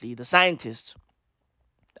 evidently, the scientists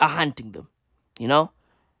are hunting them. You know?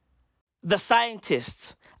 The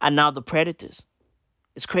scientists are now the predators.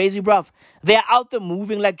 It's crazy, bruv. They're out there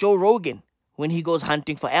moving like Joe Rogan when he goes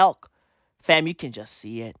hunting for elk. Fam, you can just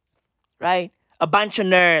see it. Right? A bunch of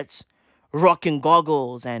nerds rocking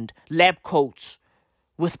goggles and lab coats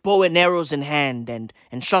with bow and arrows in hand and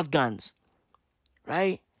shotguns.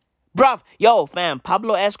 Right? Bruv, yo, fam,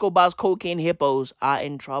 Pablo Escobar's cocaine hippos are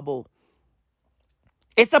in trouble.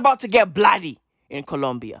 It's about to get bloody in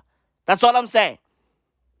Colombia. That's all I'm saying.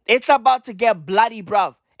 It's about to get bloody,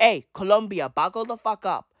 bruv. Hey, Colombia, buckle the fuck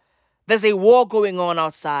up. There's a war going on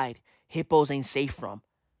outside. Hippos ain't safe from.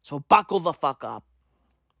 So buckle the fuck up.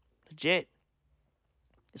 Legit.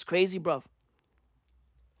 It's crazy, bruv.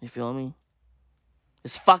 You feel me?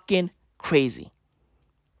 It's fucking crazy.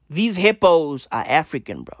 These hippos are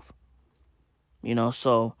African, bruv. You know,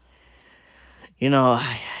 so, you know,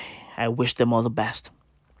 I wish them all the best.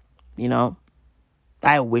 You know?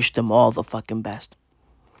 I wish them all the fucking best.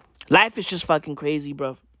 Life is just fucking crazy,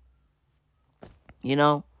 bruv. You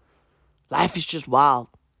know? Life is just wild.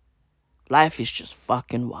 Life is just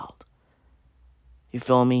fucking wild. You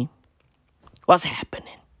feel me? What's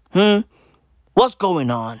happening? What's going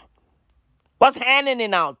on? What's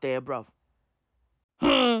happening out there, bruv?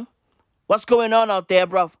 What's going on out there,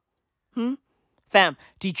 bruv? Fam,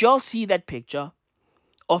 did y'all see that picture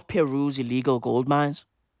of Peru's illegal gold mines?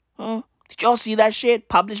 Did y'all see that shit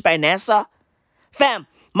published by NASA? Fam,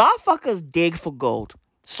 motherfuckers dig for gold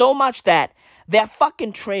so much that their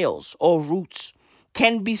fucking trails or routes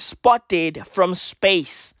can be spotted from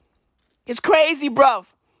space. It's crazy, bruv.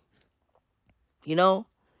 You know,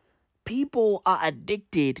 people are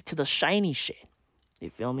addicted to the shiny shit. You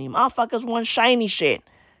feel me? Motherfuckers want shiny shit.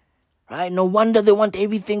 Right? No wonder they want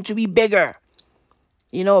everything to be bigger.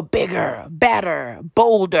 You know, bigger, better,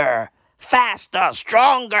 bolder, faster,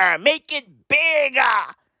 stronger. Make it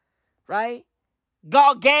bigger. Right?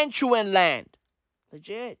 Gargantuan land.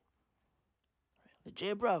 Legit.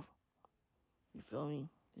 Legit, bruv. You feel me?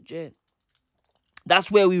 Legit. That's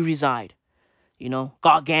where we reside. You know,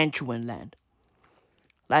 gargantuan land.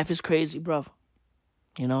 Life is crazy, bruv.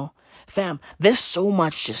 You know? Fam, there's so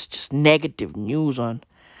much just negative news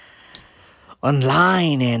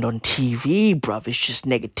online and on TV, bruv. It's just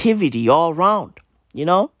negativity all around, you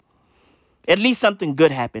know? At least something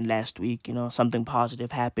good happened last week, you know? Something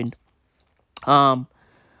positive happened.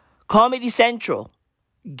 Comedy Central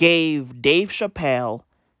gave Dave Chappelle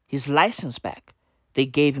his license back. They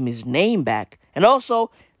gave him his name back. And also,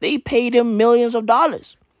 they paid him millions of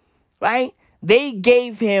dollars, right? They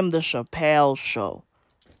gave him the Chappelle Show.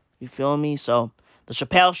 You feel me? So, the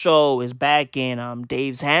Chappelle Show is back in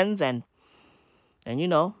Dave's hands, and you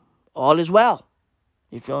know, all is well.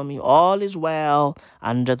 You feel me? All is well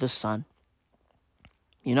under the sun.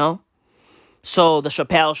 You know? So, the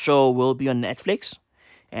Chappelle Show will be on Netflix,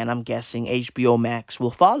 and I'm guessing HBO Max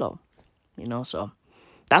will follow. You know, so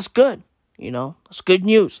that's good. You know, that's good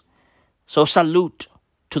news. So, salute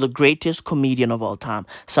to the greatest comedian of all time.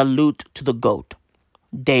 Salute to the GOAT,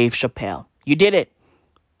 Dave Chappelle. You did it.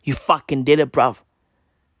 You fucking did it, bruv.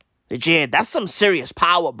 Legit, that's some serious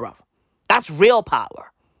power, bruv. That's real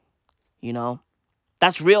power. You know?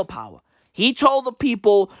 That's real power. He told the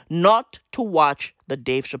people not to watch the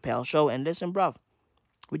Dave Chappelle Show. And listen, bruv,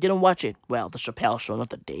 we didn't watch it. Well, the Chappelle Show, not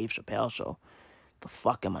the Dave Chappelle Show. The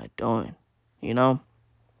fuck am I doing? You know?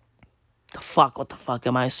 What the fuck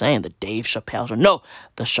am I saying? The Dave Chappelle Show. No,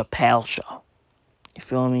 the Chappelle Show. You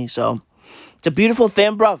feel me? So, it's a beautiful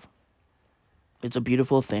thing, bruv. It's a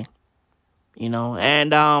beautiful thing. You know?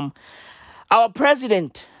 And our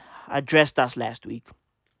president addressed us last week.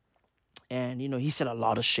 And, you know, he said a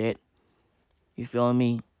lot of shit. You feel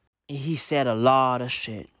me? He said a lot of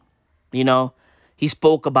shit. You know? He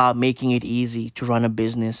spoke about making it easy to run a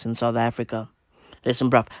business in South Africa. Listen,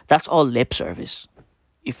 bruv, that's all lip service.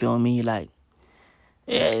 You feel me? Like,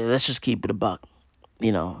 yeah, let's just keep it a buck.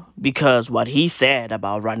 You know? Because what he said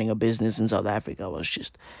about running a business in South Africa was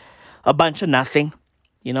just a bunch of nothing.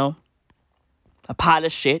 You know? A pile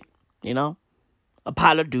of shit. You know? A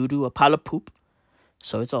pile of doo-doo, a pile of poop.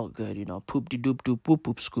 So it's all good, you know. Poop-de-doop-doop,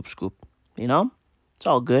 poop-poop, scoop-scoop. You know? It's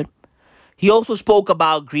all good. He also spoke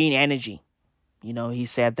about green energy. You know, he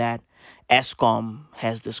said that Eskom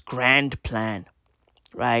has this grand plan,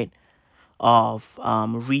 right, of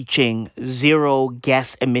reaching zero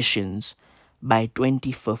gas emissions by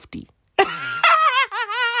 2050.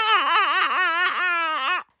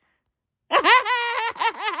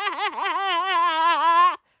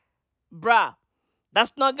 Bruh.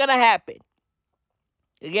 That's not gonna happen.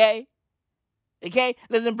 Okay? Okay?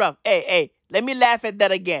 Listen, bro. Hey, let me laugh at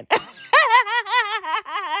that again.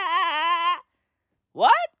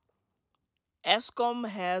 What? Eskom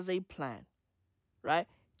has a plan, right,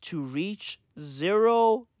 to reach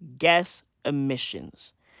zero gas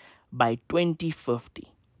emissions by 2050.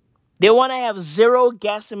 They want to have zero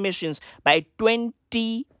gas emissions by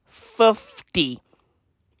 2050.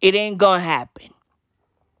 It ain't gonna happen.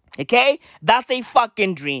 Okay? That's a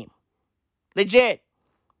fucking dream. Legit.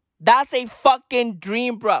 That's a fucking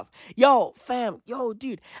dream, bruv. Yo, fam. Yo,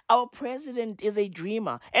 dude. Our president is a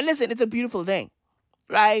dreamer. And listen, it's a beautiful thing.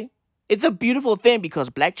 Right? It's a beautiful thing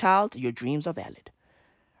because, black child, your dreams are valid.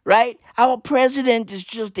 Right? Our president is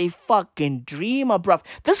just a fucking dreamer, bruv.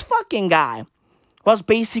 This fucking guy was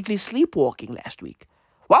basically sleepwalking last week.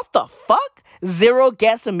 What the fuck? 0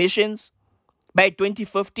 gas emissions by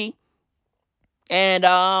 2050. And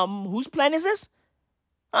whose plan is this?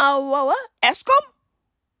 What? ESCOM?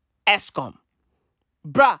 ESCOM.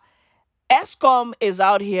 Bruh, ESCOM is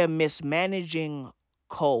out here mismanaging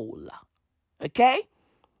coal. Okay?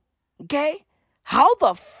 Okay? How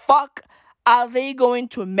the fuck are they going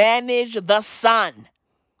to manage the sun?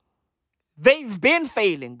 They've been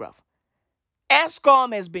failing, bruv.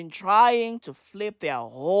 ESCOM has been trying to flip their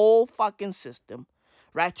whole fucking system,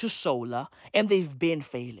 right, to solar, and they've been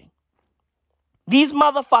failing. These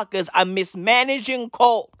motherfuckers are mismanaging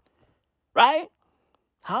coal, right?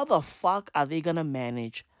 How the fuck are they gonna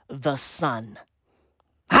manage the sun?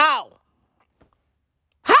 How?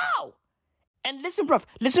 How? And listen, bruv,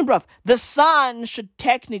 the sun should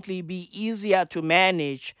technically be easier to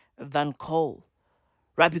manage than coal,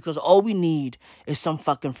 right? Because all we need is some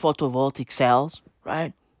fucking photovoltaic cells,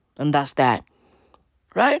 right? And that's that,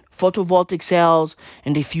 right? Photovoltaic cells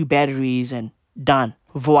and a few batteries and done.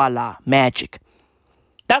 Voila, magic.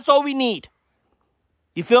 That's all we need.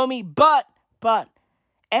 You feel me? But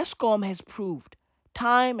ESCOM has proved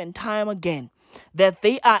time and time again that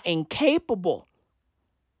they are incapable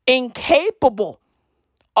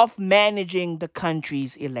of managing the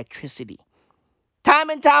country's electricity. Time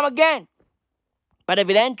and time again. But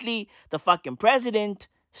evidently, the fucking president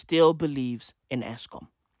still believes in ESCOM.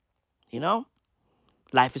 You know?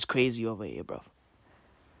 Life is crazy over here, bro.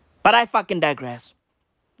 But I fucking digress.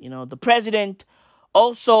 You know, the president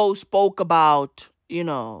also spoke about,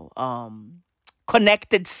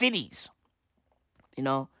 connected cities. You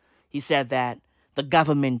know, he said that the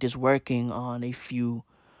government is working on a few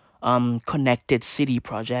connected city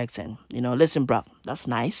projects. And, listen, bro, that's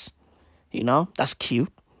nice. That's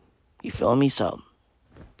cute. You feel me? So,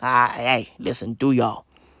 hey, listen, do y'all.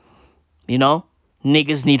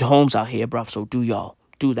 Niggas need homes out here, bro. So do y'all.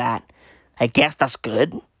 Do that. I guess that's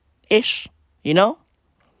good-ish.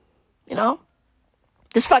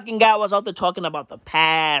 This fucking guy was out there talking about the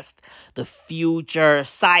past, the future,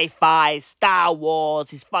 sci-fi, Star Wars,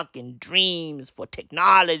 his fucking dreams for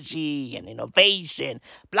technology and innovation,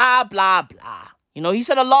 blah, blah, blah. He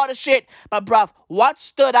said a lot of shit, but bruv, what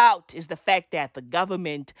stood out is the fact that the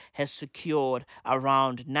government has secured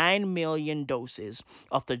around 9 million doses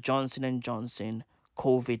of the Johnson & Johnson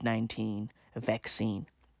COVID-19 vaccine.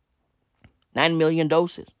 9 million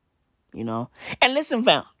doses, And listen,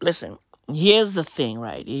 fam, listen. Here's the thing,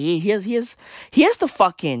 right? Here's the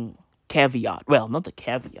fucking caveat. Well, not the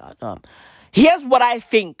caveat. Here's what I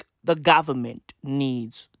think the government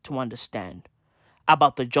needs to understand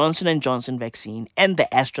about the Johnson & Johnson vaccine and the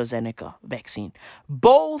AstraZeneca vaccine.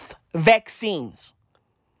 Both vaccines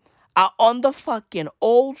are on the fucking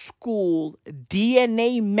old school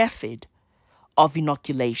DNA method of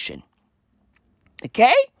inoculation.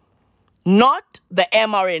 Okay? Not the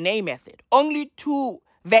mRNA method. Only 2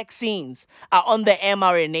 vaccines are on the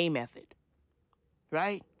mRNA method,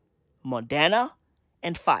 right? Moderna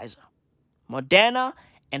and Pfizer. Moderna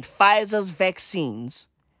and Pfizer's vaccines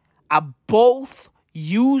are both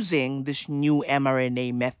using this new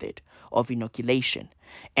mRNA method of inoculation.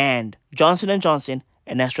 And Johnson & Johnson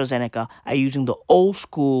and AstraZeneca are using the old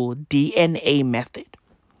school DNA method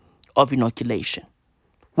of inoculation.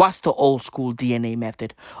 What's the old school DNA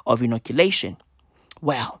method of inoculation?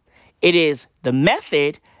 Well, it is the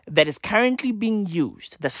method that is currently being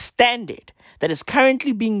used, the standard that is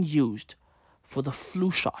currently being used for the flu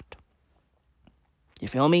shot. You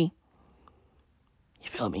feel me? You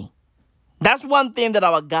feel me? That's one thing that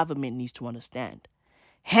our government needs to understand.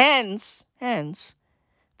 Hence,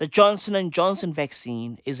 the Johnson & Johnson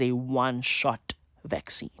vaccine is a one-shot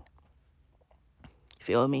vaccine. You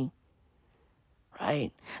feel me?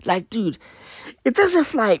 Right? Like, dude, it's as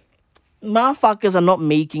if, motherfuckers are not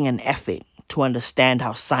making an effort to understand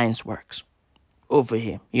how science works over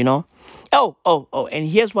here, Oh, and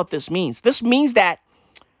here's what this means. This means that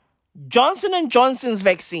Johnson & Johnson's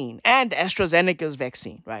vaccine and AstraZeneca's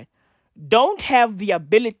vaccine, right, don't have the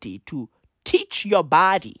ability to teach your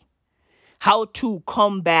body how to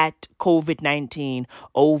combat COVID-19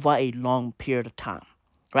 over a long period of time,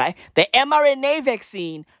 right? The mRNA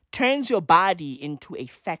vaccine turns your body into a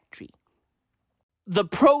factory. The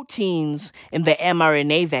proteins in the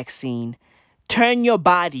mRNA vaccine turn your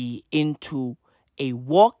body into a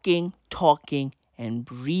walking, talking, and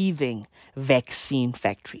breathing vaccine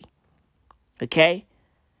factory. Okay?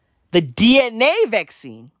 The DNA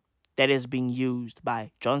vaccine that is being used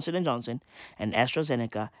by Johnson & Johnson and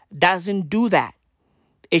AstraZeneca doesn't do that.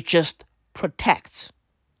 It just protects.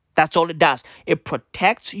 That's all it does. It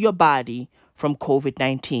protects your body from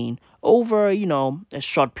COVID-19 over, a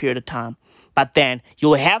short period of time. But then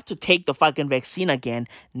you'll have to take the fucking vaccine again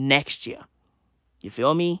next year. You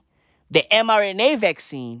feel me? The mRNA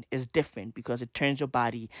vaccine is different because it turns your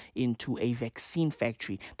body into a vaccine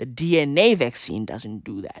factory. The DNA vaccine doesn't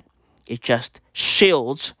do that. It just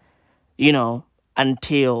shields,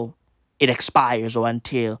 until it expires or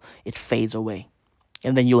until it fades away.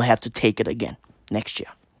 And then you'll have to take it again next year.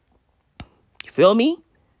 You feel me?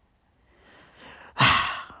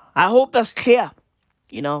 I hope that's clear.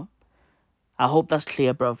 I hope that's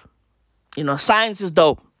clear, bro. Science is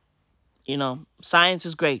dope. Science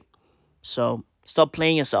is great. So stop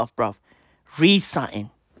playing yourself, bro. Read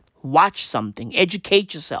something. Watch something.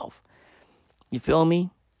 Educate yourself. You feel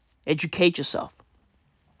me? Educate yourself.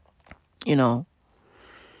 We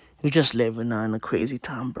just live in a crazy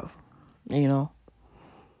time, bro.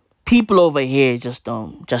 People over here just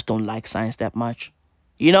don't like science that much.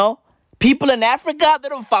 People in Africa, they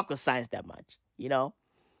don't fuck with science that much.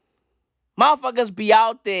 Motherfuckers be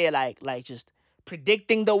out there like just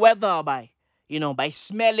predicting the weather by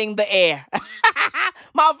smelling the air.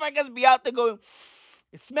 Motherfuckers be out there going,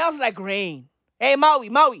 it smells like rain. Hey,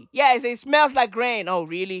 Maui. Yeah, it smells like rain. Oh,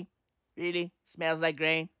 really? Really? Smells like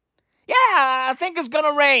rain? Yeah, I think it's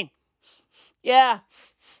gonna rain. Yeah.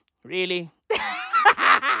 Really?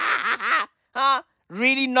 Huh?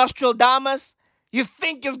 Really, Nostradamus? You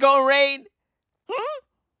think it's gonna rain?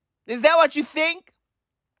 Is that what you think?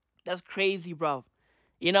 That's crazy, bro.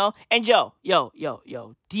 And yo,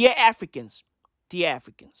 dear Africans,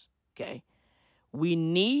 okay? We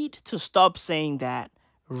need to stop saying that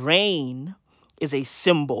rain is a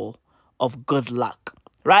symbol of good luck,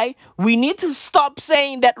 right? We need to stop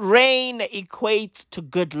saying that rain equates to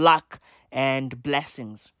good luck and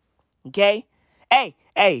blessings, okay? Hey,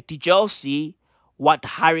 did y'all see what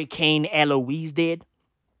Hurricane Eloise did?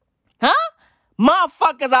 Huh?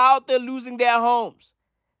 Motherfuckers are out there losing their homes,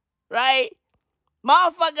 right?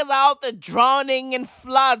 Motherfuckers are out there drowning in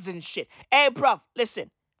floods and shit. Hey, bruv,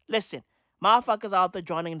 listen. Motherfuckers are out there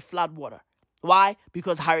drowning in flood water. Why?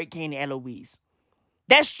 Because Hurricane Eloise.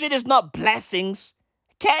 That shit is not blessings,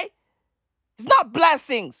 okay? It's not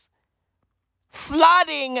blessings.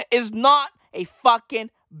 Flooding is not a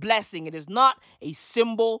fucking blessing. It is not a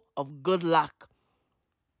symbol of good luck.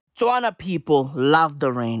 Tswana people love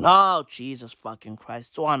the rain. Oh, Jesus fucking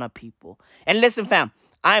Christ. Tswana people. And listen, fam,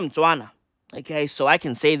 I'm Tswana. Okay, so I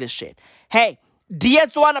can say this shit. Hey, dear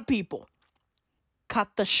Tswana people, cut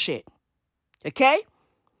the shit. Okay?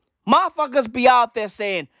 Motherfuckers be out there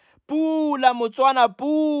saying, Pula Motswana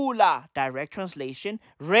Pula. Direct translation,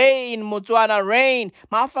 rain Motswana rain.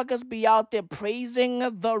 Motherfuckers be out there praising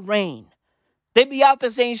the rain. They be out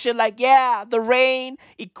there saying shit like, yeah, the rain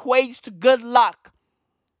equates to good luck.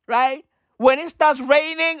 Right? When it starts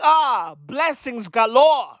raining, blessings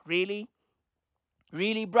galore. Really?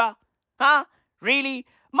 Really, bruh? Huh? Really?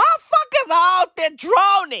 Motherfuckers are out there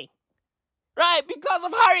drowning. Right? Because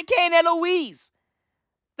of Hurricane Eloise.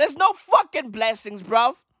 There's no fucking blessings,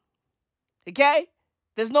 bruv. Okay?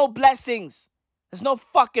 There's no blessings. There's no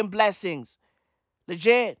fucking blessings.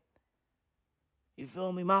 Legit. You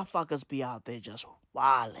feel me? Motherfuckers be out there just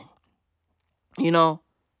wilding.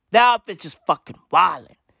 They're out there just fucking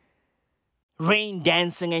wilding. Rain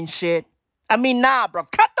dancing and shit. I mean, nah, bro.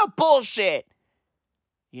 Cut the bullshit.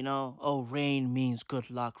 Rain means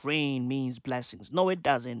good luck. Rain means blessings. No, it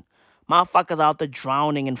doesn't. Motherfuckers out there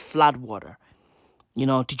drowning in flood water.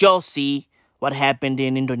 Did y'all see what happened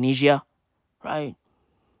in Indonesia? Right?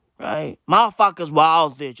 Motherfuckers were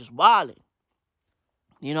out there just wilding.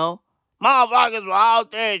 Motherfuckers were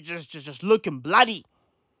out there just looking bloody.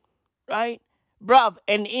 Right? Bruv,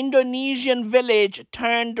 an Indonesian village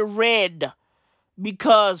turned red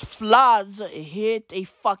because floods hit a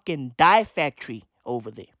fucking dye factory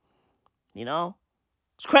over there.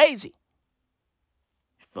 It's crazy.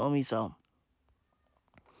 You feel me? So,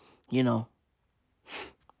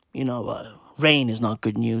 rain is not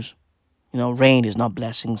good news. Rain is not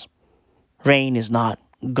blessings. Rain is not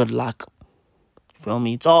good luck. You feel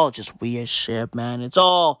me? It's all just weird shit, man. It's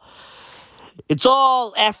all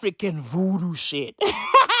African voodoo shit.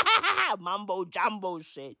 Mumbo jumbo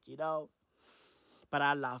shit, But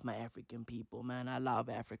I love my African people, man. I love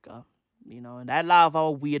Africa, and I love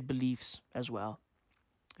our weird beliefs as well.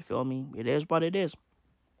 You feel me? It is what it is.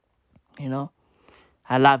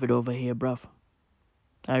 I love it over here, bruv.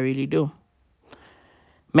 I really do.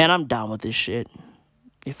 Man, I'm down with this shit.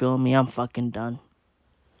 You feel me? I'm fucking done.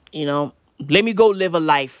 You know, let me go live a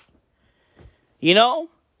life. You know,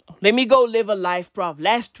 let me go live a life, bruv.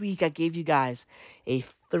 Last week, I gave you guys a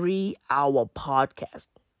 3-hour podcast.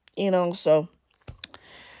 You know, so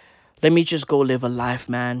let me just go live a life,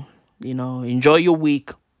 man. You know, enjoy your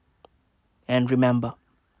week. And remember,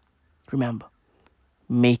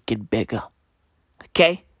 make it bigger.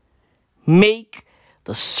 Okay? Make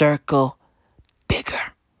the circle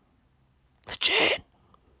bigger. Legit.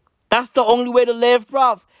 That's the only way to live,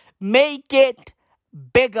 bruv. Make it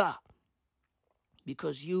bigger.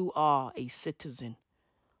 Because you are a citizen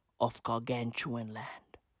of Gargantuan land.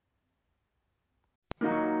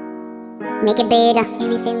 Make it bigger,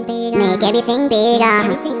 everything bigger. Make everything bigger,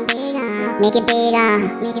 everything bigger. Make it bigger,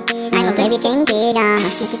 make it bigger. Make everything bigger,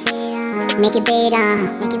 make it bigger. Make it bigger,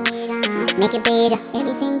 make it bigger.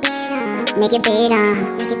 Everything bigger, make it bigger,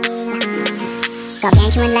 make it bigger.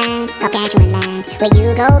 Gargantuan land, where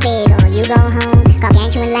you go big or you go home.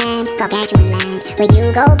 Gargantuan land, where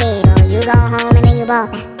you go big or you go home. And then you ball,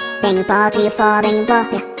 then you ball till you fall, then you ball,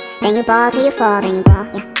 yeah. Then you ball till you fall, then you ball,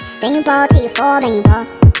 yeah. Then you ball till you fall, then you ball.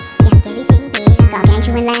 Everything big,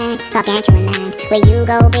 Gargantuan land, where you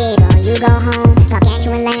go big or you go home.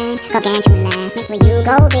 Gargantuan land, where you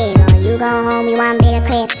go big or you go home. You want bigger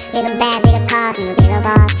crib, bigger bag, bigger cars, and a bigger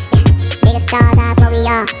boss. Yeah. Bigger stars, that's what we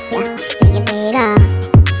are. Yeah. Make it bigger,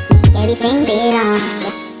 make everything bigger. Yeah.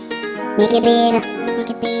 Make it bigger, make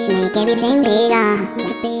it bigger, make everything bigger.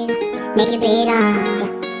 Make it bigger, make it bigger. Yeah.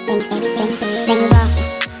 Then everything bigger.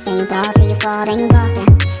 Then you ball till you fall, then you ball, yeah.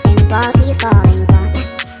 Then you ball till you fall, then you ball.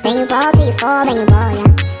 Then you ball till you fall, then you ball, yeah.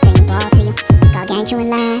 Then you ball till you Gargantuan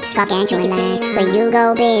land, where you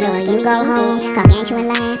go big or you go home. Gargantuan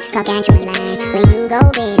land, where you go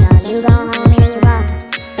big or you go home. And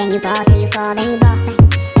then you ball till you fall, then you ball.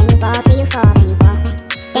 Then you ball till you fall, then you ball.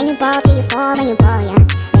 Then you ball till you fall, then you ball, yeah.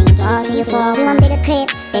 Then you ball till you fall. We want bigger crib,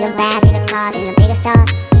 bigger bags, bigger cars, and the bigger stars.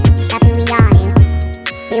 That's who we are, yeah.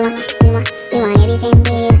 We want everything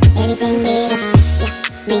bigger, everything bigger, yeah.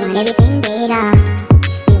 We want everything bigger.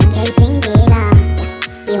 Everything bigger, yeah.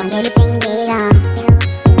 We want everything bigger.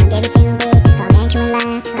 We want everything big.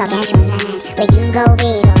 Gargantuan land, where you go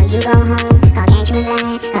big or you go home. Gargantuan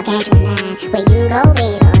land, where you go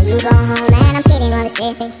big or you go home. Man, I'm skating on the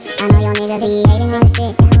shit. I know y'all niggas be hating on the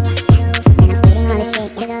shit. Man, I'm skating on the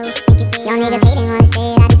shit. Y'all niggas hating on the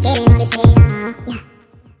shit. I be skating on the shit. Yeah.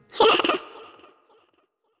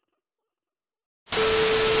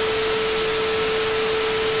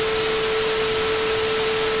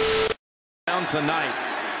 Tonight.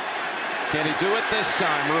 Can he do it this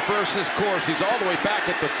time? Reverse his course. He's all the way back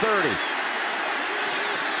at the 30.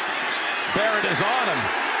 Barrett is on him.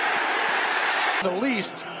 The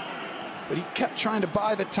least, but he kept trying to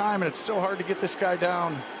buy the time, and it's so hard to get this guy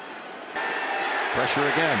down. Pressure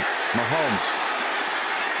again. Mahomes.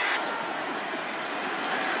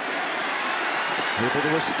 Able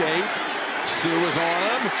to escape. Sue is on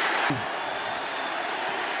him.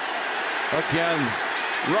 Again.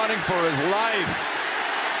 Running for his life.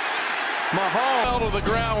 Mahomes fell to the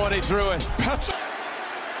ground when he threw it.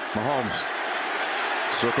 Mahomes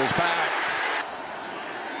circles back.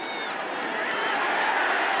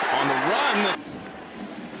 On the run.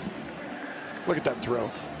 Look at that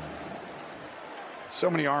throw. So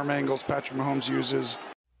many arm angles Patrick Mahomes uses.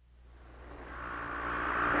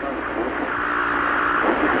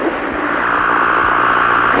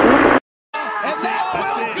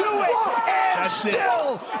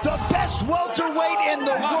 Still the best welterweight in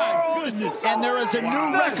the world, and there is a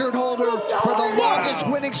new record holder for the longest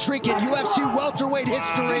winning streak in UFC welterweight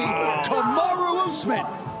history, Kamaru Usman.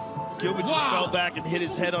 Gilbert just fell back and hit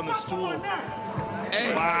his head on the stool.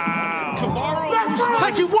 Hey. Wow. Kamaru Usman.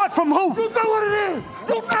 Taking what from who? You know what it is.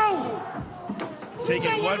 You know.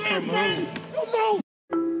 Taking what from who? You know.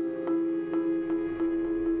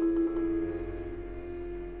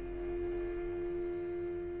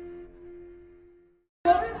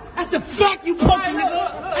 That's a fact, you pussy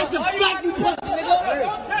nigga. That's a fact, you pussy nigga.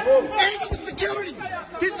 Hey, this is security.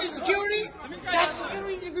 This is security. That's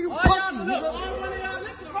security, nigga. You pussy nigga.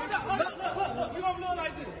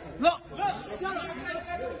 Look. Shut up.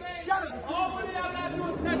 Shut up.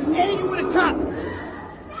 And you with a cop. You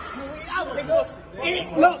out, nigga.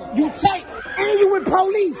 And look, you tight. And you with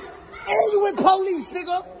police. And you with police,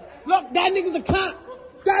 nigga. Look, that nigga's a cop.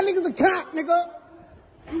 That nigga's a cop, nigga.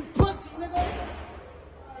 You pussy, nigga.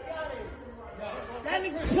 That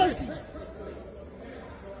nigga's pussy.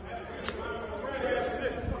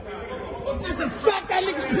 That's a fact, that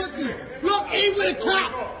nigga's pussy. Look, ain't with a cop.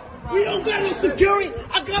 We don't got no security.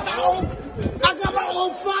 I got my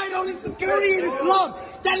own fight on the security in the club.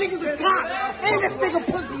 That nigga's a cop. And this nigga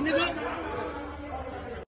pussy.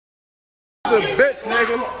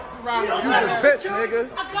 bitch, nigga.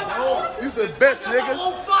 You's a bitch, nigga.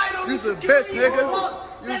 You's a bitch, nigga.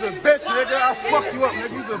 You's a bitch, nigga. I'll fuck you up,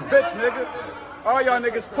 nigga. You's a bitch, nigga. All y'all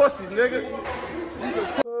niggas pussies, nigga.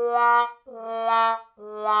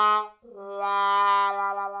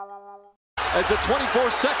 As the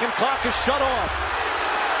 24-second clock is shut off.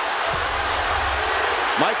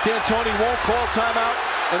 Mike D'Antoni won't call timeout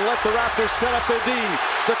and let the Raptors set up their D.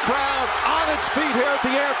 The crowd on its feet here at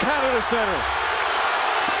the Air Canada Center.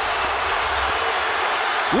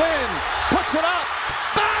 Lin puts it up.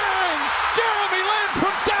 Bang! Jeremy Lin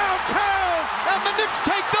from downtown, and the Knicks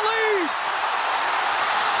take the lead.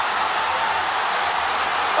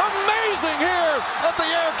 Amazing here at the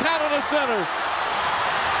Air Canada Center.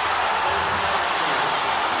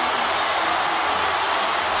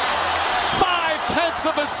 Tenths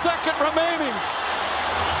of a second remaining.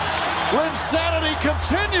 Linsanity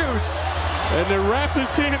continues. And the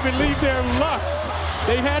Raptors can't believe their luck.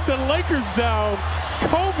 They had the Lakers down.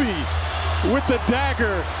 Kobe with the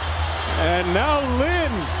dagger. And now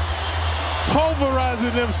Lin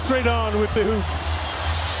pulverizing them straight on with the hoop.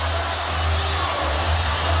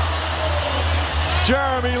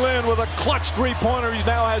 Jeremy Lin with a clutch three-pointer. He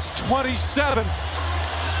now has 27.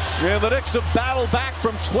 And the Knicks have battled back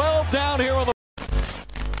from 12 down here on the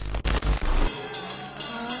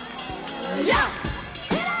Yeah!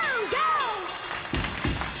 Sit down, go!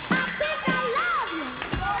 I think I love you.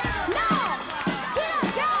 No! Get up,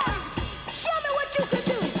 go! Show me what you can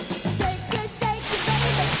do. Shake it, baby.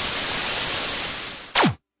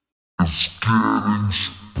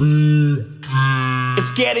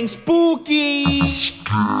 It's getting spooky.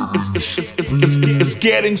 It's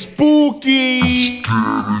getting spooky.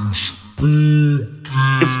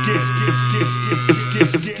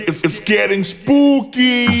 It's getting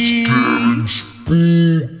spooky.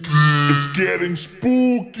 It's getting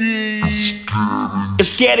spooky.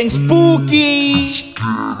 It's getting spooky.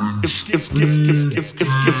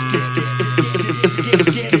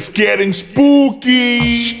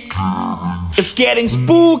 It's getting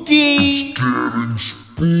spooky.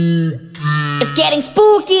 It's getting spooky. It's getting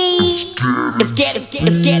spooky.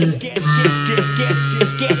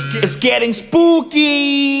 It's getting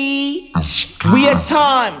spooky. Weird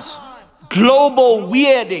times. Global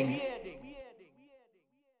weirding.